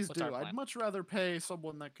Oh, please What's our do. I'd plan? much rather pay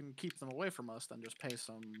someone that can keep them away from us than just pay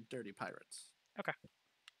some dirty pirates.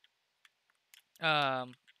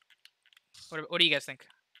 What do you guys think?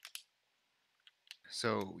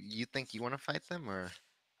 So you think you want to fight them, or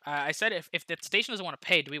I said if the station doesn't want to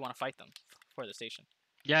pay, do we want to fight them for the station?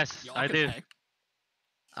 Yes, Y'all I can do. pay.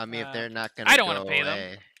 I mean, if Uh, they're not I gonna don't go wanna pay them.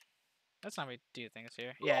 away, That's not how we do things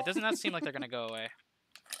here. Yeah, it does not seem like they're gonna go away.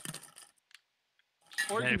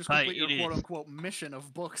 Or you Better can just fight complete your idiots. quote-unquote mission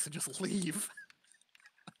of books and just leave.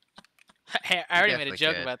 Hey, I already made a definitely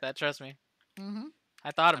joke could. about that. Trust me. Mm-hmm.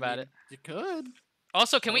 I thought about it. You could.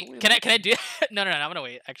 Also, can totally we? an Can I option. do? No, I'm gonna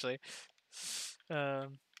wait. Actually.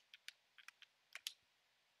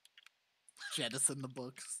 Jettison the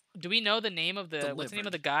books. Do we know the name of the? What's the name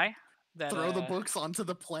of the guy? That Throw the books onto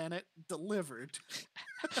the planet. Delivered.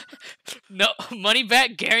 No money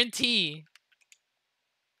back guarantee.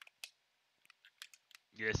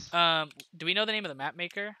 Yes. Do we know the name of the map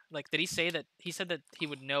maker? Like, did he say that? He said that he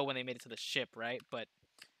would know when they made it to the ship, right? But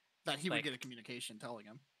That he Like- would get a communication telling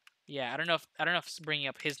him. yeah, I don't know if bringing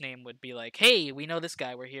up his name would be like, hey, we know this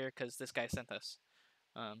guy. We're here because this guy sent us.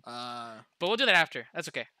 But we'll do that after. That's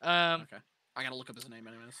okay. Okay. I gotta look up his name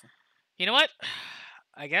anyways. You know what?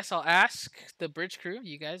 I guess I'll ask the bridge crew,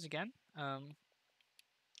 you guys again.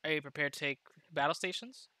 Are you prepared to take battle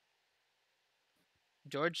stations?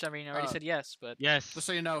 George, I mean, already said yes, but Yes. Just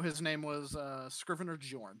so you know, his name was Scrivener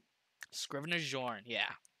Jorn. Scrivener Jorn, yeah.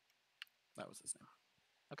 That was his name.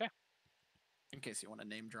 Okay. In case you want a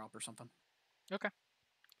name drop or something.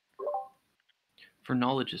 For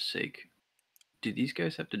knowledge's sake, do these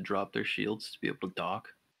guys have to drop their shields to be able to dock?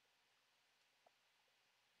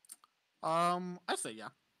 I say yeah.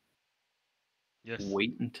 Yes.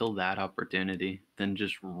 Wait until that opportunity, then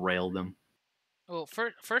just rail them. Well,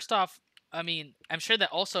 first off, I mean, I'm sure that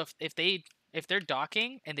also if they're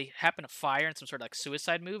docking and they happen to fire in some sort of like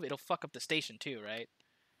suicide move, it'll fuck up the station too, right?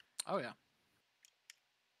 Oh yeah.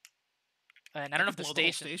 And I don't know if the Blow whole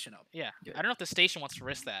station, station up. yeah, Yeah. I don't know if the station wants to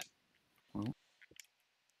risk that. Well.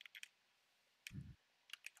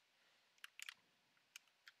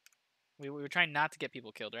 We were trying not to get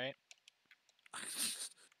people killed, right?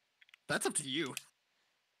 That's up to you.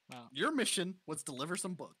 Wow. Your mission was deliver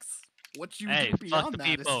some books. What you Hey, do fuck beyond the that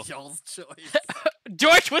is people. y'all's choice.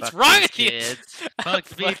 George, what's Fuck wrong these with you? kids. Fuck Fuck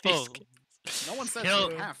these people. kids. No one says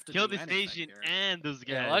Kill- you have to Kill do the anything station here. and those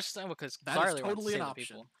Yeah, guys. well, that's just because That Carly is wants to totally save an the option.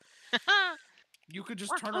 people. You could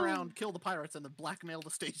just turn around, kill the pirates, and then blackmail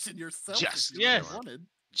the station yourself. Just if you really yes. wanted.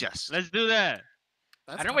 just Let's do that.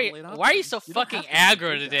 That's I don't totally wait. an Why are you option. so You don't fucking have to be aggro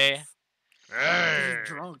good today? guys. 'Cause you're Arrgh.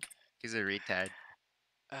 drunk. he's a retard.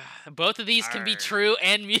 Both of these can be Arr. true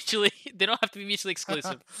and mutually. They don't have to be mutually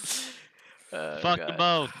exclusive. Fuck them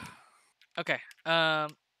both. Okay.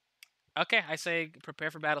 Okay. I say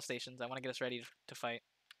prepare for battle stations. I want to get us ready to fight.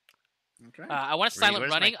 Okay. I want to Reed, silent where's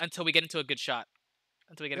my- running until we get into a good shot.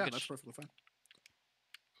 Until we get yeah, a good. that's perfectly fine.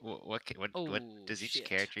 What what Oh, does each shit.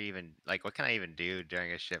 character even like? What can I even do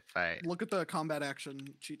during a ship fight? Look at the combat action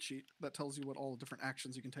cheat sheet that tells you what all the different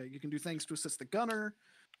actions you can take. You can do things to assist the gunner.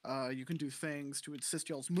 You can do things to assist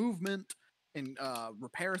y'all's movement and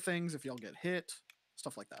repair things if y'all get hit.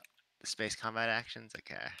 Stuff like that. The space combat actions.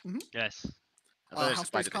 Okay. Yes. I thought it How was applied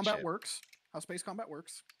space to the combat ship. works. How space combat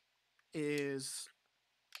works is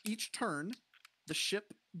each turn the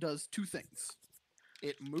ship does two things.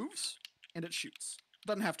 It moves and it shoots.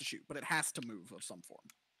 Doesn't have to shoot, but it has to move of some form.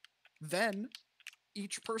 Then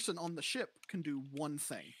each person on the ship can do one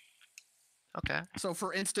thing. Okay. So,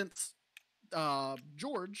 for instance,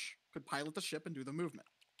 George could pilot the ship and do the movement.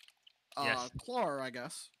 Yes. Clar, I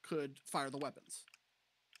guess, could fire the weapons.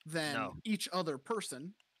 Then No. each other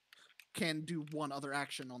person can do one other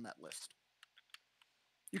action on that list.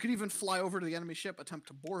 You could even fly over to the enemy ship, attempt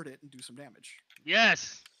to board it, and do some damage.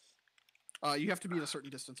 Yes. You have to be at a certain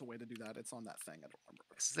distance away to do that. It's on that thing. I don't remember.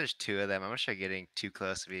 Since there's two of them, I'm not sure getting too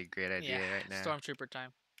close would be a great idea Yeah. right now. Stormtrooper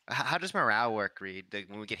time. How does morale work, Reed? Like,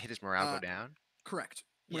 when we get hit, does morale go down? Correct.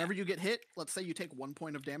 Yeah. Whenever you get hit, let's say you take 1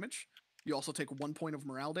 point of damage. You also take 1 point of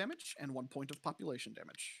morale damage and 1 point of population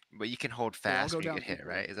damage. But you can hold They all fast go when you down get hit,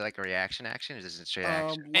 equally. right? Is it like a reaction action, or is it straight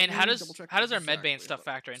action? Let And how me does- double-check how does our medbay and exactly stuff how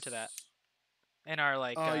it factor into that? works. And our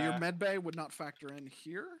like. Your med bay would not factor in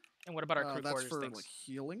here. And what about our crew That's quarters for things? like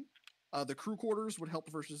healing. The crew quarters would help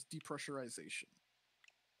versus depressurization.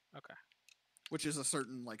 Okay. Which is a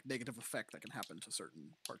certain like negative effect that can happen to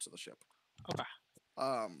certain parts of the ship. Okay.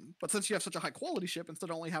 But since you have such a high quality ship, instead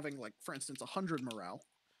of only having like, for instance, 100 morale,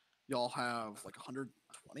 y'all have like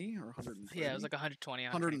 120 or 130. Yeah, it was like 120,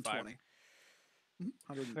 125. 120. Mhm,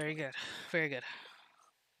 120. Very good. Very good.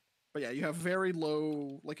 But yeah, you have very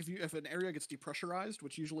low. Like if an area gets depressurized,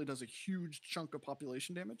 which usually does a huge chunk of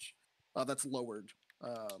population damage, that's lowered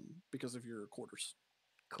because of your quarters.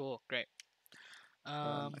 Cool. Great.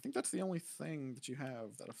 I think that's the only thing that you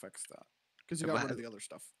have that affects that because you Yeah, got but rid of the other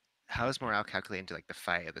stuff. How is morale calculated into like the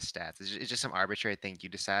fight of the stats? Is it just some arbitrary thing you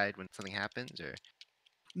decide when something happens, or?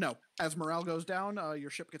 No, as morale goes down, your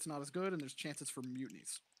ship gets not as good, and there's chances for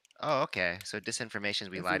mutinies. Oh, okay. So disinformation is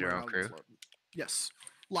we if lie your to our own morale crew. gets low. Yes,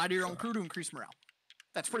 lie to your own crew to increase morale.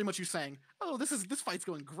 That's pretty much you saying, "Oh, this fight's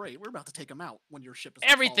going great. We're about to take them out." When your ship is like,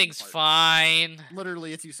 falling Everything's apart. fine.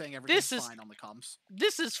 Literally, it's you saying everything's This is- fine on the comms.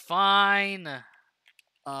 This is fine.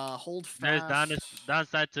 Hold There's fast.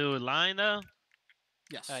 downside to lying though.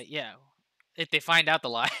 Yes. Yeah. If they find out the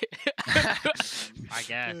lie. I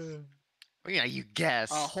guess. Well, yeah, you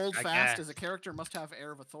guess. Hold I fast guess. as a character must have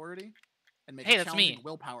air of authority and make Hey, a that's challenging me.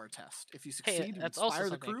 willpower test. If you Hey, succeed, you that's also inspire the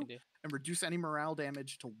something I crew can do. and reduce any morale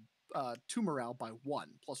damage to 2 morale by 1,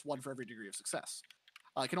 plus 1 for every degree of success.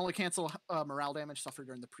 It can only cancel morale damage suffered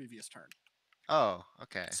during the previous turn. Oh,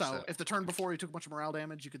 okay. So if the turn before you took a bunch of morale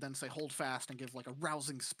damage, you could then say hold fast and give like a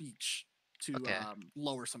rousing speech to Okay.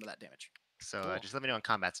 lower some of that damage. So just let me know when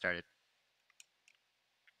combat started.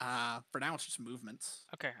 For now, it's just movements.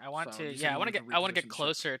 Okay, I want So to. you said Yeah, you I want to wanted get. to I want to reposition get the ship.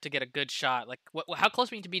 closer to get a good shot. Like, how close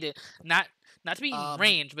we need to be to not to be in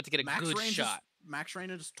range, but to get a Max good range shot. Max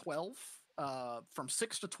range is 12. From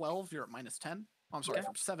 6 to 12, you're at minus 10. Oh, I'm sorry, Okay.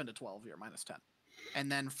 from 7 to 12, you're at minus 10.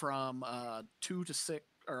 And then from 2 to 6,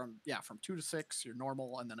 from 2 to 6, you're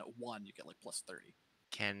normal, and then at 1, you get like plus 30.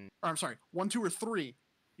 Or I'm sorry, 1, 2, or 3,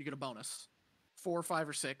 you get a bonus. 4, 5,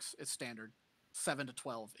 or 6 is standard. 7 to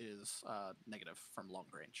 12 is negative from long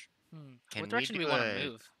range. Can What direction do we we want to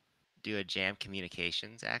move? do a jam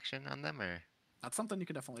communications action on them, or That's something you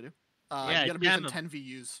can definitely do. Yeah, you gotta be jam within 'em. 10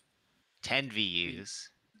 VUs. 10 VUs?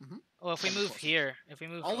 Well, if we move here,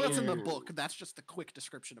 All that's in the here- book. That's just the quick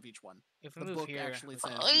description of each one. If we The move book here, actually says.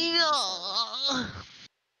 you need to move this far away.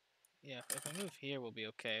 yeah, if we move here, we'll be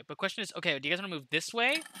okay. But question is, okay, do you guys want to move this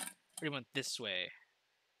way, or do you want this way?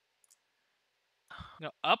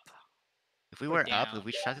 No, up. If we Or were up, down. if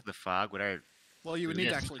we shot through the fog, would our Well, you would need to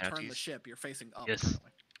Yes. actually turn the Penalties? ship. You're facing up. Yes.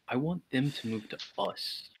 Currently. I want them to move to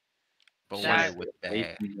us. but That- why would Away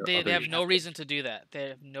they? from their They other have You'd no have to- reason to do that. They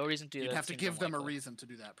have no reason to do that. You'd It have to seems give them a unlikely. reason to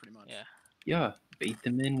do that, pretty much. Yeah. Yeah, bait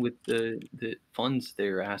them in with the funds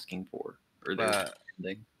they're asking for or they're But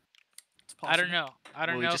spending. It's I don't possible. know. I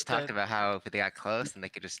don't we know. just talked about how if they got close, then they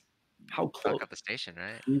could just How close? fuck up the station,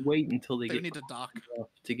 right? We wait until they They get need to dock. close enough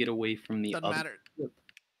to get away from the Doesn't other matter. ship.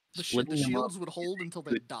 The Splitting them shields up would hold until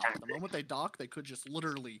they could dock. attack The it. moment they dock, they could just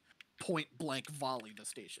literally point blank volley the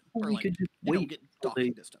station, Or or we like could just you know wait get till docking they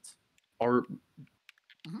distance. are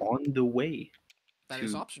Mhm. on the way That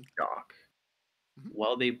is to option. dock. Mhm.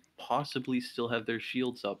 While they possibly still have their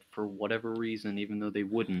shields up for whatever reason, even though they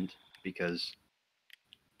wouldn't, because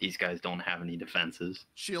these guys don't have any defenses.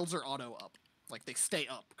 Shields are auto up, like they stay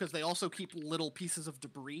up because they also keep little pieces of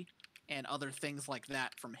debris and other things like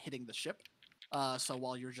that from hitting the ship. So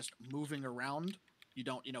while you're just moving around, you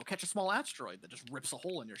don't catch a small asteroid that just rips a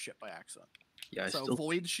hole in your ship by accident. Yeah, I So still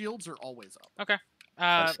void shields are always up. Okay.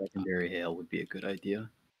 a secondary hail would be a good idea.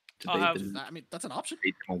 To I'll bait have- them, I mean, that's an option.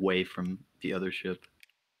 bait them away from the other ship.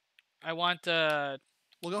 I want We'll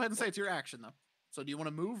go ahead and say it's your action though. So do you want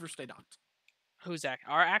to move or stay docked? who's our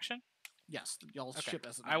action? Yes, y'all's Okay. ship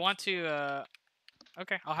as I want to.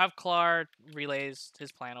 Okay, I'll have Clar relays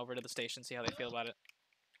his plan over to the station, see how they feel about it.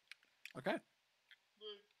 Okay.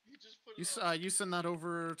 You send that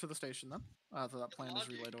over to the station then. So that plan is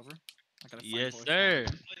relayed over. I gotta find Yes, voice sir.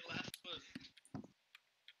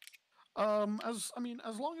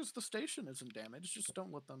 as long as the station isn't damaged, just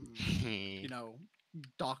don't let them,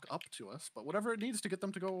 dock up to us. But whatever it needs to get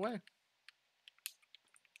them to go away.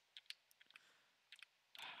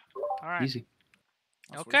 All right. Easy.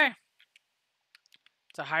 That's what Okay.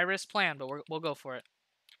 It's a high risk plan, but we'll go for it.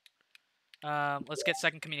 Let's get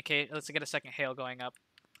Let's get a second hail going up.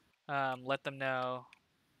 Let them know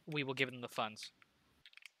we will give them the funds.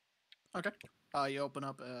 Okay. You open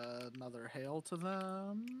up another hail to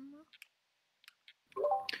them.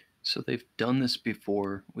 So they've done this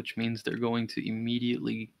before, which means they're going to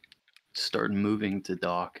immediately start moving to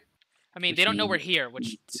dock. I mean, Which they don't know we're means here,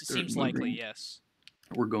 which if they're seems likely. moving, Yes.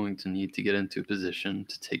 We're going to need to get into a position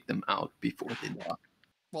to take them out before they dock.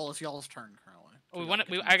 Well, it's y'all's turn currently. Oh, we y'all want get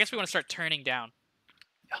to. to I move guess we first. want to start turning down.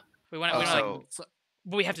 Yeah. We want. Oh, We want like, so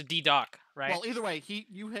but we have to de-dock, right? Well, either way,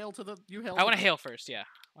 you hail to the I want to hail first. Yeah.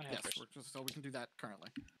 I want to hail Yes, first. so we can do that currently.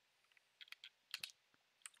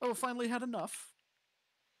 Oh, finally had enough.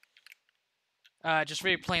 Just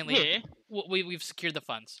very plainly, Yeah. we've secured the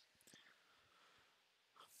funds.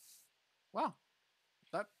 Wow,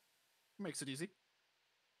 that makes it easy.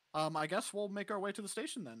 I guess we'll make our way to the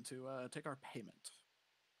station then to take our payment.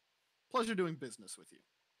 Pleasure doing business with you.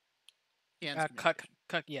 He ends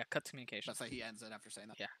communication. Cut communication. That's how he ends it after saying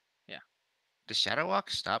that. Yeah. Does Shadow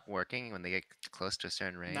Walk stop working when they get close to a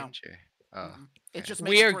certain range? Or... Oh, Mm-mm. It okay. just We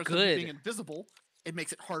makes are it for instead of good. being invisible, it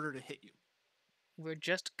makes it harder to hit you. We're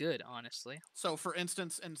just good, honestly. So, for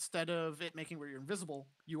instance, instead of it making where you're invisible,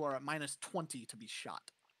 you are at -20 to be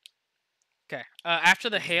shot. Okay. After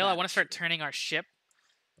the Which is hail, I bad, want to start actually. turning our ship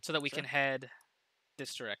so that we Sure. can head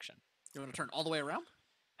this direction. You want to turn all the way around?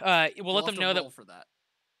 We'll You'll let have them to know roll that. for that.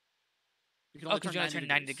 You can Oh, only because turn you only turn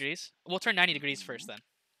 90 degrees. We'll turn 90 degrees first Mhm. then, To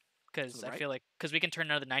because the I right? feel like we can turn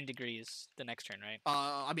another 9 degrees the next turn, right?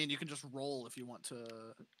 I mean, you can just roll if you want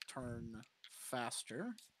to turn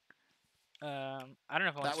faster. I don't know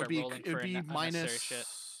if I want to That would start be rolling it would for be unnecessary shit.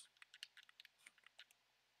 minus.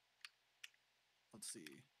 Let's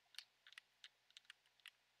see.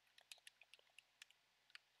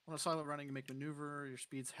 On a silent running, you make maneuver. Your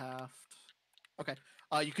speed's halved. Okay.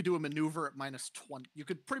 You could do a maneuver at -20. You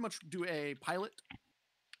could pretty much do a pilot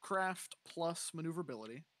craft plus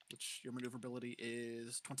maneuverability, which your maneuverability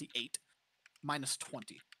is 28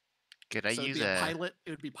 -20. Could I So it'd use be a a? pilot. It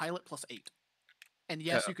would be pilot plus 8. And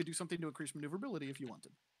yes, you could do something to increase maneuverability if you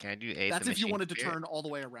wanted. Can I do eighth? That's of if you Machine wanted to Spirit? turn all the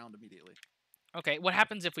way around immediately. Okay, what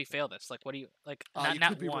happens if we fail this? Like, what do you like? You Not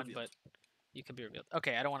could be one, revealed. but you could be revealed.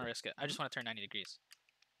 Okay, I don't want to risk it. I just want to turn 90 degrees.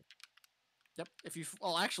 Yep. If you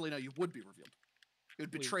well, actually, no, you would be revealed. It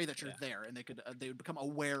would betray that you're yeah. there, and they would become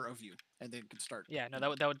aware of you, and they could start. Yeah, no,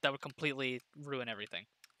 you know. that would completely ruin everything.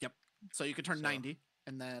 So you could turn So, 90,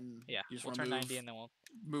 and then Yeah, you just we'll want to turn move 90 and then we'll.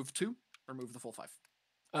 move 2 or move the full 5,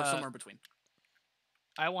 or Uh, somewhere in between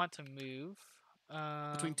I want to move.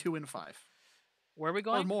 between 2 and 5, Where are we or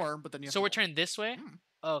going? more. But then you have So to we're roll. turning this way. Mm.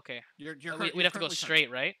 Oh, okay. You're We'd have to go straight,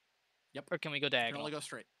 right? Yep. Or can we go You can diagonal? only go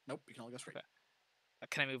straight. Nope. You can only go straight Okay.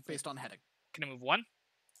 Can I move? based on heading. Can I move 1?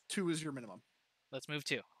 2 is your minimum. Let's move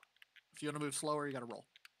 2. If you want to move slower, you got to roll.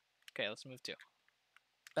 Okay, let's move 2.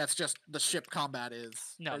 That's just the ship combat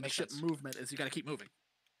is. No, or it the makes ship sense. movement is you got to keep moving.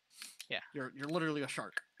 Yeah. You're literally a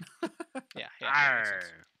shark, Yeah, that makes sense.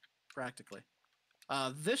 Arr. practically.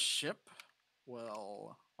 This ship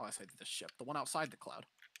will. Oh, I say this ship. The one outside the cloud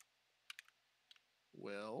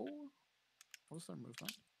will. What was their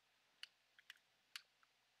movement?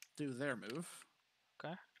 Do their move.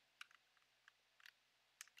 Okay.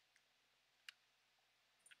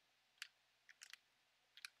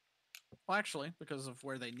 Well, actually, because of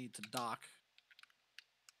where they need to dock.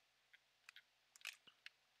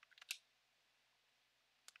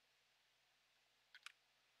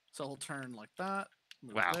 So he'll turn like that,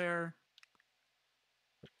 move Wow. there,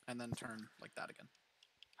 and then turn like that again.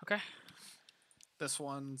 Okay. This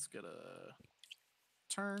one's gonna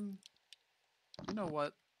turn. You know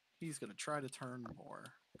what? He's gonna try to turn more,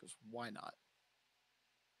 because why not?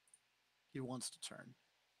 He wants to turn.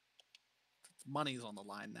 Money's on the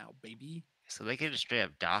line now, baby. So they could just straight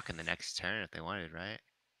up dock in the next turn if they wanted, right?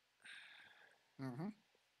 Mm-hmm.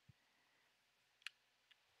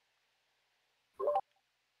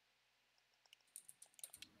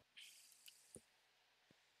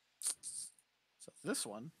 So this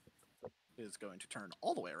one is going to turn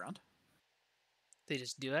all the way around. They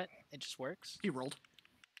just do it. It just works. He rolled.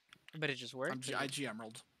 But it just worked. I GM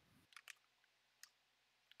rolled.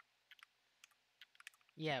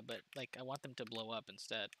 Yeah, but like I want them to blow up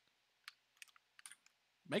instead.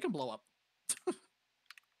 Make him blow up.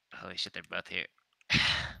 Holy shit, they're both here.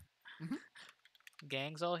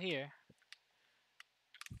 Gang's all here.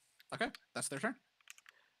 Okay, that's their turn.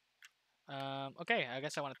 Okay, I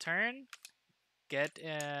guess I want to turn. Get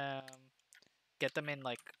them in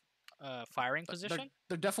like firing position.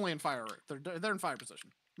 They're definitely in fire. They're in fire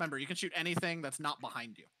position. Remember, you can shoot anything that's not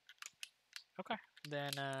behind you. Okay.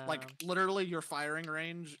 Then Like literally, your firing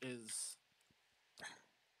range is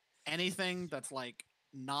anything that's like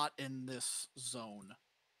not in this zone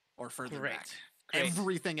or further great. back. Great.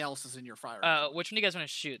 Everything else is in your fire range. Which one do you guys want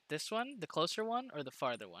to shoot? This one, the closer one, or the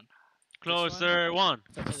farther one? Closer one.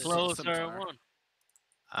 This is a Closer scimitar. one.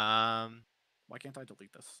 Why can't I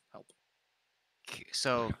delete this? Help.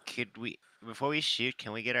 So could we, before we shoot,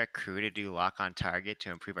 can we get our crew to do lock on target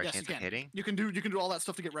to improve our Yes, you chance of can. hitting? You can do all that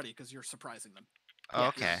stuff to get ready because you're surprising them. Oh, Yeah,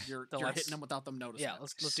 okay. You're Then hitting let's- them without them noticing. Yeah, it.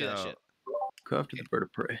 let's do that shit. Go after the bird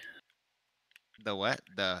of prey. The what?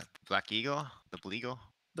 The Black Eagle? The Bleagle?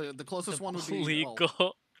 The closest The one would be well,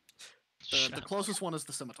 legal. the closest one is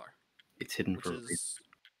the scimitar, It's hidden which for a reason. is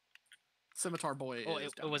scimitar boy. Oh, is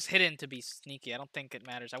it down was here. hidden to be sneaky. I don't think it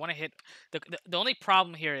matters. I want to hit the only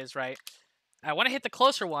problem here is right. I want to hit the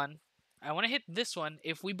closer one. I want to hit this one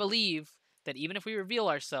if we believe that even if we reveal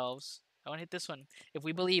ourselves, I want to hit this one. If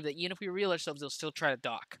we believe that even if we reveal ourselves, they'll still try to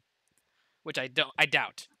dock, which I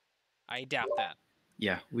doubt. I doubt that.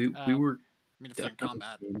 Yeah, we Um, were I mean, if they're in definitely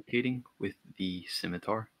combat. communicating with the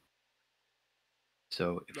scimitar.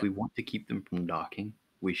 So if Yep. we want to keep them from docking,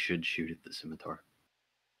 we should shoot at the scimitar.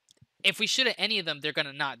 If we shoot at any of them, they're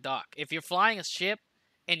gonna not dock. If you're flying a ship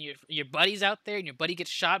and your buddy's out there and your buddy gets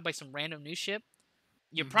shot by some random new ship,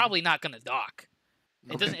 you're Mhm. probably not gonna dock.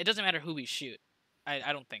 It Okay. doesn't matter who we shoot.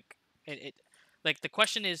 I don't think it like the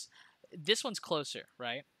question is this one's closer,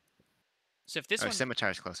 right? So if this Or one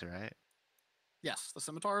scimitar's closer, right? Yes, the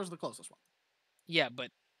scimitar is the closest one. yeah,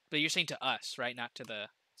 but you're saying to us, right? Not to the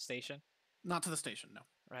station, Not to the station, no.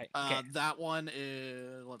 right? Okay. That one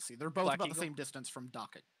is. Let's see. They're both Black about Eagle? the same distance from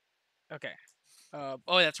docking. Okay. Oh,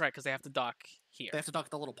 that's right, because they have to dock here. They have to dock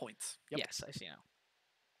at the little points. Yep. Yes, I see now.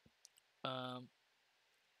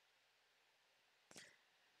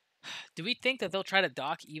 Do we think that they'll try to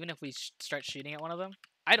dock even if we start shooting at one of them?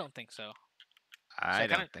 I don't think so. I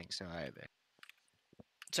kinda- don't think so either.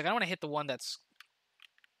 So I kind of want to hit the one that's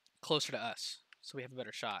closer to us, so we have a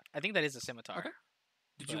better shot. I think that is a scimitar. Okay.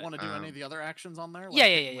 Did you But, want to do any of um, the other actions on there? Yeah, like yeah,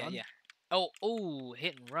 hit yeah, and yeah, run? yeah. Oh,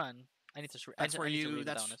 hit and run. I need to. That's where I need to you- read what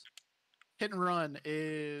that that's- one is. Hit and run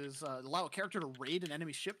is allow a character to raid an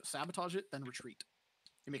enemy ship, sabotage it, then retreat.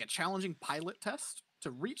 You make a challenging pilot test to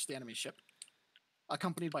reach the enemy ship,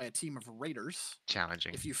 accompanied by a team of raiders.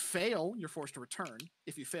 Challenging. If you fail, you're forced to return.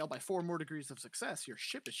 If you fail by 4 more degrees of success, your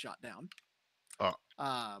ship is shot down. Oh.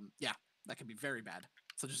 Yeah, that can be very bad.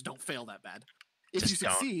 So just don't fail that bad. If Just you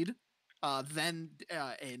don't. succeed, then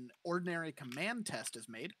an ordinary command test is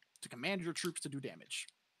made to command your troops to do damage,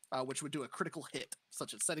 which would do a critical hit,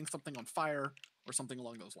 such as setting something on fire or something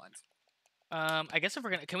along those lines. I guess if we're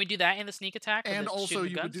gonna, can we do that in the sneak attack? with And the also, shooting the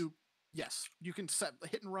you would guns? do yes, you can set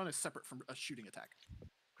hit and run is separate from a shooting attack.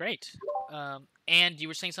 Great. And you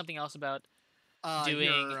were saying something else about doing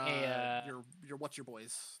your what's your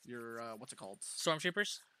boys your what's it called?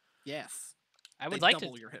 stormtroopers. Yes, I they would like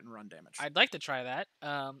double to. your hit and run damage. I'd like to try that.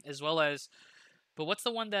 As well as, but what's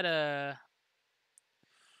the one that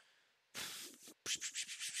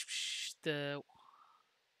the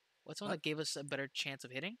what's the one What? that gave us a better chance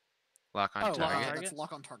of hitting? Lock on Oh, lock on target. target? that's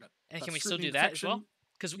lock on target. And That's can we still scrutiny do that as well? detection.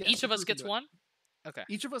 Because Yeah, each the of us crew can gets do it. one. Okay.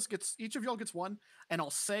 Each of y'all gets one, and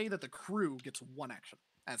I'll say that the crew gets one action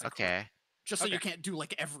as a crew, Okay. just so you Okay. can't do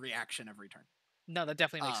like every action every turn. No, that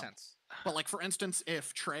definitely makes Um, sense. But like for instance,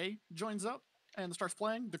 if Trey joins up and starts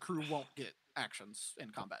playing, the crew won't get actions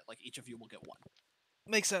in combat. Like each of you will get one.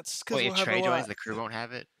 Makes sense. Wait, if Trey joins, the crew won't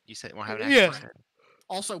have it? You said won't have an Yeah. action?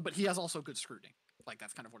 Also, but he has also good scrutiny. Like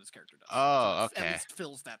that's kind of what his character does. Oh, it At okay. least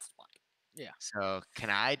fills that spot. So can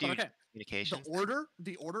I do But okay, communications?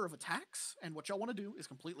 the order of attacks and what y'all want to do is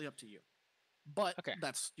completely up to you. But Okay.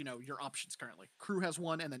 that's your options currently. Crew has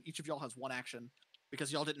one, and then each of y'all has one action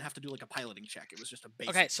because y'all didn't have to do like a piloting check. It was just a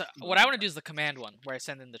basic. Okay, so what I want to do is the command one, where I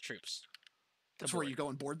send in the troops. That's where you go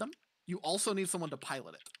and board them. You also need someone to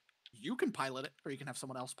pilot it. You can pilot it, or you can have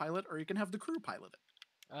someone else pilot, or you can have the crew pilot it.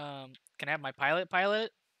 Can I have my pilot pilot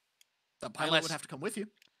it? The pilot Unless- would have to come with you.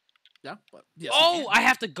 Yeah, but yes. you Oh, can. I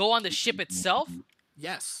have to go on the ship itself.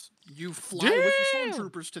 Yes, you fly with your Damn!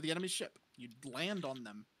 stormtroopers to the enemy ship. You land on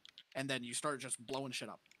them, and then you start just blowing shit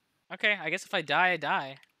up. Okay, I guess if I die, I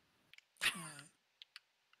die.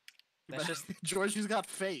 That's But just. George, who's got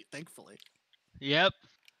fate, thankfully. Yep.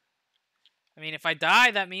 I mean, if I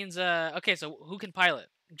die, that means Okay, so who can pilot?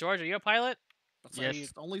 George, are you a pilot? But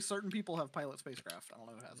Yes. only certain people have pilot spacecraft. I don't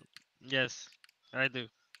know who has it. Yes, I do.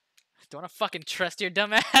 Don't wanna fucking trust your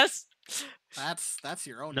dumb ass. That's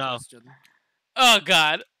your own No. question. Oh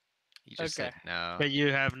God, You just okay. said no. But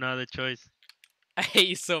you have no other choice. I hate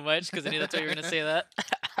you so much because I knew that's why you were gonna say that.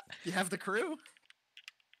 You have the crew.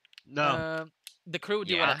 No, The crew would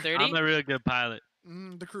do Yeah, what, a 30? I'm a real good pilot.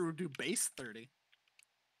 The crew would do base 30,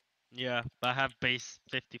 Yeah, but I have base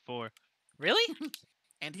 54. Really?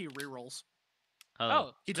 and he rerolls.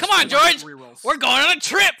 Oh, He come just on, automatic George! Rerolls. We're going on a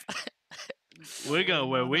trip. We're going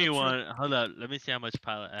where we True. want. Hold up, let me see how much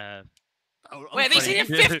pilot I have. Oh, Wait, they okay. said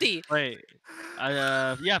you're 50. Wait,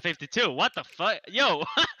 yeah, 52. What the fuck? Yo,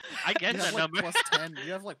 I get You that have like number. plus 10.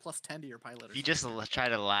 You have like plus 10 to your pilot. Or He something. just tried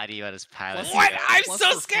to lie to you at his pilot. Plus- What? Yeah. I'm Plus so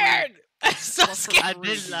for free. scared. I'm so Plus for scared. I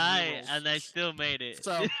free did lie, rerolls. and I still made it.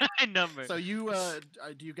 So- My number. So you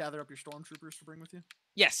do you gather up your stormtroopers to bring with you?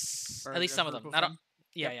 Yes, Or at least a some of group them. Not all. them?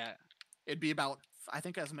 Yeah, Yep. yeah. It'd be about I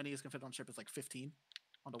think as many as can fit on ship is like 15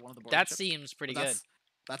 onto one of the boarding That ships. seems pretty But good.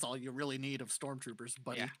 That's all you really need of stormtroopers,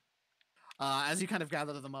 buddy. Yeah. As you kind of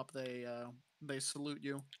gather them up, they salute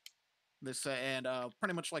you. They say, and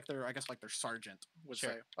pretty much like their sergeant would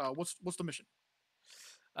Sure. say, "What's the mission?"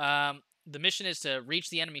 the mission is to reach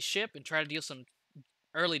the enemy ship and try to deal some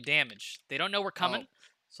early damage. They don't know we're coming,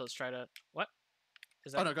 so let's try to what?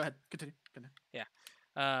 Is that? Oh no, go ahead. Continue.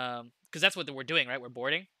 Because that's what we're doing, right? We're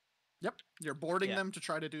boarding. Yep, you're boarding Yeah. them to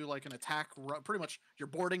try to do like an attack. Pretty much, you're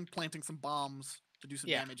boarding, planting some bombs to do some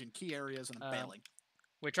Yeah. damage in key areas, and then bailing.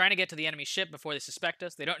 We're trying to get to the enemy ship before they suspect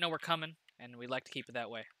us. They don't know we're coming, and we'd like to keep it that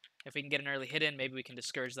way. If we can get an early hit in, maybe we can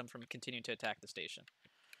discourage them from continuing to attack the station.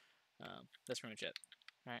 That's pretty much it.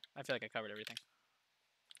 All right, I feel like I covered everything.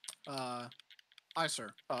 Aye, sir.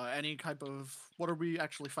 Any type of what are we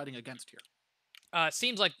actually fighting against here?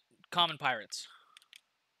 Seems like common pirates.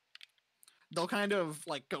 They'll kind of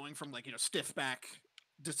like going from like stiff back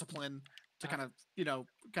discipline to kind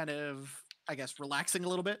of I guess relaxing a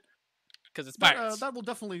little bit. Because it's But, pirates. that will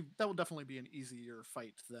definitely be an easier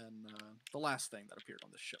fight than the last thing that appeared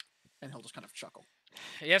on this ship. And he'll just kind of chuckle.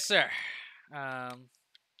 Yes, sir.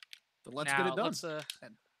 So let's now, get it done. Let's,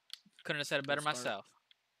 And couldn't have said it better let's start. myself.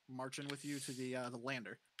 Marching with you to the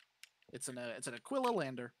lander. It's an Aquila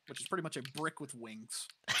lander, which is pretty much a brick with wings.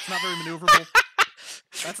 It's not very maneuverable.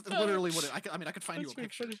 That's literally what it. I could find you a pretty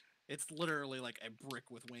picture. funny. It's literally like a brick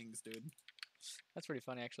with wings, dude. That's pretty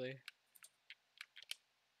funny, actually.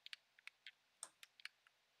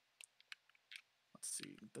 Let's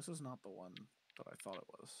see. This is not the one that I thought it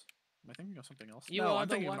was. Am I thinking of something else? You no, are I'm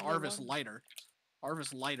the thinking of an one, the Arvis one. lighter.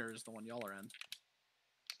 Arvis lighter is the one y'all are in.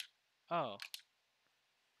 Oh.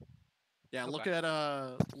 Yeah, look Okay. at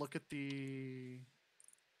the You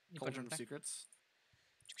put Cauldron of everything? Secrets.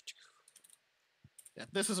 Yeah,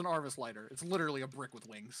 this is an Arvis lighter. It's literally a brick with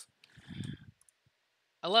wings.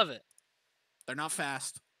 I love it. They're not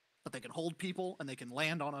fast, but they can hold people and they can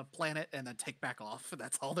land on a planet and then take back off.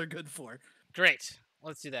 That's all they're good for. Great.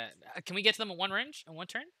 Let's do that. Can we get to them in one range, in one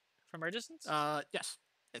turn, from our distance? Yes.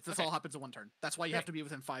 This Okay. all happens in one turn. That's why you have to be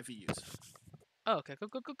within 5 VUs, Oh, okay. Cool.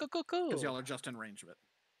 because y'all are just in range of it.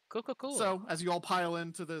 Cool. So as you all pile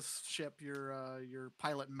into this ship, your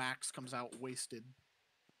pilot Max comes out wasted,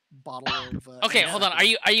 bottle of. Okay, hold on. Are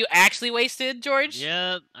you actually wasted, George?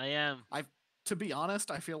 Yep, I am. To be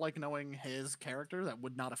honest, I feel like knowing his character, that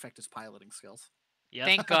would not affect his piloting skills. Yep.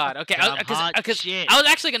 Thank God. Okay, I'm because hot shit. I was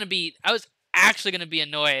actually gonna be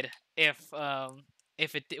annoyed if we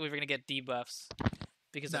were gonna get debuffs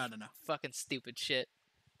because of No. fucking stupid shit.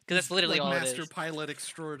 Because that's literally like all Master it is. Pilot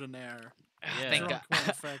extraordinaire. Yeah. Thank Drunk God. when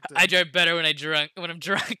affected. I drive better when I'm drunk. when I'm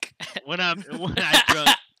drunk.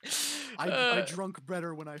 I drunk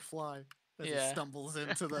better when I fly. As he Yeah. stumbles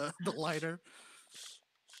into the lighter.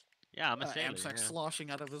 Yeah, I'm a sailor. Amsec yeah. sloshing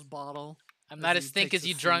out of his bottle. I'm as not he as think takes as a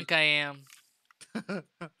you seat. drunk I am.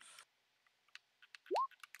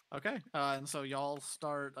 Okay, and so y'all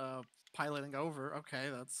start piloting over. Okay,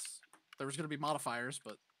 there was gonna be modifiers,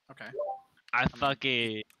 but okay, I mean,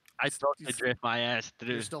 fucking I he's- thought I he's- drift my ass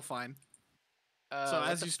through. you're still fine. Uh, So what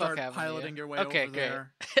as the you fuck start happened to you? piloting your way Okay, over great.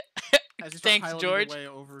 there, as you start Thanks, piloting George. your way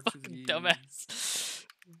over to Fucking the dumbass.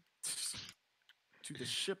 to the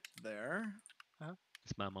ship there.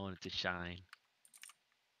 It's my moment to shine.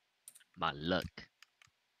 My luck.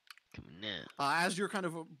 Coming in. As you're kind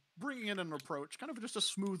of bringing in an approach, kind of just a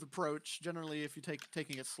smooth approach. Generally, if you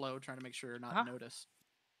taking it slow, trying to make sure you're not Uh-huh. noticed.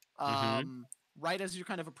 Mhm. Right as you're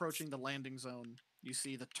kind of approaching the landing zone, you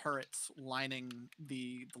see the turrets lining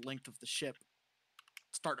the length of the ship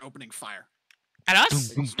start opening fire. At us?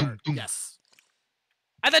 They start, yes,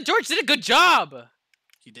 I thought George did a good job.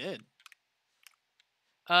 he did.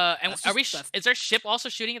 And That's are we? just- that's- Is our ship also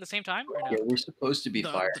shooting at the same time or no? Yeah, we're supposed to be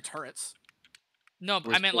The firing. turrets. No,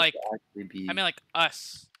 We're I meant supposed like to actually be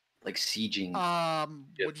us. like sieging.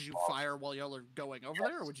 Would Yes, you boss. fire while y'all are going over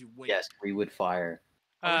there, or would you wait? Yes, we would fire.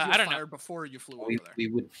 Or would you I don't know. fire before you flew We, over there? we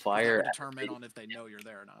would 'Cause that fire would as determine they- on if they know you're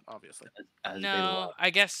there or not. Obviously. as they No, love.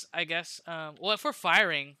 I guess. Well, if we're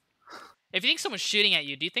firing, if you think someone's shooting at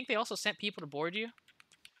you, do you think they also sent people to board you?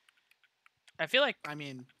 I feel like I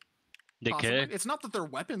mean, They possibly. could. It's not that their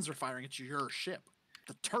weapons are firing at your ship.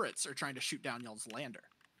 The turrets are trying to shoot down y'all's lander.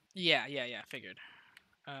 yeah, figured.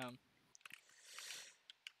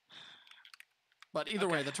 But either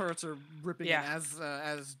Okay. way, the turrets are ripping Yeah. in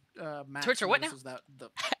as Max Turrets are what now? notices that the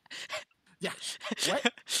yeah.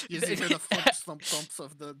 What? You see hear the thumps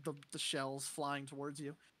of the shells flying towards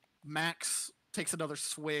you. Max takes another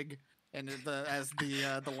swig, and as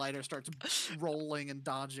the lighter starts rolling and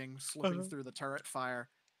dodging, slipping through the turret fire.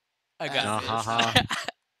 I as got Uh-huh.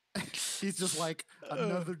 He's just like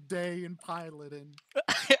another day in piloting,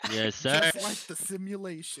 Yes, sir. just like the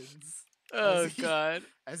simulations. Oh As he- God.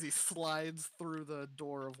 As he slides through the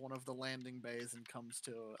door of one of the landing bays and comes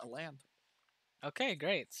to a land. Okay,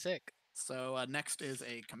 great, sick. So next is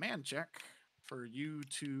a command check for you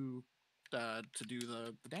to do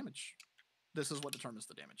the damage. This is what determines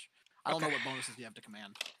the damage. I don't know Okay. what bonuses you have to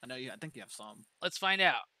command. I think you have some. Let's find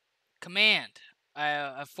out. Command. I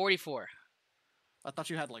have 44. I thought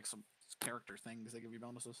you had like some character things that give you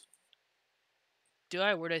bonuses. Do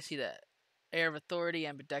I? Where did I see that? Air of Authority,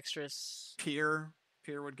 Ambidextrous, Peer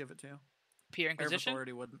would give it to you. Peer Air of Inquisition.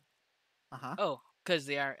 Authority wouldn't. Oh, because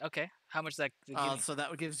they are okay. How much does that give me? So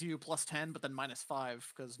that gives you +10, but then -5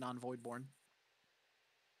 because non-voidborn.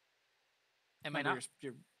 Am I not?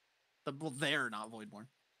 Well, they're not voidborn.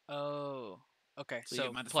 Oh, okay. So, So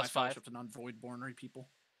you get plus -5 5. fellowship to non-voidborn people.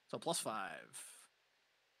 So +5.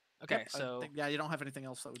 Okay, Yep, I so think, you don't have anything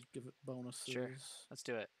else that would give it bonuses. Sure. let's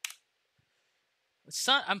do it.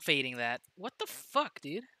 I'm fading that. What the fuck,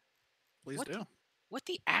 dude? Please What do. What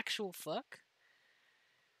the actual fuck?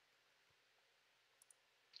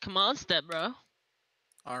 Come on, step bro.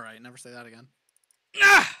 All right, never say that again.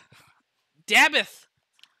 Ah! Dabbeth!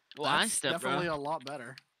 Well, I That's step definitely bro. a lot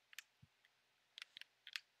better.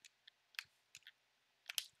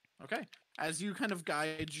 Okay. As you kind of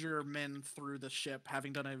guide your men through the ship,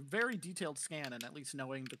 having done a very detailed scan and at least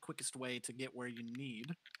knowing the quickest way to get where you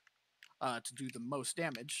need to do the most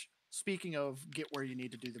damage. Speaking of get where you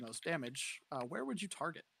need to do the most damage, where would you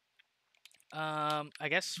target? I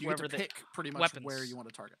guess You wherever get to the pick pretty much where weapons. you want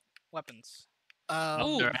to target. weapons. Um,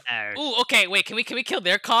 Ooh. Under air. Ooh, okay, wait, can we kill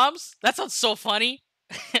their comms? That sounds so funny.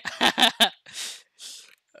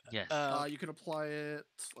 Yes. you can apply it.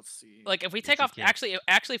 Let's see. Like if we Yes, take you off can.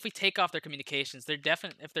 actually if we take off their communications, they're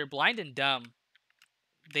if they're blind and dumb,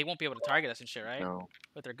 they won't be able to target us and shit, right? No.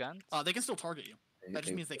 With their guns? They can still target you. They- That just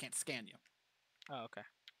they- means they can't scan you. Oh, okay.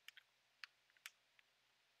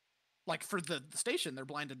 Like for the station, they're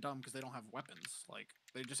blind and dumb because they don't have weapons. Like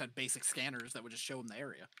they just had basic scanners that would just show them the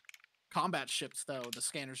area. Combat ships, though, the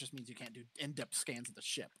scanners just means you can't do in-depth scans of the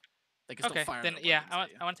ship. They can Okay, still fire. then their yeah,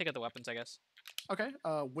 weapons at I want to take out the weapons, I guess. you. Okay.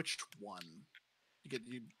 Which one?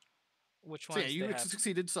 You. Which So ones yeah, you they have?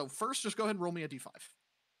 succeeded. So first, just go ahead and roll me a d5.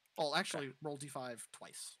 Oh, actually, roll d5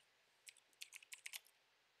 twice.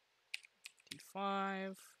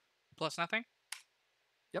 D5 plus nothing.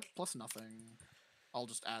 Yep, plus nothing. I'll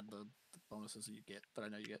just add the bonuses that you get that I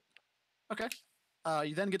know you get. Okay.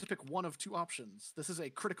 You then get to pick one of two options. This is a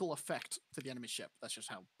critical effect to the enemy ship. That's just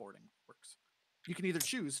how boarding works. You can either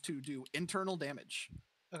choose to do internal damage.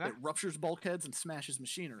 Okay. It ruptures bulkheads and smashes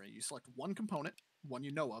machinery. You select one component, one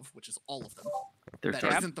you know of, which is all of them. They're That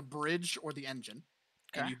target- isn't the bridge or the engine.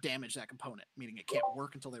 And Okay. you damage that component, meaning it can't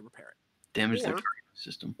work until they repair it. damage their or- target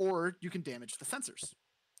system. Or you can damage the sensors.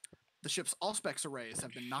 The ship's Auspex arrays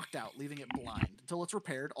have been knocked out, leaving it blind. Until it's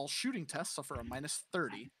repaired, all shooting tests suffer a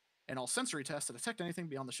 -30, and all sensory tests that detect anything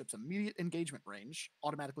beyond the ship's immediate engagement range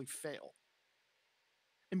automatically fail.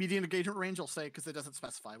 Immediate engagement range, I'll say, because it doesn't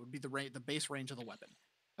specify, would be the base range of the weapon.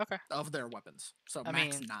 Okay. Of their weapons. So I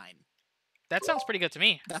max mean, 9. That sounds pretty good to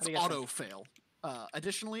me. What That's do you guys think? auto fail.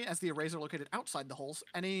 Additionally, as the arrays are located outside the holes,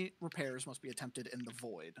 any repairs must be attempted in the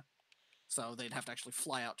void. So they'd have to actually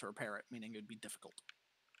fly out to repair it, meaning it would be difficult.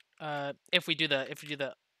 If we do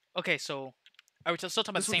the okay, so are we still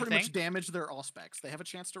talking about This the would same pretty thing? much damage their Auspex. They have a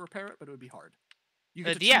chance to repair it, but it would be hard. You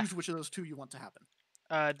get to yeah. choose which of those two you want to happen.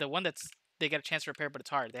 The one that's they get a chance to repair, but it's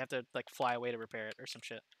hard. They have to like fly away to repair it or some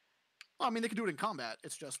shit. Well, I mean, they could do it in combat.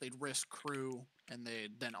 It's just they'd risk crew, and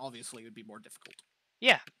then obviously it would be more difficult.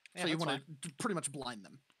 Yeah. So you want to pretty much blind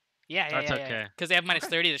them. Yeah, That's yeah. okay. Because they have minus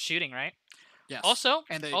Okay. 30 to shooting, right? Yes. Also,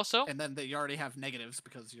 and they also, and then they already have negatives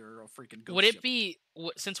because you're a freaking ghost would it ship. be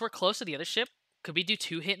since we're close to the other ship? Could we do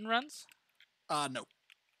 2 hit and runs? No.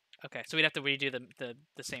 Okay, so we'd have to redo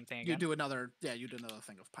the same thing You again. do another. Yeah, you do another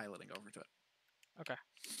thing of piloting over to it. Okay.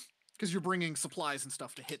 Because you're bringing supplies and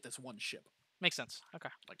stuff to hit this one ship. Makes sense. Okay.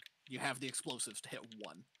 Like you have the explosives to hit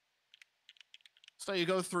one. So you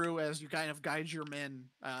go through as you kind of guide your men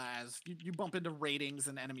as you bump into ratings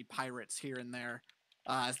and enemy pirates here and there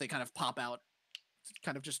as they kind of pop out,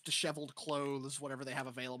 kind of just disheveled clothes, whatever they have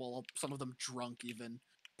available. Some of them drunk, even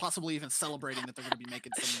possibly even celebrating that they're going to be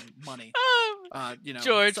making some money.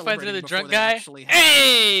 George finds celebrating another before drunk they guy. actually have money.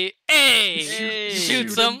 Hey, hey, You Hey.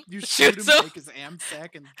 shoots him, him, You shoots him, him. take his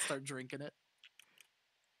amsec, and start drinking it.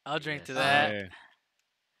 I'll drink to Yes, that.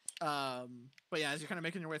 sir. But yeah, as you're kind of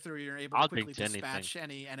making your way through, you're able I'll to quickly drink to dispatch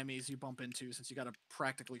any enemies you bump into, since you got a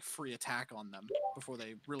practically free attack on them before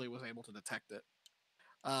they really was able to detect it.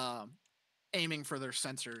 Aiming for their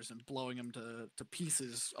sensors and blowing them to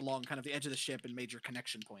pieces along kind of the edge of the ship and major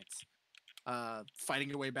connection points. Fighting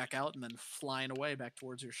your way back out and then flying away back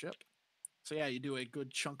towards your ship. So yeah, you do a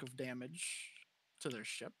good chunk of damage to their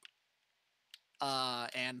ship.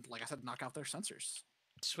 And like I said, knock out their sensors.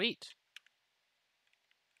 Sweet.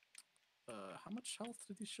 How much health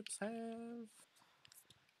do these ships have?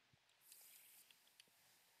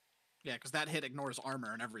 Yeah, because that hit ignores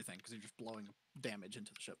armor and everything, because you're just blowing damage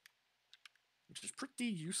into the ship, which is pretty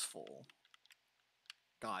useful.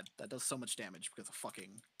 God, that does so much damage because of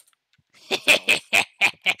fucking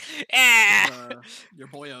your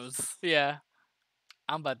boyos. Yeah.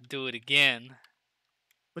 I'm about to do it again.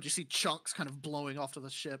 But you see chunks kind of blowing off to the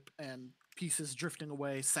ship and pieces drifting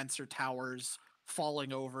away, sensor towers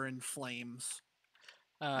falling over in flames.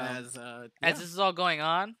 As Yeah. this is all going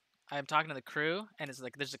on, I'm talking to the crew, and it's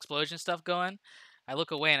like there's explosion stuff going. I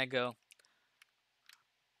look away and I go,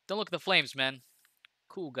 "Don't look at the flames, man.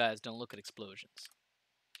 Cool guys don't look at explosions."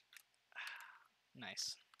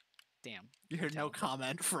 Nice. Damn. You hear no Talented.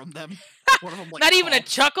 comment from them. One of them, like, Not even a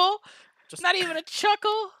coughs. chuckle. Just Not even a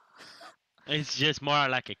chuckle. It's just more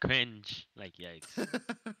like a cringe. Like,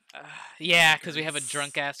 yikes. Yeah, because we have a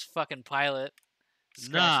drunk ass fucking pilot. Nah,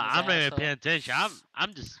 scratching his I'm not even asshole. paying attention.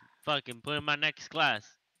 I'm just fucking putting my next class.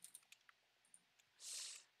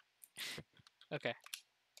 Okay.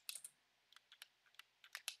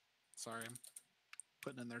 Sorry, I'm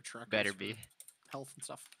putting in their truck. Better be. Health and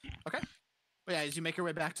stuff. Okay. But yeah, as you make your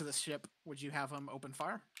way back to the ship, would you have them open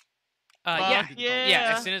fire? Yeah. Fuck Yeah.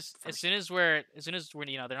 yeah. As soon as we're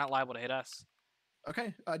they're not liable to hit us.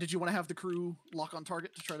 Okay. Did you want to have the crew lock on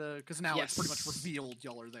target to try to? Because now it's pretty much Yes. revealed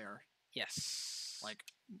y'all are there. Yes. Like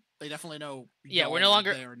they definitely know. Yeah, we're y'all no are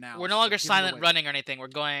longer- there now. we're no so longer give it silent away. running or anything. We're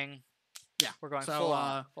going. Yeah. We're going So, full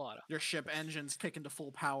on. Full auto. Your ship engines kick into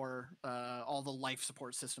full power. All the life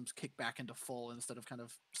support systems kick back into full instead of kind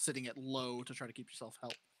of sitting at low to try to keep yourself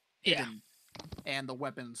Yeah. hidden. And the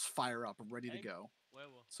weapons fire up, ready to go.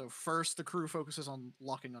 So first, the crew focuses on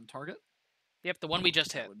locking on target. Yep. The one we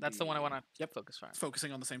just That hit. would That's the one I be- want to Yep. focus on.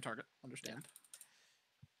 Focusing on the same target. Understand.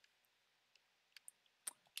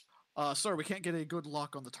 Sir, we can't get a good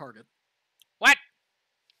lock on the target. What?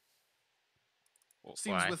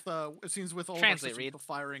 Seems Why? with it seems with all of our Translate, systems Reed. still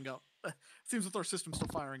firing up. Seems with our system still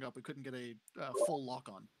firing up, we couldn't get a full lock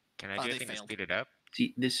on. Can I they do anything to failed. speed it up?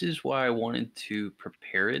 See, this is why I wanted to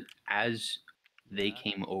prepare it as they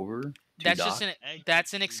came over. To That's dock. just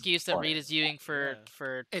that's an excuse that But- Reed is using for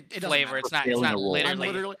It doesn't flavor. matter. It's not. It's Failing not a roll. I'm literally.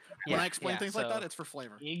 literally when yeah, I explain yeah, things like that, so it's for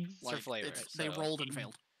flavor. it's for flavor. They so- rolled and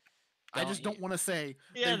failed. I Don't just don't you- want to say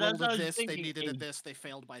Yeah, they that's rolled what I at was this, they thinking. needed at this, they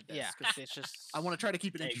failed by this. Yeah. 'Cause It's just. I want to try to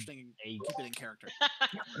keep it Egg. interesting and Egg. keep it in character. But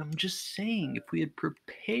I'm just saying, if we had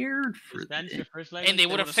prepared for Spanish this, your first language? And they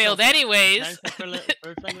would have would've failed still failed. anyways. Spanish your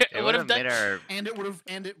first language? It would have done. made our. And it would have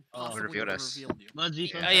possibly revealed would have us. revealed you.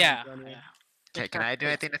 Mungie Oh first yeah. language, yeah. Can I do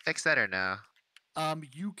anything to fix that or no?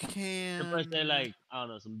 You can The first say like I don't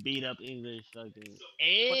know some beat up English fucking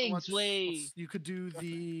what's- eggs way. you could do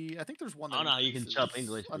the I think there's one that I don't know how you can chop increases-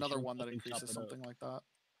 English, but another you one that fucking chop increases it up. something like that.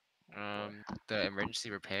 The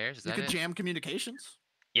emergency repairs. Is You that could it? jam communications.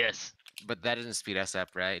 Yes. But that doesn't speed us up,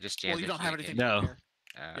 right? It just jams. Well, you their don't have anything communication. to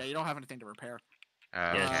repair. Oh, Yeah, you don't have anything to repair.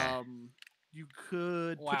 Yeah. okay. You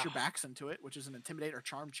could put your Wow. backs into it, which is an intimidate or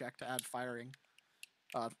charm check to add firing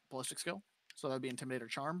ballistic skill. So that'd be intimidate or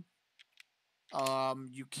charm.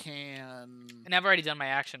 You can. And I've already done my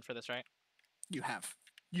action for this, right? You have.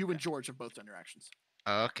 You and George have both done your actions.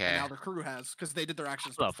 Oh, And okay. now the crew has, because they did their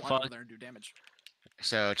actions The to fly over fuck? there and do damage.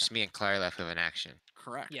 So just me and Claire left with an action.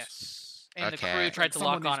 Correct. Yes. And the Okay. crew And tried to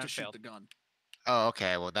someone lock needs on to and shoot failed. the gun. Oh,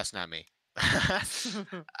 okay. Well, that's not me.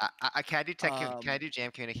 I can I do can I Um, do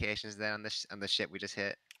jam communications then on on the ship we just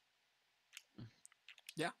hit?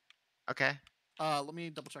 Yeah. Okay. Let me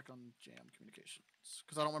double check on jam communications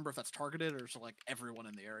because I don't remember if that's targeted or so like everyone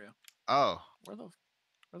in the area. Oh. Where the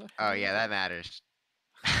Oh hell yeah, is that it? matters.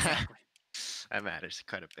 Exactly. That matters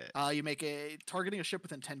quite a bit. You make a targeting a ship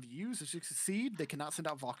within 10 views. If you succeed, they cannot send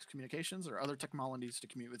out Vox communications or other technologies to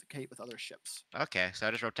communicate with other ships. Okay, so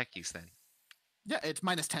I just roll tech use then. Yeah, it's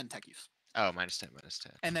minus 10 tech use. Oh, minus 10, minus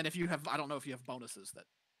 10. And then if you have, I don't know if you have bonuses that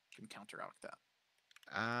can counteract that.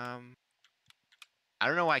 I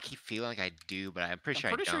don't know why I keep feeling like I do, but I'm pretty I'm sure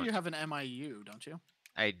pretty I sure don't. you have an MIU, don't you?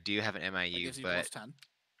 I do have an That MIU, gives you but plus 10.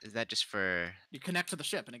 is that just for? You connect to the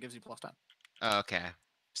ship and it gives you plus 10. Oh, okay.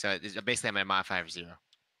 So basically, I'm at modifier of 0.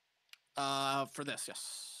 For this,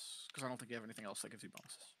 yes. Because I don't think you have anything else that gives you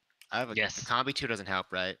bonuses. I have a Yes. the combi 2 doesn't help,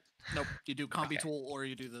 right? Nope. You do combi Okay. tool or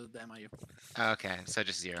you do the MIU. Oh, okay, so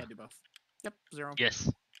just 0. Can't do both. Yep, 0. Yes.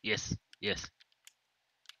 Yes. Yes.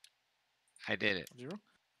 I did it. 0.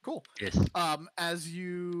 Cool. Yes. As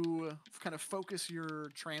you kind of focus your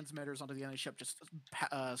transmitters onto the enemy ship, just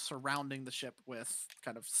surrounding the ship with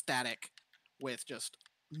kind of static, with just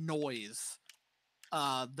noise,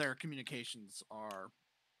 their communications are,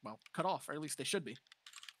 well, cut off, or at least they should be.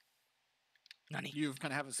 Nani. You've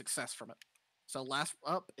kind of have a success from it. So last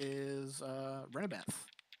up is Renabanth.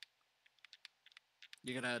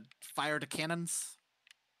 You're gonna fire the cannons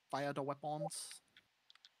via the weapons?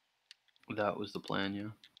 That was the plan, yeah.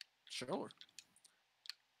 Sure.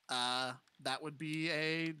 That would be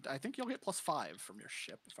I think you'll get +5 from your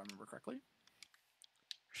ship, if I remember correctly.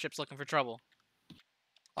 Ship's looking for trouble.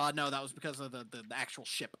 No, that was because of the actual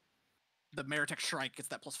ship. The Maritech Shrike gets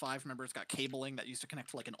that +5. Remember, it's got cabling that used to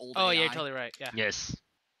connect to like an old Oh AI. yeah, you're totally right. Yeah. Yes.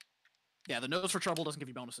 Yeah, the Nose for Trouble doesn't give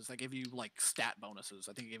you bonuses. They give you like stat bonuses.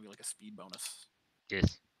 I think it gave you like a speed bonus.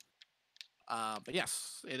 Yes. But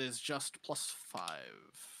yes, it is just +5.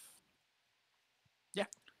 Yeah.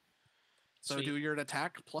 So Sweet. do your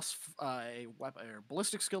attack plus a weapon or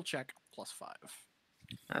ballistic skill check +5.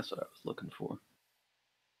 That's what I was looking for.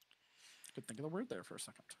 Could think of the word there for a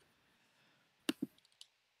second.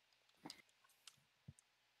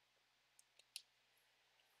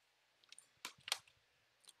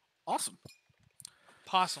 Awesome.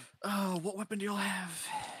 Possum. Oh, what weapon do you have?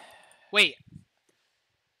 Wait.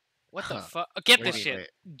 What the Huh. fuck? Get Wait, this wait, shit.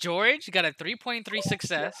 wait. George got a 3.3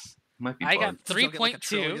 success. Might be I got bugged. So you'll get, like, a 3.2.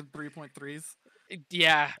 trillion 3.3s.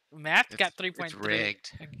 Yeah, Matt got It's 3.3.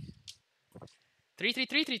 rigged.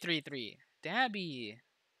 3333333. Dabby.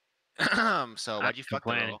 So I'm why'd you fuck the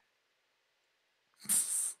complaining. roll?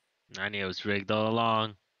 I knew it was rigged all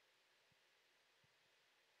along.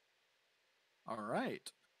 All right.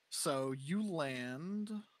 So you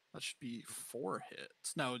land. That should be 4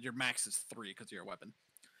 hits. No, your max is 3 because you're a weapon.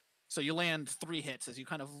 So you land 3 hits as you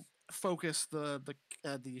kind of focus the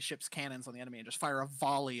ship's cannons on the enemy and just fire a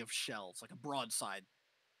volley of shells, like a broadside,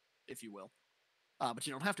 if you will. But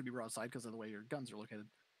you don't have to be broadside because of the way your guns are located.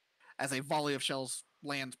 As a volley of shells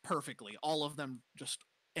lands perfectly, all of them just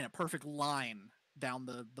in a perfect line down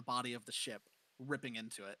the body of the ship, ripping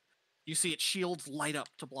into it. You see its shields light up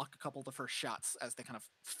to block a couple of the first shots as they kind of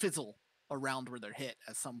fizzle around where they're hit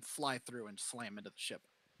as some fly through and slam into the ship.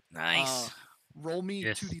 Nice. Roll me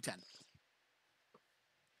Yes. 2d10.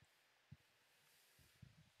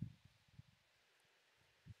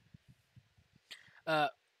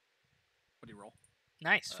 What do you roll?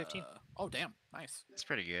 Nice. 15. Oh, damn. Nice. That's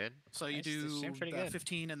pretty good. So you Nice, do this seems pretty the good.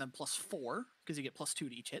 15 and then +4 because you get +2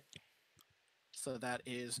 to each hit. So that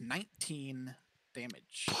is 19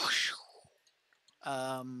 damage.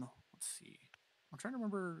 Let's see. I'm trying to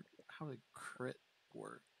remember how the crit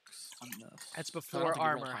works on this. That's 'Cause I before don't think you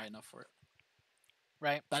rolled armor. high enough for it.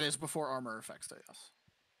 Right? That is before armor effects, yes.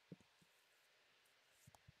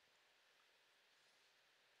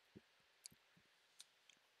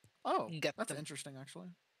 Oh, Get that's the interesting, actually.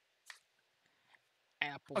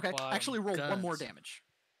 apple Okay, bottom actually roll 1 more guns. damage.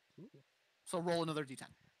 So roll another d10.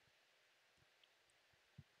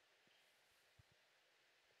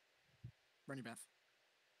 Bernie Beth.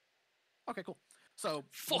 Okay, cool. So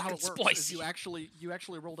how Fucking it works is spicy. you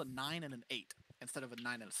actually rolled a 9 and an 8 instead of a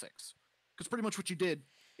 9 and a 6. Because pretty much what you did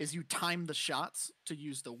is you timed the shots to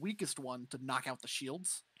use the weakest one to knock out the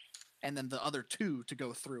shields, and then the other 2 to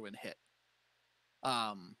go through and hit.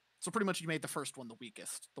 So pretty much you made the first one the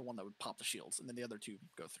weakest, the one that would pop the shields, and then the other 2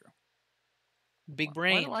 go through. Big Why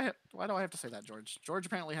brain. why do I have to say that, George? George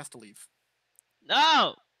apparently has to leave.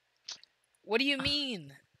 No! What do you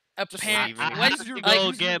mean? Just Apparent. leave I it. What? have Use your- to go use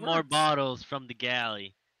your get more words. bottles from the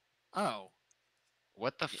galley. Oh.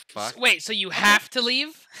 What the fuck? Wait. So you have to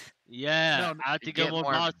leave? Yeah, No, I have to go get more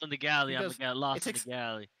more- bottles from the galley. he I'm goes- gonna get lost in takes- the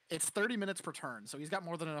galley. It's 30 minutes per turn, so he's got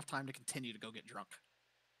more than enough time to continue to go get drunk.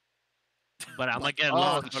 But I'm gonna Like, get Oh,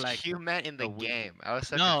 lost for like you meant in the a week. game. I was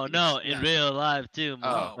so no, confused. in Yeah. real life too.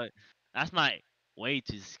 Oh. motherfucker. That's my way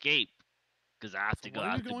to escape. Cause I have So to go. what are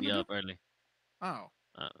I you have to going be to do? up early. Oh.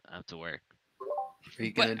 I have to work. Are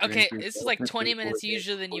you gonna But drink okay, your this is like focus 20 before minutes the-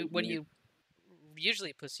 usually than you before when you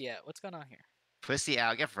usually pussy out. What's going on here? Pussy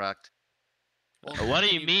out, get fucked. Well, What do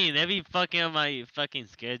can you mean? They be fucking on my fucking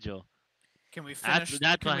schedule. Can we That's- finish?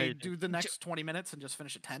 that's can why we I- do the next 20 minutes and just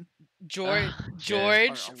finish at 10? George, Sure.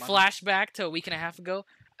 George, Or 11. flashback to a week and a half ago.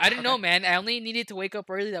 I didn't know, Okay. man. I only needed to wake up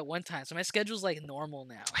early that one time, so my schedule's like normal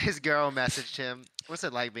now. His girl messaged him. What's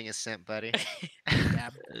it like being a simp, buddy? Yeah.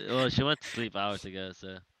 Well, she went to sleep hours ago,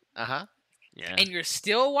 so Uh-huh. yeah. And you're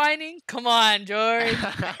still whining? Come on, George.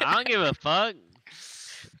 I don't give a fuck.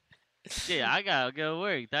 Shit, I gotta go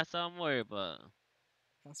work. That's all I'm worried about.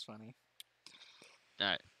 That's funny.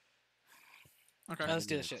 Alright. Okay. Let's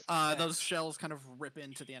do this shit. Those shells kind of rip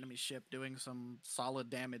into the enemy ship, doing some solid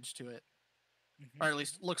damage to it, Mhm. or at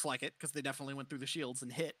least looks like it, because they definitely went through the shields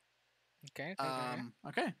and hit. Okay. Okay.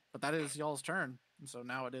 Okay, but that is y'all's turn, and so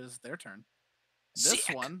now it is their turn. This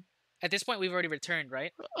Sick. one, At this point, we've already returned,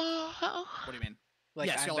 right? what do you mean? Like,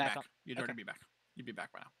 yes, I'm y'all are back. on- You'd okay. already be back. You'd be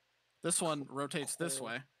back by now. This one rotates this Cool.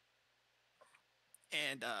 way,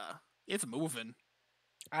 and it's moving.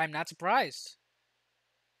 I'm not surprised.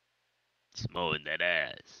 Smoking that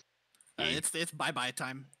ass. Yeah. It's bye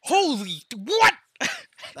time. Holy what?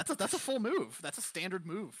 That's a full move. That's a standard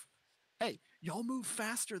move. Hey, y'all move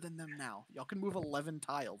faster than them now. Y'all can move 11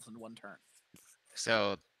 tiles in one turn.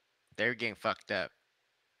 So they're getting fucked up.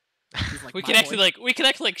 He's like, we "My can actually boy."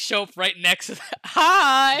 like show up right next to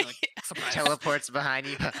Hi. He's like, surprise. Teleports behind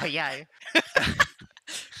you. yeah.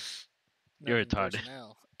 You're Nothing retarded.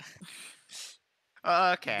 personnel.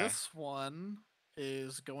 Okay. This one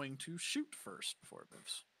is going to shoot first before it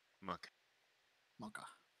moves. Monk. Monka.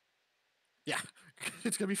 Yeah,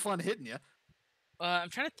 it's gonna be fun hitting you. I'm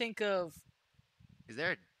trying to think of. Is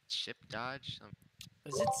there a ship dodge?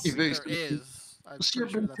 Is it? There is. I'm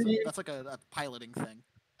pretty sure that's like a piloting thing.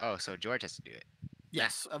 Oh, so George has to do it.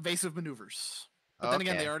 Yes, evasive maneuvers. But then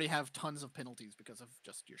again, they already have tons of penalties because of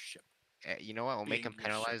just your ship. You know what? We'll make being them your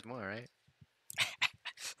ship. penalize more, right?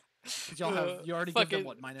 'Cause y'all have you already give them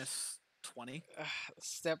what -20,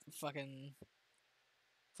 Step fucking.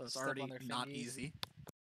 so it's Step already on their not fingies. easy.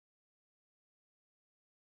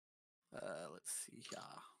 Let's see here.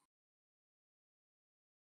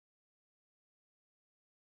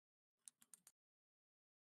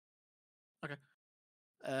 Okay.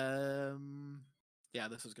 Yeah,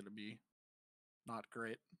 this is gonna be not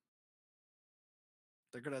great.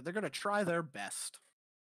 They're gonna try their best.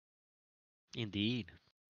 Indeed.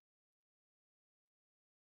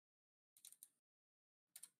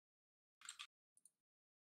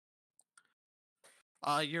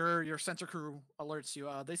 Your sensor crew alerts you.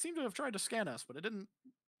 They seem to have tried to scan us, but it didn't.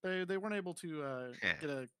 They weren't able to get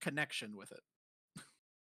a connection with it.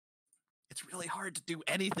 It's really hard to do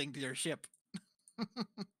anything to your ship.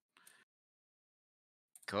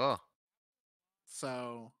 Cool.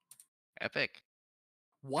 So Epic.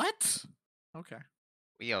 what? Okay.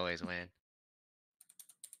 We always win.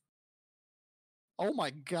 Oh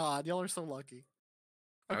my god, y'all are so lucky.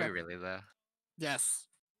 Are Okay. we really though? Yes.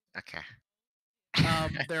 Okay.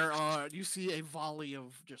 There are. You see a volley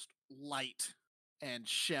of just light and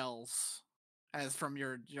shells, as from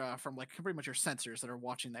your from like pretty much your sensors that are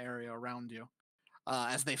watching the area around you,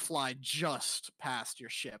 as they fly just past your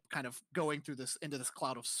ship, kind of going through this into this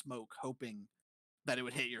cloud of smoke, hoping that it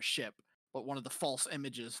would hit your ship. But one of the false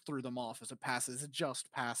images threw them off as it passes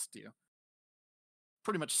just past you,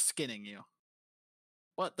 pretty much skinning you.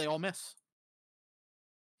 But they all miss.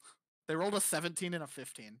 They rolled a 17 and a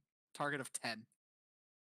 15, target of 10.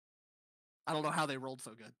 I don't know how they rolled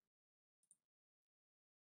so good.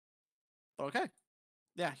 But okay.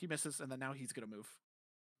 Yeah, he misses, and then now he's gonna move.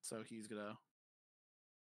 So he's gonna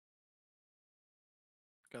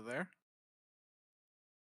go there.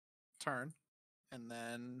 Turn. And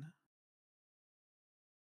then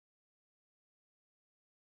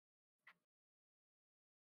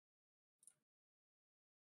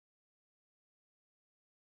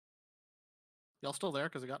y'all still there?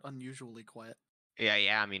 Because it got unusually quiet.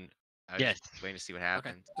 Yeah. I mean, I was Yes. just waiting to see what Okay.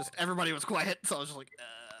 happened. Just everybody was quiet, so I was just like,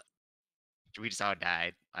 We just all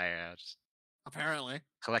died. Just apparently.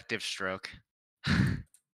 collective stroke.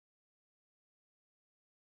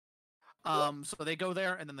 So they go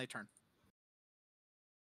there and then they turn.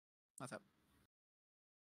 That's it.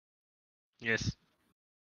 Yes.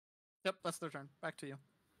 Yep, that's their turn. Back to you.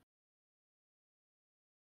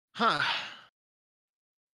 Huh.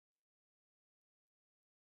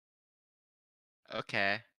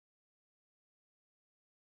 Okay.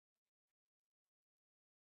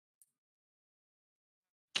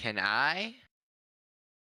 Can I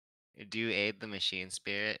do aid the machine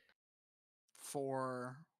spirit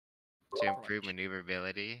For to improve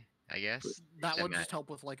maneuverability? I guess. that Doesn't would just matter. help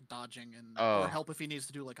with like dodging and Oh. or help if he needs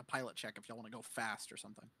to do like a pilot check if y'all want to go fast or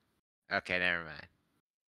something. Okay, never mind.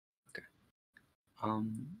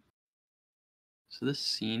 So this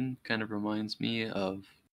scene kind of reminds me of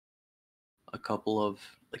a couple of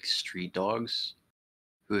like street dogs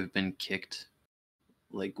who have been kicked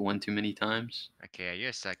like one too many times. Okay, you're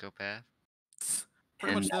a psychopath.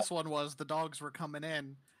 Pretty much And- this one was the dogs were coming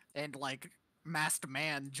in and like masked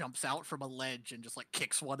man jumps out from a ledge and just like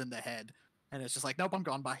kicks one in the head. And it's just like, nope, I'm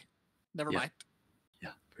gone, bye. Never Yeah. mind.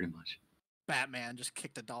 Yeah, pretty much. Batman just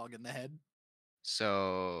kicked a dog in the head.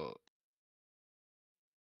 So,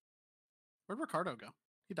 Where'd Ricardo go?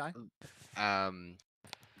 He died.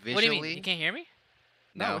 visually, What do you mean? You can't hear me?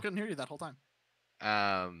 No, I no. couldn't hear you that whole time.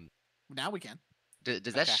 Now we can. Does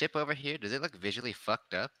that Okay. ship over here? Does it look visually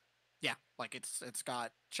fucked up? Yeah, like it's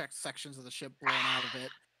got checked sections of the ship blown out of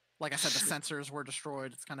it. Like I said, the sensors were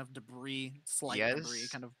destroyed. It's kind of debris, slight debris, Yes.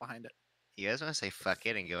 kind of behind it. You guys want to say fuck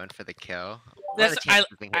it and go in for the kill? What are That's the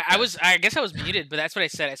chances we hit I that? was I guess I was muted, but that's what I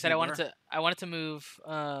said. I said You I wanted to move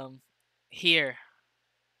here.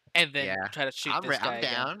 and then Yeah. try to shoot I'm, this guy I'm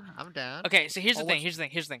again. down. I'm down. Okay, so here's the Oh, thing. what's- Here's the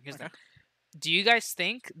thing. Here's the thing. Here's the Okay. thing. Do you guys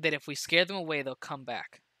think that if we scare them away, they'll come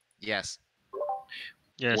back? Yes.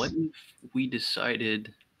 Yes. What if we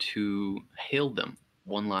decided to hail them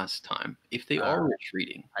one last time? If they are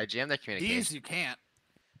retreating, I jammed their These communication. you can't.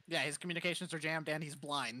 Yeah, his communications are jammed and he's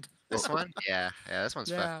blind. This one? Yeah. Yeah, this one's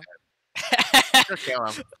Yeah. fucked. Go kill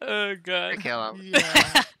him. Oh god. Go kill him.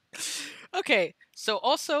 Yeah. Okay, so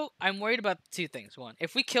also I'm worried about two things. One,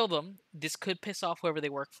 if we kill them, this could piss off whoever they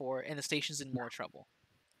work for, and the station's in more trouble.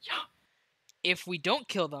 Yeah. If we don't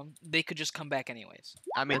kill them, they could just come back anyways.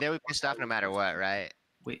 I mean, they would be pissed off no matter what, right?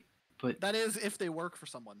 wait, but That is if they work for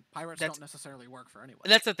someone. Pirates That's- don't necessarily work for anyone.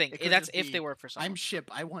 That's the thing. It could That's just if they be, work for someone. I'm ship.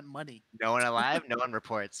 I want money. No one alive, no one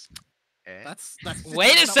reports. Eh? That's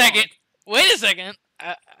Wait a that's not second. wrong. Wait a second.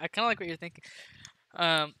 I kind of like what you're thinking.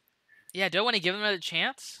 Yeah, do I want to give them another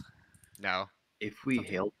chance? No. if we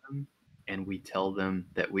hail them and we tell them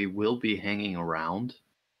that we will be hanging around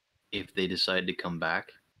if they decide to come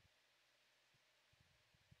back,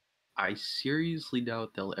 I seriously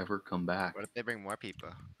doubt they'll ever come back. What if they bring more people?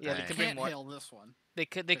 Yeah, they You could Alright. bring can't more. hail this one. They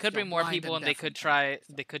could It's bring still more blind people, and and they deaf could and try dumb,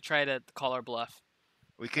 so. they could try to call our bluff.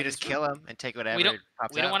 We could That just is kill them and take whatever don't-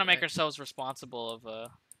 pops We don't out, want to make right? ourselves responsible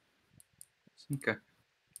of Okay.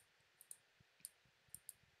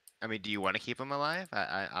 I mean, do you want to keep them alive?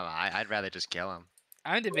 I'd rather just kill them.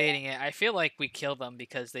 I'm debating it. I feel like we kill them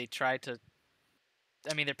because they tried to.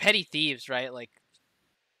 I mean, they're petty thieves, right? Like,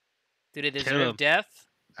 do they Kill deserve 'em. death?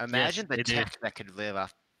 Imagine they the do. tech that could live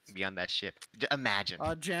off beyond that ship. Imagine.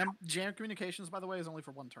 Jam communications, by the way, is only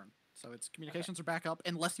for one turn. So it's communications are back up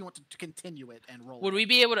unless you want to continue it and roll. Would we again.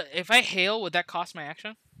 be able to? If I hail, would that cost my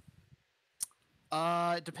action?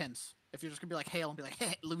 It depends. If you're just gonna be like hail and be like,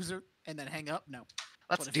 hey, loser, and then hang up, no.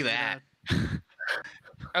 Let's But if do you're that.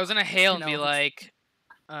 I was gonna hail You and be know, if like,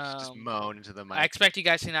 Just moan into the mic. I expect you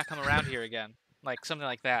guys to not come around here again, like something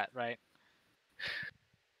like that, right?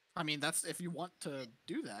 I mean, that's if you want to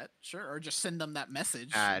do that, sure, or just send them that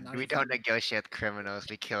message. and not We even- don't negotiate with criminals.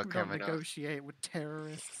 We kill we don't criminals. negotiate with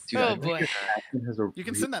terrorists. Dude, Oh, I think boy. your captain has a You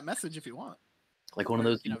can re- send that message if you want. like one of or,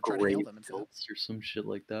 those you know, try to hail engraved them instead. hilts or some shit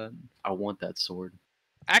like that. I want that sword.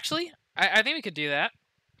 Actually, I think we could do that.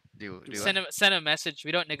 Do Send it. send a message.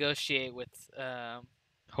 We don't negotiate with.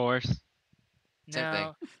 Horse. Same thing.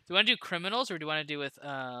 No. Do you want to do criminals or do you want to do with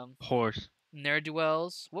Horse.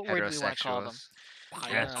 ne'er-do-wells? What word do we want to call them? Heterosexuals.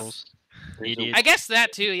 Pirates. Assholes. There's a- Idiots. I guess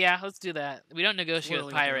that too. Yeah, let's do that. We don't negotiate with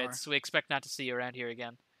literally what they are. pirates. We expect not to see you around here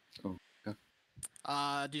again. Do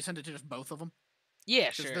you send it to just both of them? Yeah,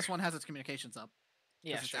 Because sure. this one has its communications up. 'cause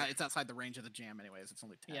Yeah, it's, sure. it's outside the range of the jam, anyways. It's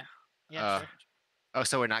only 10. Yeah. Yeah, Uh, sure. Oh,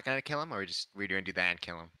 so we're not gonna kill him, or we're gonna do that and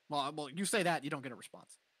kill him? Well, you say that, you don't get a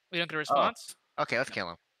response. We don't get a response. Okay, let's kill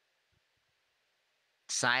him.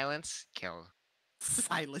 Silence, kill.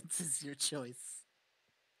 Silence is your choice.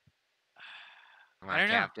 Come I on, don't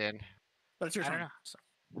know. Captain. But it's your I don't turn. know. So,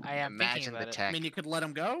 I am Imagine thinking the about it. tech. I mean, you could let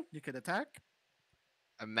him go. You could attack.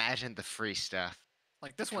 Imagine the free stuff.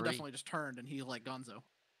 Like this one Free. definitely just turned and he like Gonzo.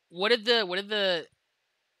 What did the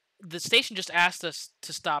station just asked us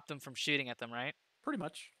to stop them from shooting at them, right? Pretty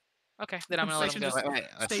much. Okay, then I'm gonna let them Station go. just-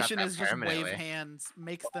 Let's stop Station that is just wave permanently. hands,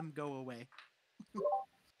 makes them go away.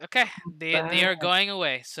 Okay, they are going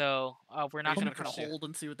away, so we're not Are you gonna gonna pursue. hold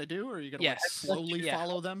and see what they do, or are you gonna Yes. like, slowly Yeah.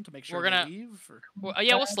 follow them to make sure We're gonna- they leave? Or... Well,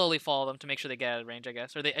 yeah, we'll slowly follow them to make sure they get out of range, I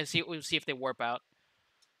guess, or we'll see if they warp out.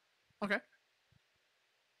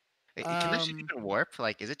 Can this ship Um, even warp?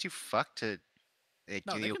 Like, is it too fucked to like,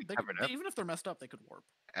 No, give they you could, covered up? even if they're messed up, they could warp.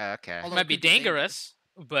 Okay. Although It might it be could get dangerous,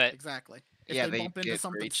 but Exactly. If Yeah, they, they bump into get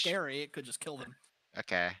something breach. scary, it could just kill them.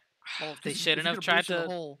 Okay. Well, 'cause they if you shouldn't get have a tried breach in the to.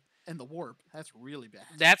 hole and the warp. That's really bad.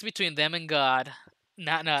 That's between them and God,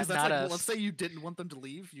 not 'Cause that's like, us. let's say you didn't want them to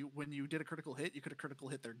leave. When you did a critical hit, you could have critical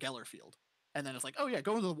hit their Geller field, and then it's like, oh yeah,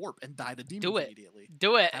 go into the warp and die to demons Do it. immediately.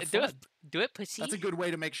 Do it, Have do it, fun. do it, pussy. That's a good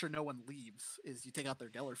way to make sure no one leaves. Is you take out their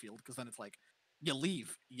Geller field because then it's like, you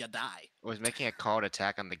leave, you die. Was making a called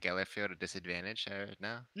attack on the Geller field a disadvantage?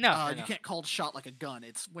 No. No, You no. can't call shot like a gun.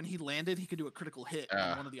 It's when he landed, he could do a critical hit,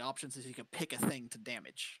 and one of the options is he could pick a thing to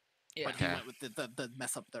damage. Yeah. But he Okay. went with the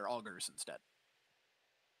mess up their augers instead.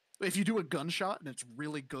 If you do a gunshot and it's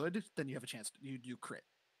really good, then you have a chance. You crit,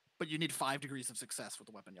 but you need 5 degrees of success with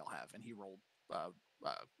the weapon y'all have, and he rolled.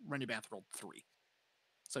 Renny Banth rolled 3,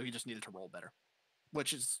 so he just needed to roll better,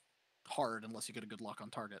 which is hard unless you get a good lock on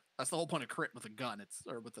target. That's the whole point of crit with a gun.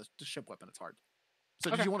 Or with a ship weapon. It's hard. So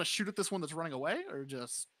Okay. did you want to shoot at this one that's running away, or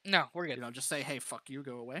just No, we're good. just say, hey, fuck you,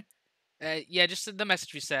 go away? Yeah, just the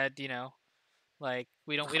message we said. Like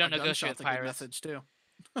we don't A negotiate gunshot's with a good pirates. message too.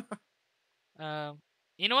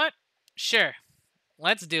 You know what? Sure,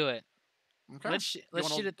 let's do it. Okay. Let's You let's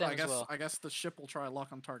wanna- shoot at them I guess as well. I guess the ship will try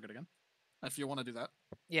lock on target again, if you want to do that.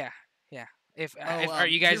 Yeah. If Oh, are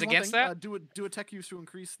you guys here's one against thing, that? do a tech use to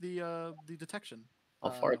increase the detection. How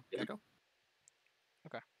far? Gecko?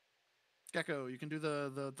 Okay. Gecko, you can do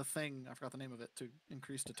the thing. I forgot the name of it to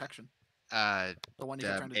increase detection. Uh, The one you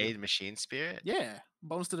kept trying to aid do. machine spirit. Yeah,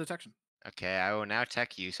 bonus to detection. Okay, I will now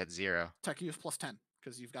tech use at 0. Tech use plus 10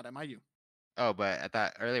 because you've got MIU. Oh, but I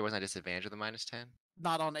thought earlier wasn't I disadvantage with the -10?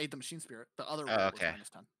 Not on aid the machine spirit. The other Oh, roll okay. was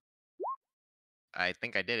 -10. I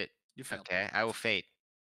think I did it. You failed. Okay, I will fate.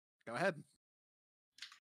 Go ahead.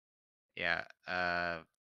 Yeah.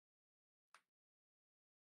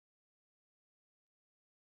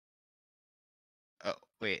 Oh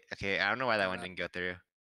wait. Okay, I don't know why that one didn't go through.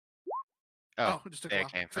 Oh, Oh, it just took a there while.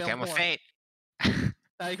 it came. Failed Okay, I'm gonna more. fate.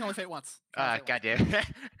 You can only fate once. You can only fate once. goddamn.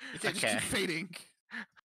 You can't just Okay. keep fating.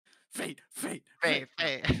 Fate. Fate.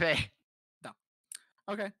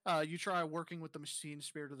 Okay. You try working with the machine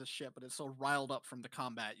spirit of the ship, but it's so riled up from the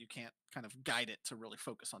combat, you can't kind of guide it to really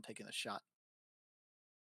focus on taking the shot.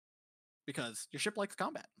 Because your ship likes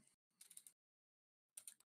combat.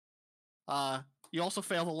 You also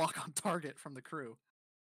fail the lock on target from the crew.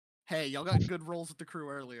 Hey, y'all got good rolls with the crew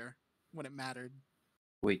earlier when it mattered.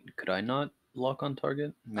 Wait, could I not lock on target?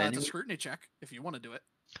 It's a Manually? scrutiny check if you want to do it.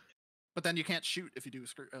 But then you can't shoot if you do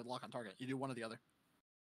lock on target. You do one or the other.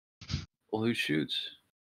 Well, who shoots?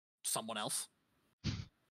 Someone else.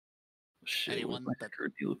 Shit, Anyone what does my that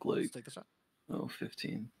scrutiny look wants like? to take the shot. Oh,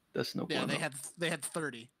 15. That's no Yeah, bueno. they had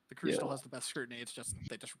 30. The crew Yeah. still has the best scrutiny. It's just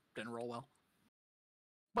they just didn't roll well.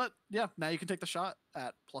 But yeah, now you can take the shot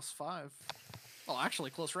at +5. Oh,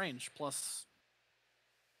 actually, close range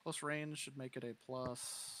should make it a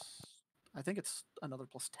plus. I think it's another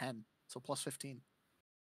 +10, so +15.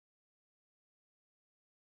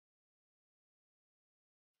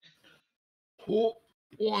 Oh,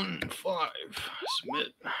 1-5. Smith.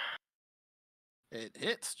 It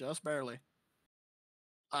hits just barely.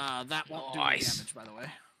 That won't do any Nice. damage, by the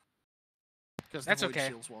way. Because the That's void okay.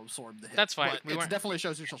 shields will absorb the hit. That's fine. But We it weren't- definitely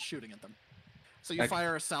shows you're still shooting at them. So you I-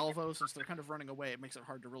 fire a salvo, since they're kind of running away, it makes it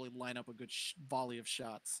hard to really line up a good volley of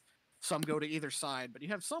shots. Some go to either side, but you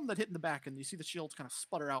have some that hit in the back, and you see the shields kind of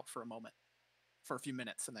sputter out for a moment, for a few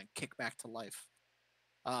minutes, and then kick back to life.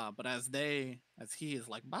 But as he is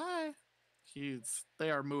like, bye, they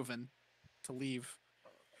are moving to leave.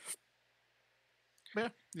 But yeah,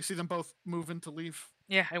 you see them both moving to leave.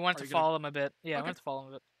 Yeah, I wanted Are to you gonna- follow them a bit. Yeah, I Okay. wanted to follow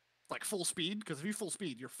them a bit. Like full speed, because if you full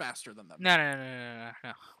speed, you're faster than them. No.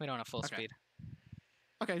 We don't have full Okay. speed.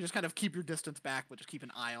 Okay, just kind of keep your distance back, but just keep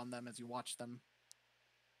an eye on them as you watch them.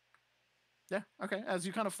 Yeah, okay. As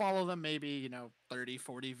you kind of follow them, maybe, 30,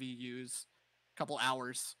 40 VUs, couple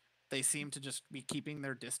hours, they seem to just be keeping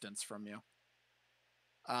their distance from you.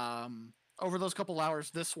 Over those couple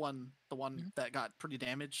hours, this one, the one that got pretty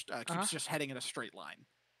damaged, keeps just heading in a straight line.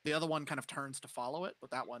 The other one kind of turns to follow it, but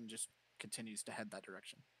that one just continues to head that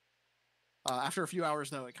direction. After a few hours,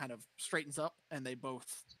 though, it kind of straightens up, and they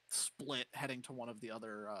both split, heading to one of the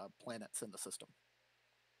other planets in the system.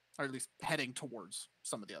 Or at least heading towards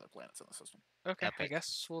some of the other planets in the system. Okay, I Epic.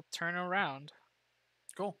 guess we'll turn around.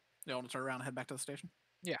 Cool. You want to turn around and head back to the station?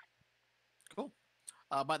 Yeah. Cool.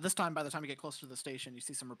 But this time, by the time you get closer to the station, you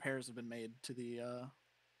see some repairs have been made to the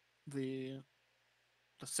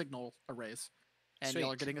signal arrays, and y'all are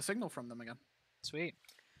Sweet. getting a signal from them again. Sweet.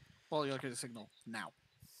 Well, you're getting a signal now.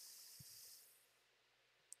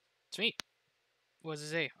 Sweet. What does it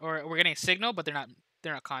say? Or we're getting a signal, but they're not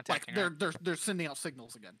Like contacting. they're sending out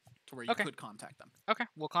signals again to where you Okay. could contact them. Okay,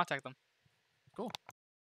 we'll contact them. Cool.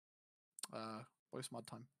 Voice mod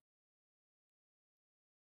time.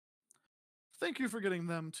 Thank you for getting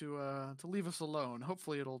them to leave us alone.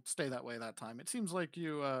 Hopefully it'll stay that way that time. It seems like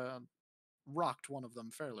you rocked one of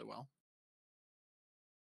them fairly well.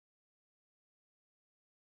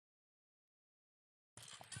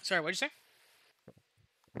 Sorry, what'd you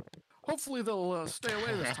say? Hopefully they'll stay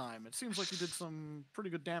away this time. It seems like you did some pretty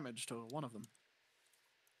good damage to one of them.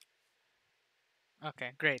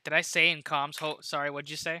 Okay, great. Did I say in comms? Sorry, what'd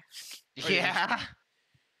you say? Yeah.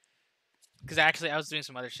 Because actually, I was doing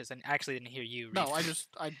some other shit and actually didn't hear you. No, read.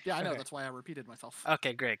 I know. Okay. That's why I repeated myself.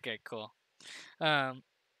 Okay, great, cool.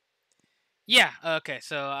 Yeah. Okay,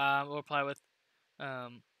 so we'll reply with,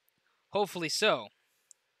 hopefully so.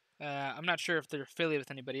 I'm not sure if they're affiliated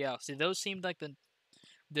with anybody else. Did those seem like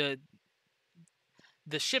the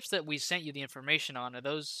ships that we sent you the information on? Are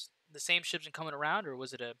those the same ships and coming around, or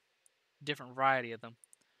was it a different variety of them?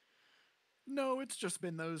 No, it's just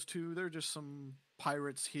been those two. They're just some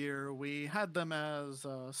pirates here. We had them as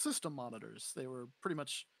system monitors. They were pretty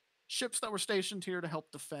much ships that were stationed here to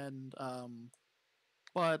help defend.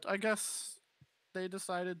 But I guess they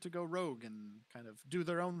decided to go rogue and kind of do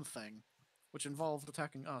their own thing, which involved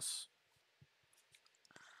attacking us.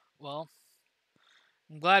 Well,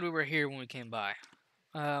 I'm glad we were here when we came by.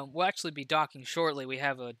 We'll actually be docking shortly. We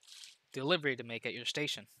have a delivery to make at your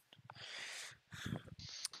station.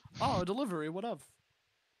 Oh, a delivery, what of?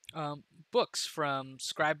 Books from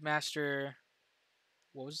Scribe Master.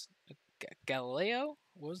 What was Galileo?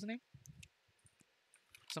 What was the name?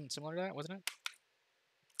 Something similar to that, wasn't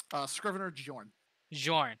it? Scrivener Jorn.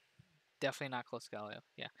 Jorn. Definitely not close to Galileo.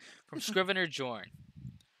 Yeah, from Scrivener Jorn.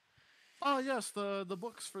 Oh yes, the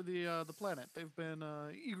books for the planet. They've been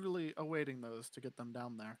eagerly awaiting those to get them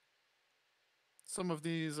down there. Some of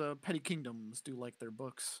these petty kingdoms do like their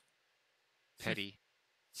books. Petty.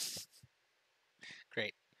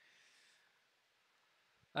 Great.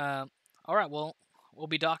 All right. Well, we'll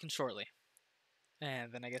be docking shortly,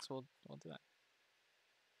 and then I guess we'll do that.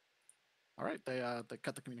 All right, they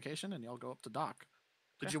cut the communication and y'all go up to dock.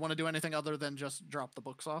 Did Okay. you want to do anything other than just drop the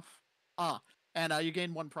books off? And you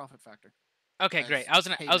gain 1 profit factor. Okay, As great. I was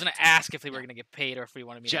gonna payment. ask if they were Yeah. gonna get paid or if we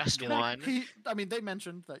wanted me Just to be like, one? I mean, they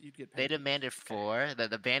mentioned that you'd get They paid. demanded 4.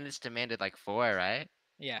 The bandits demanded like 4, right?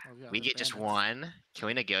 yeah. Oh, yeah, We they're get just bandits. 1. Can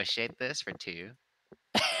we negotiate this for 2?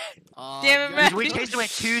 Damn it, yeah, man. We you chased could. away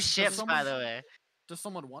 2 Does ships, by someone- the way. Does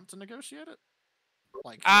someone want to negotiate it?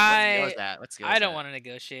 Like, Let's go with that. Let's go I with don't that. want to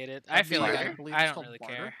negotiate it. I That'd feel be, like I believe I it's don't called really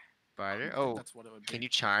barter. care. Barter? I think Oh, that's what it would be. can you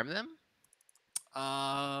charm them?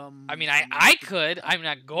 I mean, I I you could. I'm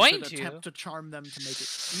not you going could to. attempt to charm them to make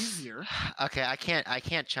it easier. Okay, I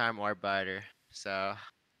can't charm or barter. So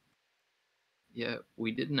Yeah,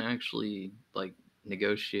 we didn't actually like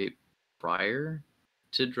negotiate prior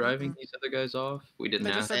to driving these other guys off. We didn't They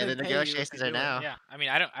just ask. said and the they'd pay you if you negotiations are do it. now. Yeah. I mean,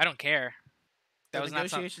 I don't care. That The was not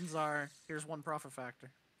something. negotiations are here's 1 profit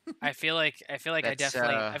factor. I feel like I That's,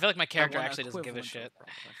 definitely. I feel like my character One actually doesn't give a equivalent shit. of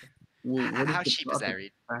profit factor. Well, what How is the cheap is that, profit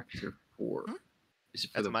Reed? factor for? Hmm? Is it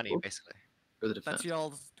for That's the money, book basically. or the defense? That's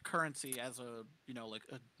y'all's currency as a like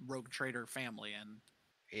a rogue trader family, and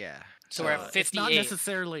Yeah. So we're at it's not 58.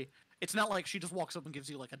 necessarily. It's not like she just walks up and gives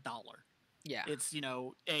you like $1. Yeah. It's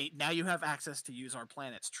now you have access to use our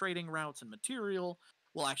planet's trading routes and material.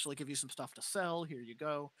 We'll actually give you some stuff to sell. Here you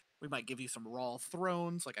go. We might give you some raw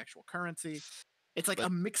thrones, like actual currency. It's like But- a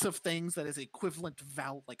mix of things that is equivalent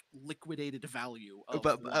like liquidated value. Of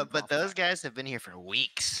But one but profit those factor. guys have been here for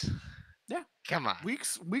weeks. Yeah. Come on.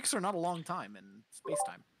 Weeks are not a long time in space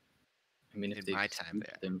time. I mean, if In they my time keep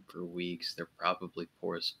there. them for weeks, they're probably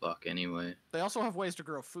poor as fuck anyway. They also have ways to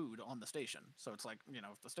grow food on the station, so it's like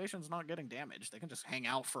if the station's not getting damaged, they can just hang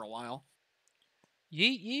out for a while.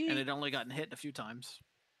 Yeet yeet. And it only gotten hit a few times.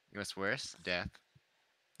 What's worse? Death.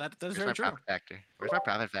 That is Where's very my true. profit factor? Where's my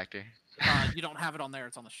profit factor? You don't have it on there;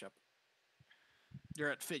 it's on the ship.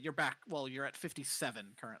 You're back. Well, you're at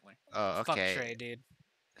 57 currently. Oh, Fuck okay. Trey, dude.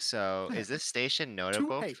 So is this station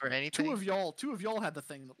notable for anything? Two of y'all had the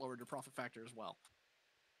thing that lowered your profit factor as well.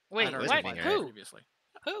 Wait, I'd was what? me, applied right? that Who? Previously.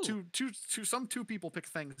 Who? Two people pick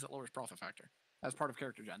things that lowers profit factor as part of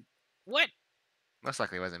character gen. What? Most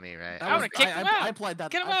likely it wasn't me, right? That I was- wanna kick them out. I applied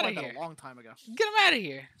that. Get 'em I outta applied that here. a long time ago. Get him out of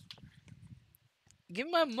here. Give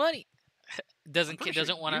me my money. I'm Doesn't pretty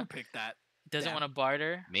doesn't sure want you to picked that. doesn't Dan. want to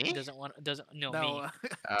barter. Me? Doesn't me. No,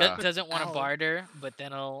 Doesn't want to Al. barter, but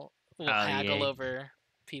then we'll Oh, haggle yeah. over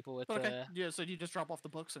people with but the. okay. Yeah, so you just drop off the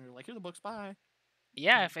books and you're like, here are the books, bye.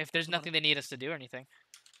 Yeah, if there's Come on. nothing they need us to do or anything.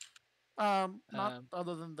 Not Um,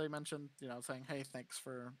 other than they mentioned, saying, hey, thanks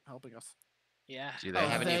for helping us. Yeah. Do they Oh,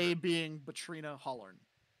 have any they being Batrina Hollern,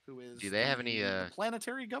 who is Do they have any, the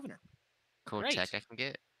planetary governor. cool Great. tech I can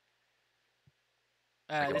get?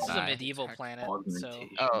 This is a buy medieval tech planet, so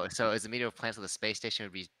Augmentation. Oh, so is the medieval plans of the space station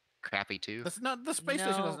would be crappy too? The space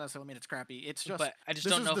station No. doesn't necessarily mean it's crappy. It's just but I just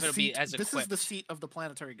this don't is know if the it'll be seat- as This equipped. is the seat of the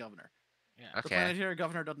planetary governor. Yeah. The Okay. planetary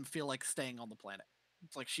governor doesn't feel like staying on the planet.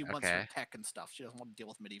 It's like she wants her Okay. tech and stuff. She doesn't want to deal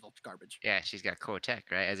with medieval garbage. Yeah, she's got cool tech,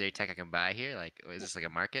 right? Is there any tech I can buy here? Like, is this like a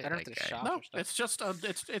market? I don't Like, have to shop No, or stuff.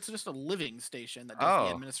 it's just a living station that does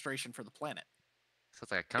the Oh. administration for the planet. so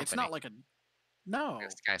it's like a company. It's not like no, like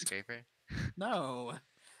a skyscraper. no.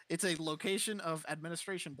 It's a location of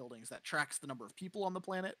administration buildings that tracks the number of people on the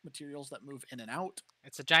planet, materials that move in and out.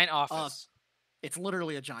 It's a giant office. It's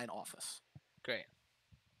literally a giant office, Great.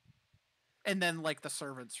 and then like the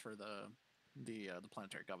servants for the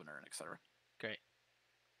planetary governor and etc. Great.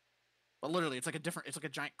 But literally, it's like a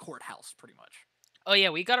giant courthouse, pretty much. Oh yeah,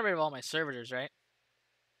 we got rid of all my servitors, right?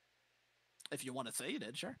 If you want to say you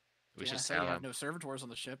did, sure. We If you should want to say you sell have them. no servitors on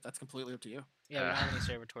the ship, that's completely up to you. Yeah, we don't have any Uh.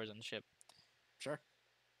 servitors on the ship. Sure.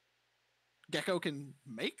 Gecko can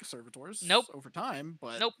make servitors Nope. over time,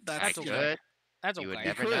 but Nope. that's I Absolutely. could. That's You would okay. You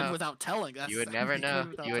never could know. without telling. You would I never mean, know. could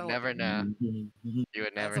without You would telling. never know. You would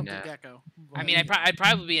That's never up to know. Gecko. I mean, I'd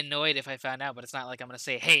probably be annoyed if I found out, but it's not like I'm gonna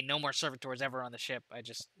say, "Hey, no more servitors ever on the ship." I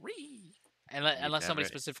just Whee! unless somebody never-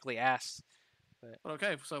 specifically asks. But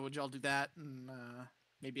okay, so would y'all do that and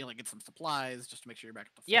maybe like get some supplies just to make sure you're back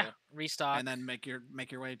at the full, Yeah, restock. and then make your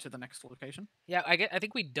way to the next location? Yeah, I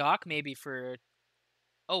think we dock maybe for.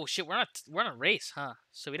 Oh shit, we're on a race, huh?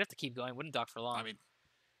 So we'd have to keep going. Wouldn't dock for long. I mean,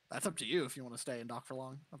 that's up to you if you want to stay and dock for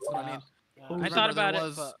long. That's what I mean. I Remember, thought there about it,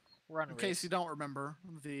 was- but we're on a In race. case you don't remember,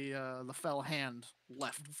 the fell hand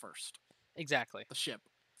left first. Exactly. The ship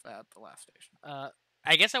at the last station.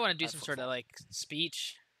 I guess I want to do At some sort of footfall. like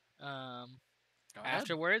speech, Go ahead.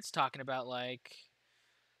 afterwards, talking about like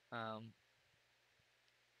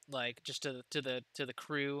just to the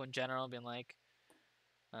crew in general, being like,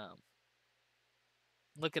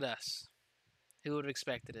 look at us. Who would have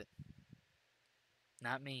expected it?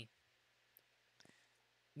 Not me.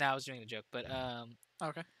 No, I was doing a joke, but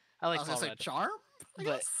Okay. I like I was gonna Paul say Rudd. charm. I But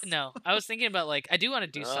guess? no, I was thinking about like I do want to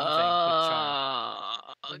do something with charm.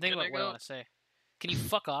 I'm thinking about what I want to say. Can you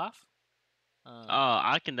fuck off? Oh,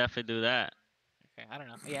 I can definitely do that. Okay, I don't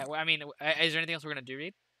know. Yeah, well, I mean, is there anything else we're gonna do,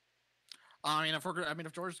 Reed? I mean,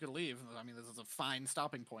 if George's gonna leave, I mean, this is a fine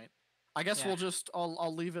stopping point. I guess Yeah. we'll just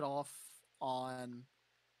I'll leave it off on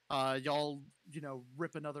y'all,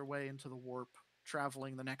 rip another way into the warp,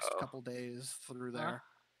 traveling the next Oh. couple days through Huh? there.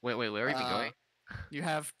 Wait, where are we Uh, going? You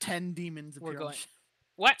have 10 demons We're appear on the going- ship.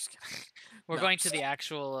 What? Just kidding. We're No. going to the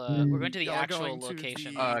actual. We're going to the Y'all are actual going to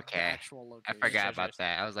location. the Oh, okay. actual I location. forgot treasures. about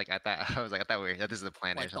that. I was like, I thought we were. That this is the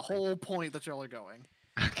plan or Like the something. whole point that y'all are going.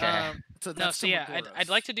 Okay. So No, that's so to yeah, I'd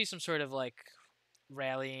like Magoros. to do some sort of like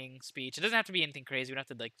rallying speech. It doesn't have to be anything crazy. We don't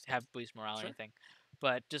have to like have boost morale or Sure. anything,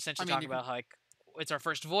 but just essentially mean, talk you about how, like it's our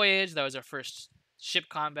first voyage. That was our first ship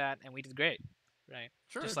combat, and we did great. Right?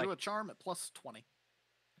 Sure, just do like- a charm at plus 20.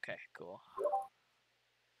 Okay, cool.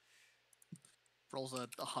 Rolls a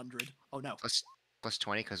 100. Oh no. Plus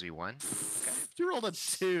 20 because we won. You rolled a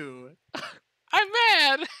 2. I'm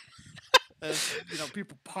mad. There's,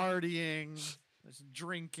 people partying, there's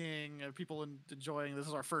drinking, people enjoying. This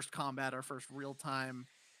is our first combat, our first real time,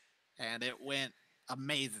 and it went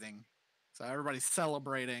amazing. So everybody's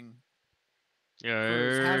celebrating.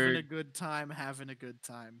 Crew's having a Yeah. good time, having a good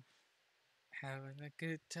time. Having a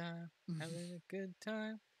good time. Having a good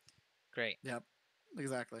time. Great. Yep,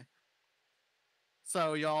 exactly.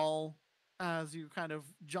 So y'all, as you kind of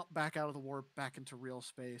jump back out of the warp, back into real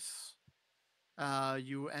space,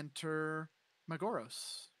 you enter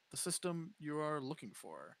Magoros, the system you are looking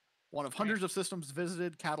for. One of hundreds of systems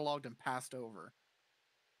visited, cataloged, and passed over.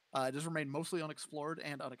 It has remained mostly unexplored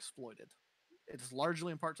and unexploited. It is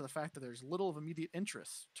largely in part to the fact that there's little of immediate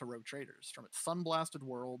interest to rogue traders. From its sun-blasted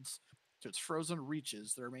worlds to its frozen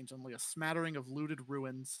reaches, there remains only a smattering of looted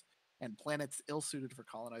ruins and planets ill-suited for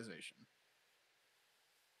colonization.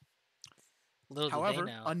 Little do However,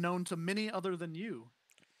 they know. unknown to many other than you,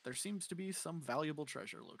 there seems to be some valuable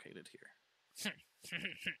treasure located here.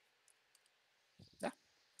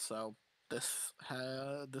 So this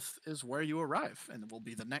is where you arrive, and will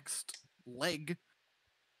be the next leg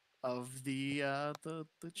of the I guess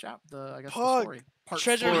the Pug. story. Part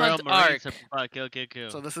Treasure 3. hunt arc. Kill.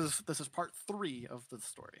 So this is part 3 of the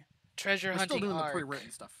story. Treasure We're still hunting doing arc. the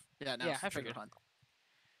pre-written stuff. Yeah, now Yeah, it's I treasure figured. hunt.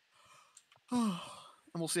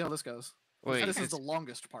 And we'll see how this goes. Wait, This is it's- the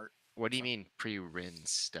longest part. what do you so- mean pre-written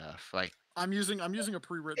stuff? Like, I'm using a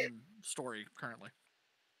pre-written story currently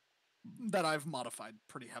that I've modified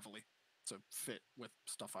pretty heavily to fit with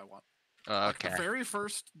stuff I want. oh, Like, okay. the very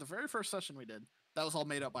first session we did, that was all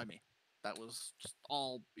made up by me. That was just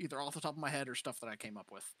all either off the top of my head or stuff that I came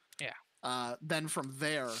up with. Yeah. Then from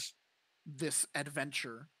there, this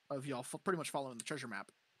adventure of y'all pretty much following the treasure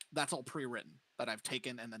map, that's all pre-written that I've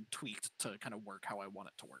taken and then tweaked to kind of work how I want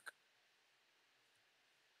it to work.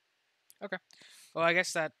 Well, I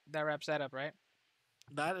guess that wraps that up, right?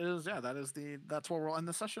 That's where we'll end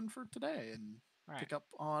the session for today and All right. pick up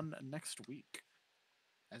on next week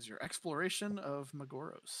as your exploration of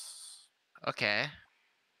Magoros. Okay.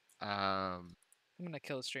 I'm gonna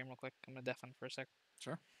kill the stream real quick. I'm gonna deafen for a sec.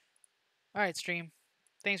 Sure. All right, stream.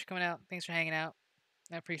 Thanks for coming out. Thanks for hanging out.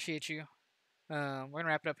 I appreciate you. We're gonna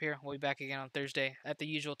wrap it up here. We'll be back again on Thursday at the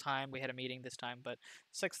usual time. We had a meeting this time, but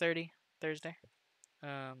 6:30 Thursday.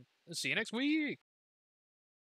 See you next week.